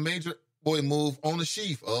pulled a major boy move on the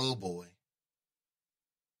sheaf. Oh, boy.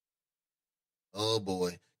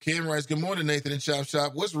 Kim writes, good morning, Nathan and Chop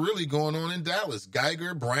Shop. What's really going on in Dallas?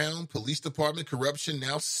 Geiger, Brown, police department, corruption,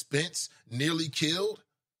 now Spence nearly killed?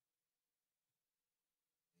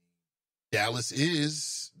 Dallas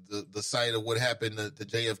is the site of what happened to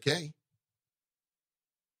JFK.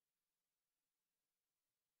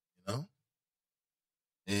 You know?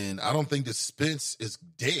 And I don't think that Spence is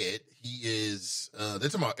dead. He is, they're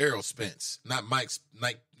talking about Errol Spence, not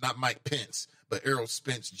Mike Pence, but Errol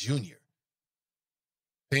Spence Jr.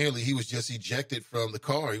 Apparently, he was just ejected from the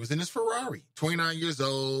car. He was in his Ferrari, 29 years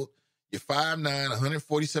old. You're 5'9",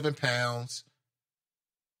 147 pounds.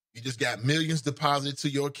 You just got millions deposited to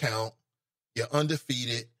your account. You're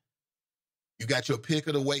undefeated. You got your pick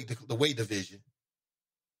of the weight division.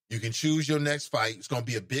 You can choose your next fight. It's going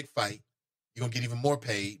to be a big fight. You're going to get even more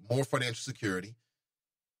paid, more financial security.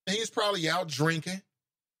 And he's probably out drinking.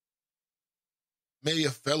 Maybe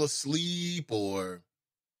fell asleep, or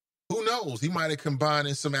who knows? He might have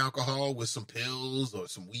combined some alcohol with some pills or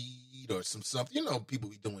some weed or some something. You know, people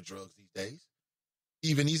be doing drugs these days.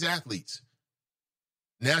 Even these athletes.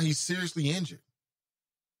 Now he's seriously injured.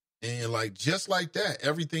 And just like that,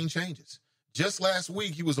 everything changes. Just last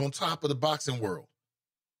week, he was on top of the boxing world.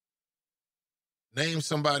 Name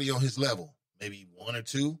somebody on his level. Maybe one or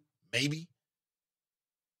two, maybe.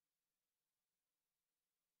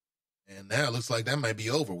 And now it looks like that might be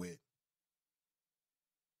over with.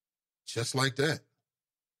 Just like that.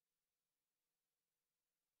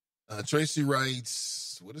 Tracy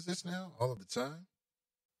writes, what is this now? All of the time?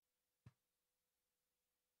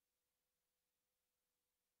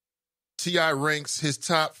 T.I. ranks his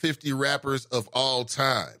top 50 rappers of all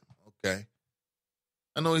time. Okay.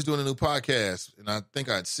 I know he's doing a new podcast, and I think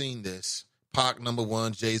I'd seen this. Pac,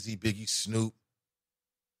 #1, Jay-Z, Biggie, Snoop,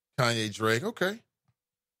 Kanye, Drake. Okay.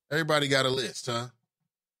 Everybody got a list, huh?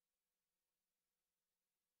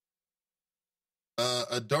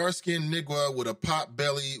 A dark-skinned Negro with a pot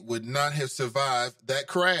belly would not have survived that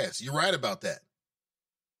crash. You're right about that.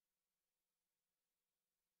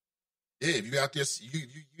 Yeah, if you out there,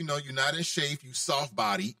 you know you're not in shape, you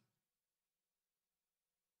soft-bodied.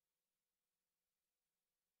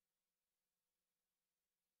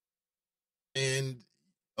 And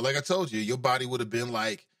like I told you, your body would have been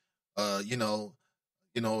like, it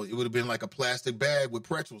would have been like a plastic bag with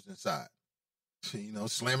pretzels inside.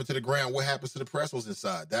 Slam it to the ground. What happens to the pretzels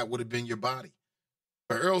inside? That would have been your body.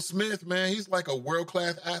 But Earl Smith, man, he's like a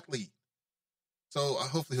world-class athlete. So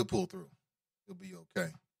hopefully he'll pull through. He'll be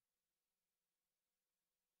okay.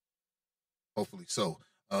 Hopefully so.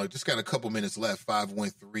 Just got a couple minutes left.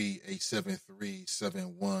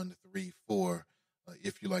 513-873-7134.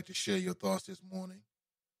 If you'd like to share your thoughts this morning.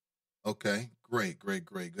 Okay, great. Great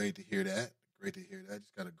to hear that.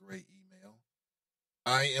 Just got a great email.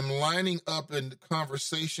 I am lining up a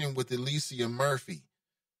conversation with Alicia Murphy.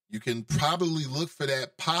 You can probably look for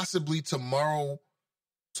that possibly tomorrow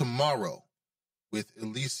with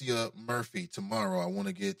Alicia Murphy tomorrow. I want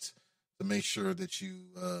to get to make sure that you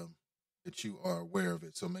are aware of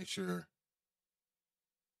it. So make sure.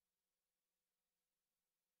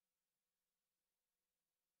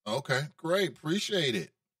 Okay, great. Appreciate it.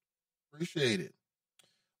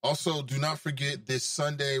 Also, do not forget this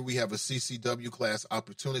Sunday, we have a CCW class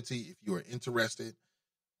opportunity. If you are interested,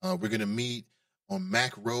 we're going to meet on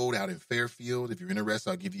Mack Road out in Fairfield. If you're interested,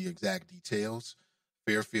 I'll give you exact details.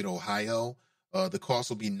 Fairfield, Ohio. The cost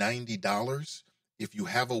will be $90. If you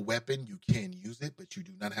have a weapon, you can use it, but you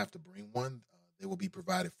do not have to bring one. They will be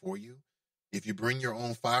provided for you. If you bring your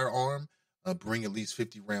own firearm, bring at least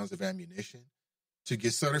 50 rounds of ammunition. To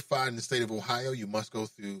get certified in the state of Ohio, you must go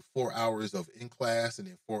through 4 hours of in-class and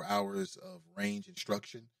then 4 hours of range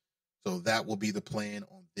instruction. So that will be the plan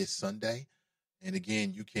on this Sunday. And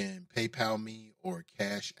again, you can PayPal me or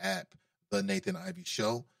Cash App The Nathan Ivy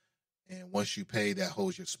Show. And once you pay, that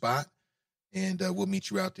holds your spot. And we'll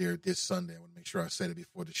meet you out there this Sunday. I want to make sure I said it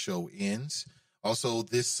before the show ends. Also,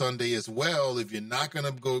 this Sunday as well, if you're not going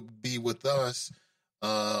to go be with us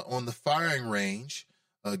on the firing range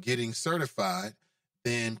getting certified,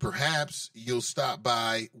 then perhaps you'll stop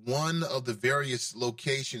by one of the various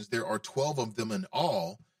locations. There are 12 of them in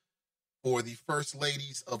all for the First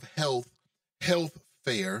Ladies of Health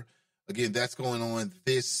Fair. Again, that's going on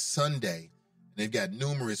this Sunday. And they've got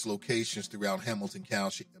numerous locations throughout Hamilton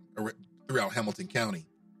County.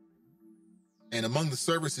 And among the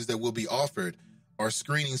services that will be offered are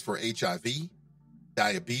screenings for HIV,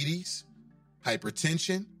 diabetes,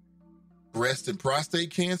 hypertension, breast and prostate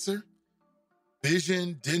cancer,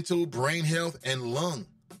 vision, dental, brain health, and lung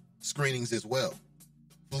screenings as well.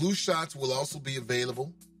 Flu shots will also be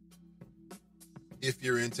available if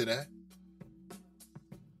you're into that.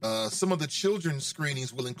 Some of the children's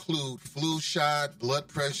screenings will include flu shot, blood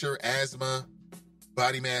pressure, asthma,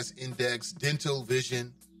 body mass index, dental,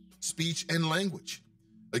 vision, speech, and language.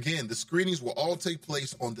 Again, the screenings will all take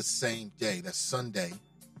place on the same day. That's Sunday,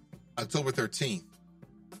 October 13th.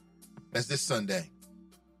 That's this Sunday.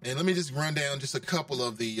 And let me just run down just a couple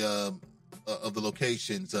of the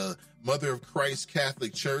locations. Mother of Christ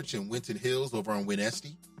Catholic Church in Winton Hills over on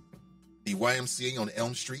Winnesty. The YMCA on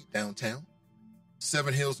Elm Street downtown.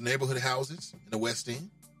 Seven Hills Neighborhood Houses in the West End.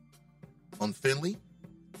 on Finley.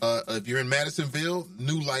 If you're in Madisonville,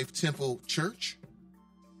 New Life Temple Church.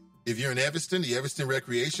 If you're in Evanston, the Evanston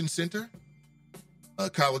Recreation Center.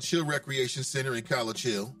 College Hill Recreation Center in College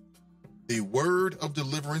Hill. The Word of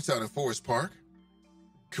Deliverance out in Forest Park.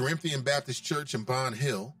 Corinthian Baptist Church in Bond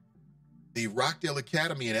Hill. The Rockdale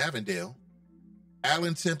Academy in Avondale.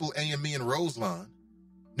 Allen Temple AME in Roselawn.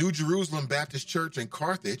 New Jerusalem Baptist Church in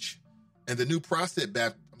Carthage. And the New Prospect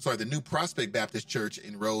Baptist Church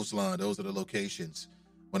in Roselawn. Those are the locations.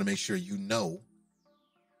 Want to make sure you know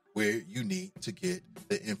where you need to get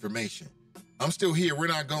the information. I'm still here. We're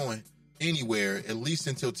not going anywhere, at least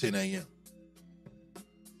until 10 a.m.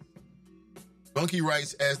 Bunky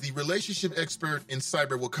writes, as the relationship expert in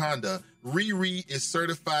Cyber Wakanda, Riri is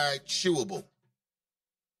certified chewable.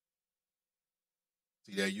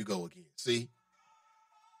 See, there you go again. See?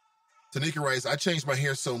 Tanika writes, I changed my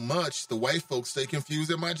hair so much, the white folks stay confused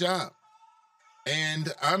at my job.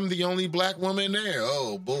 And I'm the only black woman there.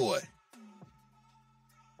 Oh, boy.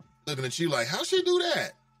 Looking at you like, how'd she do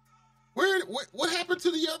that? What happened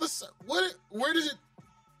to the other side? Where did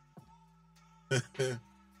it?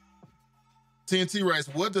 TNT writes,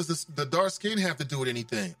 what does the dark skin have to do with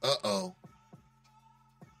anything? Uh-oh.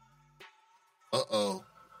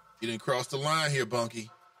 You didn't cross the line here, Bunky.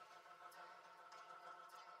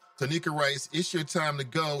 Tanika writes, it's your time to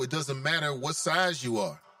go. It doesn't matter what size you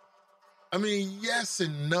are. I mean, yes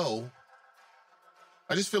and no.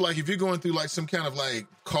 I just feel like if you're going through like some kind of like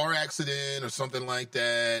car accident or something like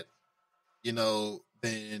that,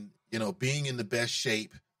 then, being in the best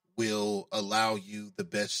shape will allow you the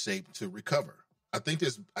best shape to recover. I think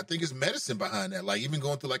there's medicine behind that. Like even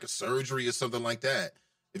going through like a surgery or something like that.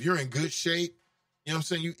 If you're in good shape, you know what I'm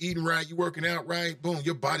saying? You eating right, you working out right, boom,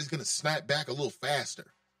 your body's going to snap back a little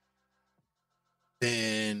faster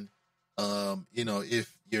than,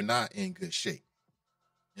 if you're not in good shape.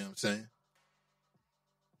 You know what I'm saying?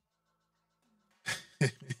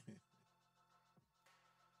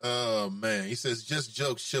 Oh, man. He says, just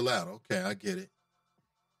jokes, chill out. Okay, I get it.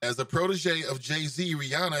 As a protege of Jay-Z,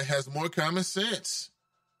 Rihanna has more common sense.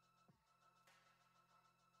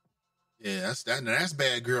 Yeah, that's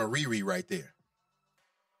bad girl Riri right there.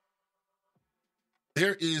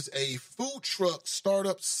 There is a food truck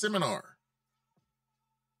startup seminar.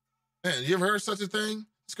 Man, you ever heard of such a thing?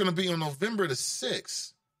 It's going to be on November the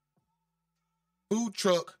 6th. Food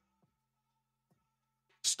truck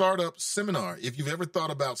startup seminar. If you've ever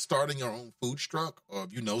thought about starting your own food truck, or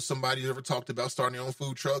if you know somebody who ever talked about starting your own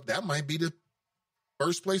food truck, that might be the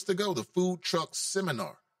first place to go, the food truck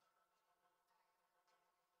seminar.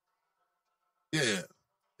 Yeah.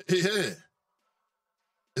 It's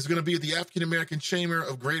going to be at the African American Chamber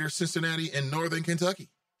of Greater Cincinnati in Northern Kentucky.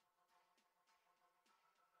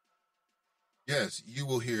 Yes, you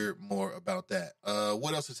will hear more about that.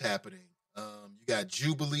 What else is happening? You got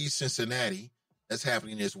Jubilee Cincinnati. That's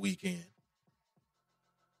happening this weekend.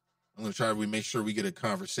 I'm going to try to make sure we get a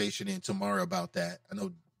conversation in tomorrow about that. I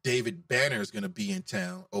know David Banner is going to be in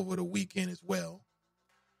town over the weekend as well.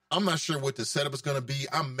 I'm not sure what the setup is going to be.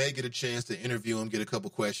 I may get a chance to interview him, get a couple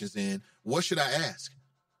questions in. What should I ask?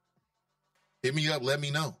 Hit me up. Let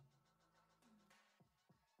me know.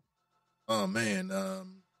 Oh, man. Let's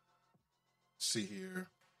see here.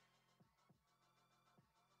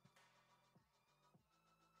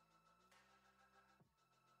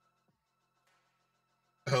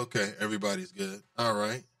 Okay, everybody's good. All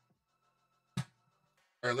right. All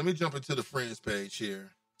right, let me jump into the friends page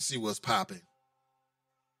here, see what's popping.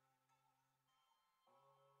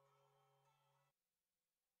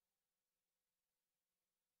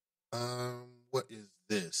 What is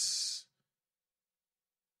this?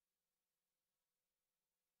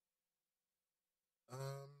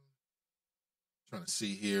 Trying to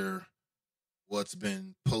see here what's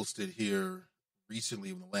been posted here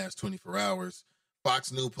recently in the last 24 hours.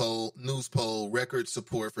 Fox News poll, record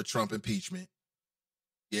support for Trump impeachment.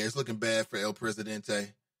 Yeah, it's looking bad for El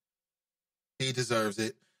Presidente. He deserves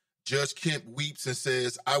it. Judge Kemp weeps and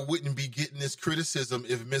says, I wouldn't be getting this criticism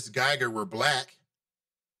if Miss Geiger were black.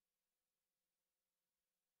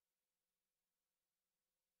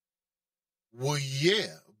 Well,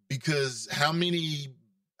 yeah, because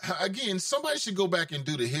again, somebody should go back and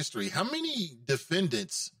do the history. How many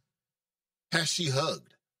defendants has she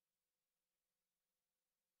hugged?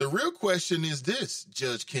 The real question is this,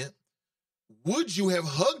 Judge Kemp. Would you have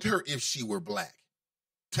hugged her if she were black?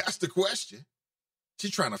 That's the question. She's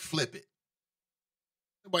trying to flip it.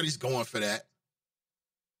 Nobody's going for that.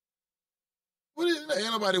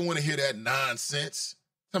 Ain't nobody want to hear that nonsense.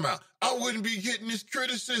 Come out. I wouldn't be getting this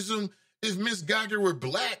criticism if Miss Geiger were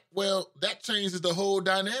black. Well, that changes the whole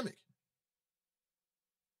dynamic.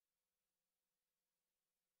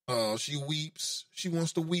 Oh, she weeps. She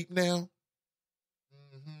wants to weep now.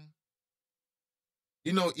 Mm-hmm.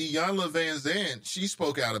 You know, Iyanla Van Zandt, she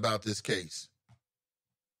spoke out about this case.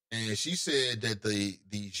 And she said that the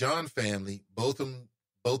Jean family,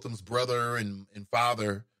 Botham's brother and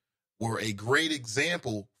father, were a great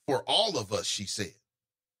example for all of us, she said.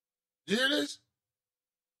 Did you hear this?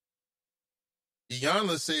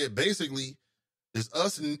 Iyanla said basically, there's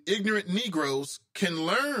us and ignorant Negroes can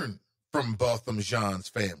learn from Botham Jean's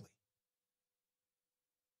family.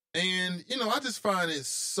 And, you know, I just find it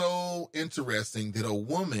so interesting that a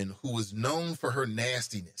woman who is known for her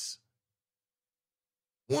nastiness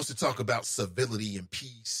wants to talk about civility and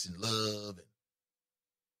peace and love.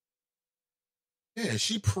 And, yeah,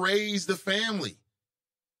 she praised the family.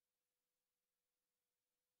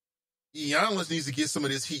 Iyanla needs to get some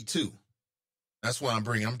of this heat, too. That's why I'm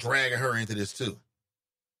dragging her into this, too.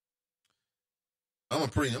 I'm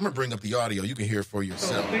gonna bring up the audio. You can hear it for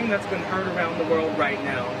yourself. So the thing that's been heard around the world right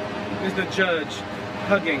now is the judge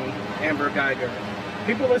hugging Amber Geiger.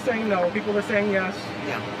 People are saying no. People are saying yes.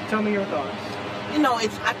 Yeah. Tell me your thoughts. You know, I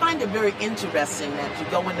find it very interesting that you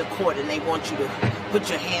go into court and they want you to put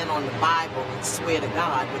your hand on the Bible and swear to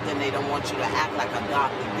God, but then they don't want you to act like a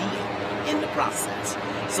godly being in the process.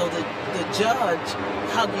 So the judge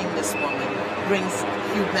hugging this woman brings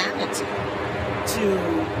humanity to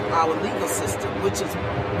our legal system, which is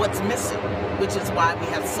what's missing, which is why we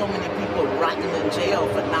have so many people rotting in jail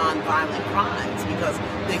for non-violent crimes, because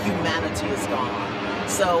the humanity is gone.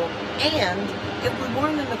 So, and if we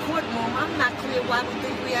weren't in the courtroom, I'm not clear why we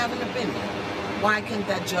think we have an opinion. Why can't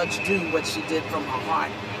that judge do what she did from her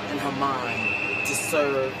heart and her mind to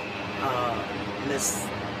serve Miss,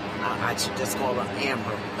 I should just call her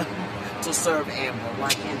Amber, to serve Amber? Why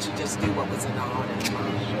can't you just do what was in her heart and her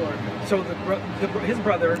mind? Sure. So his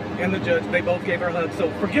brother and the judge, they both gave her hugs. So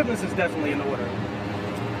forgiveness is definitely in order.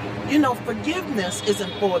 You know, forgiveness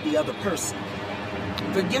isn't for the other person.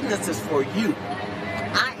 Forgiveness is for you.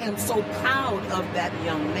 I am so proud of that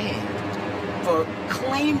young man for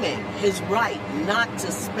claiming his right not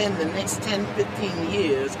to spend the next 10, 15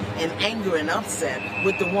 years in anger and upset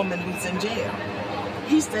with the woman who's in jail.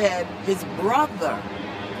 He said his brother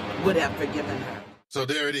would have forgiven her. So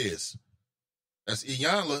there it is. That's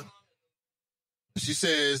Iyanla. She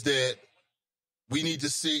says that we need to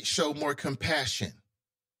show more compassion.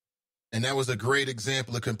 And that was a great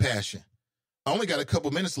example of compassion. I only got a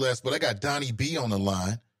couple minutes left, but I got Donnie B on the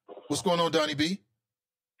line. What's going on, Donnie B?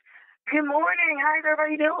 Good morning. How's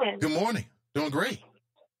everybody doing? Good morning. Doing great.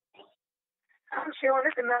 I'm chilling.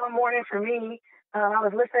 It's another morning for me. I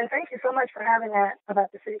was listening. Thank you so much for having that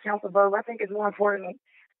about the city council vote. I think it's more important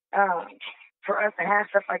for us to have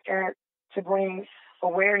stuff like that to bring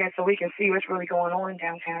awareness so we can see what's really going on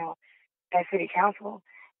downtown at city council.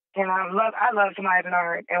 And I love Tamaya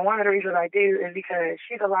Dennard. And one of the reasons I do is because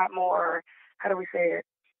she's a lot more, how do we say it,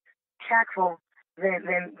 tactful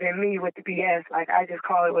than me with the BS. Like, I just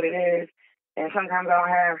call it what it is. And sometimes I don't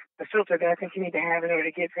have the filter that I think you need to have in order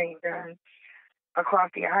to get things done across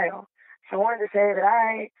the aisle. So I wanted to say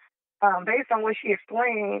that based on what she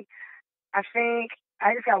explained, I think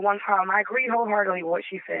I just got one problem. I agree wholeheartedly with what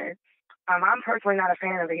she said. I'm personally not a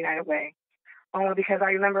fan of the United Way, only because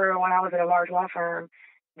I remember when I was at a large law firm,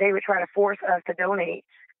 they would try to force us to donate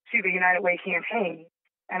to the United Way campaign.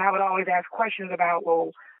 And I would always ask questions about,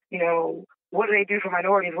 well, you know, what do they do for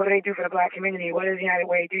minorities? What do they do for the Black community? What does the United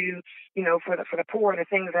Way do, you know, for the poor, the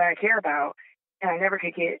things that I care about? And I never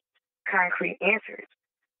could get concrete answers.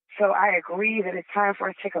 So I agree that it's time for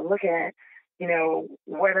us to take a look at, you know,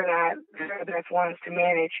 whether or not they're the best ones to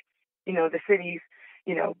manage, you know, the city's,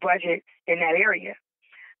 you know, budget in that area.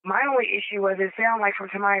 My only issue was it sounded like from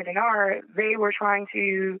Tamaya Dennard, they were trying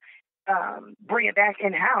to bring it back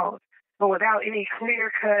in-house, but without any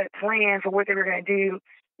clear-cut plan for what they were going to do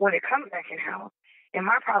when it comes back in-house. And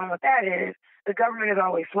my problem with that is the government is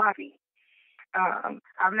always sloppy.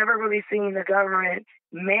 I've never really seen the government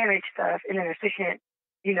manage stuff in an efficient,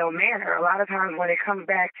 you know, manner. A lot of times when it comes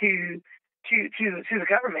back to the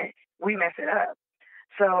government, we mess it up.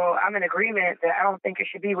 So I'm in agreement that I don't think it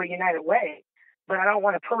should be with United Way, but I don't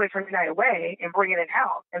want to pull it from United Way and bring it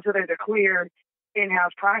in-house until there's a clear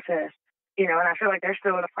in-house process, you know, and I feel like they're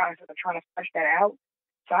still in the process of trying to flesh that out.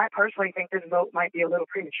 So I personally think this vote might be a little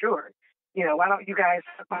premature. You know, why don't you guys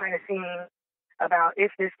behind the scenes about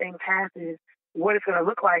if this thing passes, what it's going to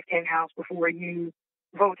look like in-house before you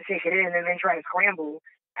vote to take it in and then try to scramble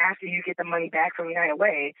after you get the money back from United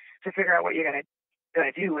Way to figure out what you're going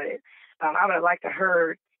to do with it. I would have liked to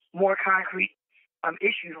heard more concrete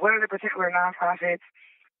issues. What are the particular nonprofits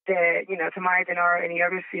that, you know, Tamaya Dennard and the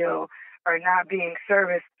others feel are not being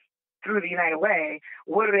serviced through the United Way.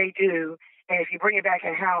 What do they do? And if you bring it back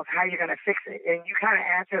in-house, how are you going to fix it? And you kind of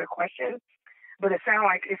answer the question, but it sounds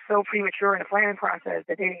like it's so premature in the planning process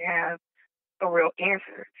that they didn't have a real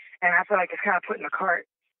answer. And I feel like it's kind of putting the cart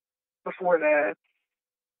before the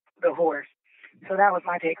horse. So that was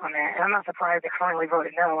my take on that. And I'm not surprised that Currently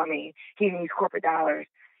voted no. I mean, he needs corporate dollars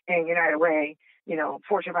in United Way. You know,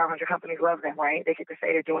 Fortune 500 companies love them, right? They get to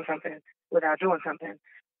say they're doing something without doing something.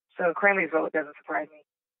 So Cranley's vote doesn't surprise me.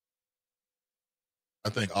 I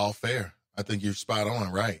think all fair. I think you're spot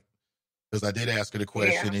on, right? Because I did ask her the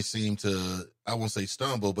question. It seemed to, I won't say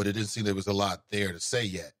stumble, but it didn't seem there was a lot there to say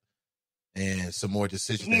yet. And some more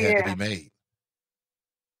decisions that had to be made.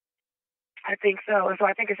 I think so. And so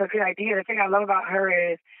I think it's a good idea. The thing I love about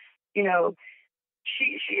her is, you know,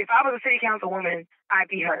 she if I was a city councilwoman, I'd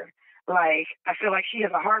be her. Like, I feel like she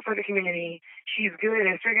has a heart for the community. She's good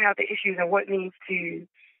at figuring out the issues and what needs to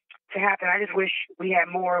happen. I just wish we had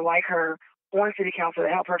more like her on city council to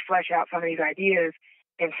help her flesh out some of these ideas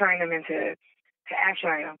and turn them into action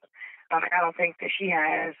items. I don't think that she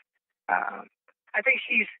has. I think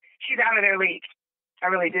she's out of their league. I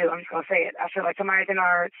really do. I'm just gonna say it. I feel like Tamaya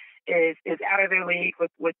Dennard is out of their league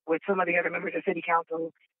with some of the other members of city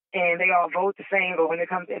council, and they all vote the same. But when it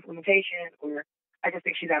comes to implementation, I just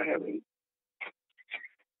think she's out of her league.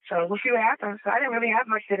 So we'll see what happens. So I didn't really have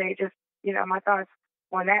much today. Just, you know, my thoughts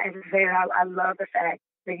on that, and to say that I love the fact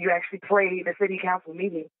that you actually played the city council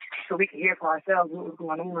meeting so we could hear for ourselves what was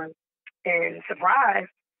going on. And surprise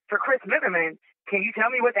for Chris Mitherman, can you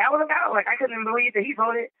tell me what that was about? Like, I couldn't believe that he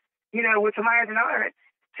voted, you know, with Tamaya Dennard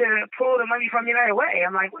to pull the money from United Way.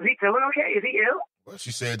 I'm like, was he feeling okay? Is he ill? Well,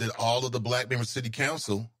 she said that all of the black members of city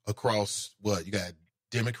council across, you got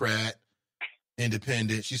Democrat,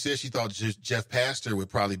 Independent. She said she thought Jeff Pastor would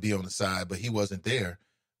probably be on the side, but he wasn't there,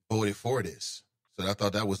 voted for this. So I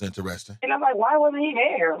thought that was interesting. And I'm like, why wasn't he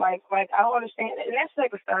there? Like I don't understand. And that's the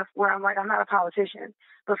type of stuff where I'm like, I'm not a politician.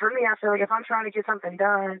 But for me, I feel like if I'm trying to get something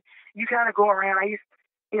done, you kind of go around.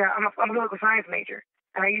 I'm a political science major,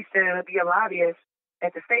 and I used to be a lobbyist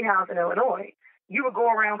at the State House in Illinois. You would go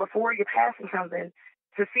around before you're passing something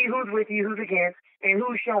to see who's with you, who's against, and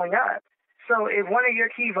who's showing up. So if one of your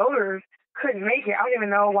key voters couldn't make it, I don't even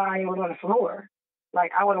know why he was on the floor.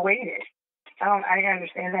 Like, I would have waited. I didn't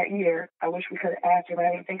understand that either. I wish we could have asked her, but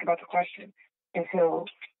I didn't think about the question until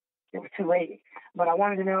it was too late. But I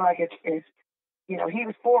wanted to know, like, if you know, he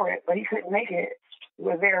was for it, but he couldn't make it.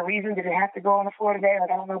 Was there a reason? Did it have to go on the floor today?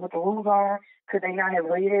 Like, I don't know what the rules are. Could they not have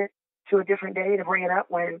waited to a different day to bring it up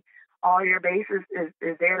when all your base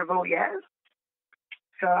is there to vote yes?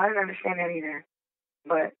 So I didn't understand that either.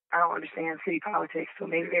 But I don't understand city politics, so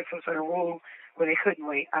maybe there's some sort of rule where they couldn't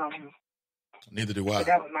wait. I don't know. Neither do I. But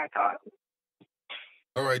that was my thought.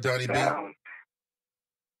 All right, Donnie B.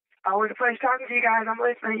 Always a pleasure talking to you guys. I'm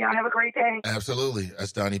listening. Y'all have a great day. Absolutely.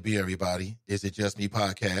 That's Donnie B, everybody. Is It Just Me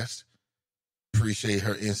podcast. Appreciate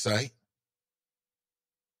her insight.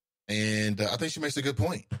 And I think she makes a good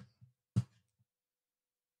point.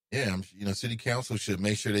 Yeah, you know, city council should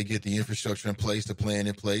make sure they get the infrastructure in place, the plan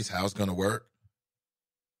in place, how it's going to work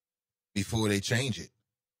before they change it.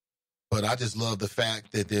 But I just love the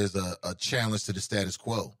fact that there's a challenge to the status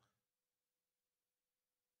quo.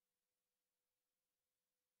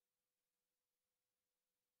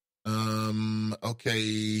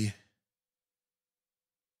 Okay.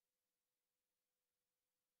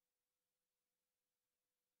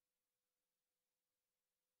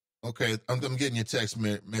 Okay, I'm getting your text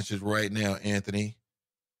message right now, Anthony.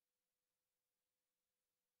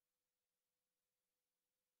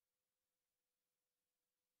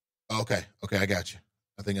 Okay, I got you.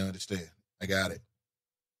 I think I understand. I got it.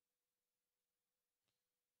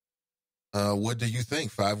 What do you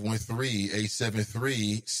think?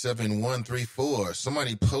 513-873-7134.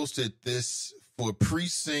 Somebody posted this for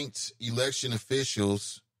precinct election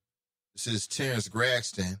officials. This is Terrence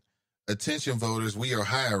Graxton. Attention voters, we are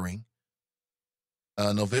hiring.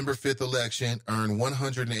 November 5th election, earn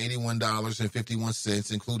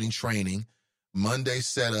 $181.51, including training. Monday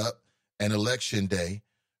setup and election day.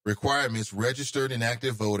 Requirements, registered and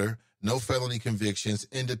active voter, no felony convictions,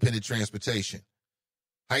 independent transportation.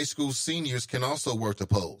 High school seniors can also work the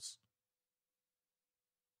polls.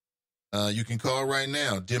 You can call right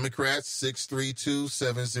now. Democrats,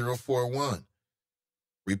 632-7041.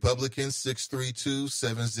 Republicans,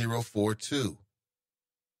 632-7042.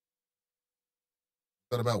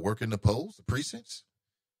 Thought about working the polls, the precincts?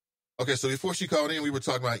 Okay, so before she called in, we were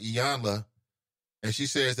talking about Iyanla, and she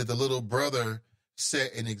says that the little brother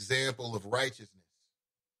set an example of righteousness.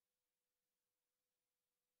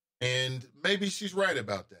 And maybe she's right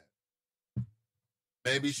about that.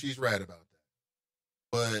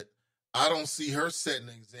 But I don't see her setting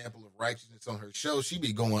an example of righteousness on her show. She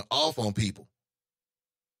be going off on people.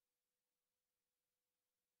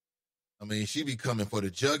 I mean, she be coming for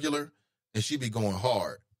the jugular, and she be going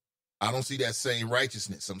hard. I don't see that same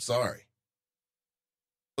righteousness. I'm sorry.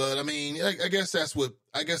 But, I mean, I guess that's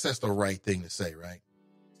the right thing to say, right?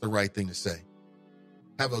 It's the right thing to say.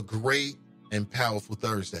 Have a great and powerful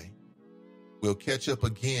Thursday. We'll catch up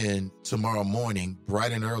again tomorrow morning,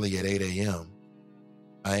 bright and early at 8 a.m.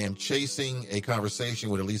 I am chasing a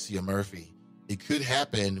conversation with Alicia Murphy. It could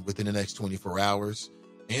happen within the next 24 hours,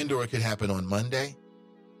 and/or it could happen on Monday.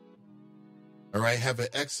 All right, have an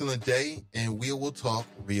excellent day, and we will talk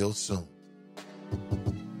real soon.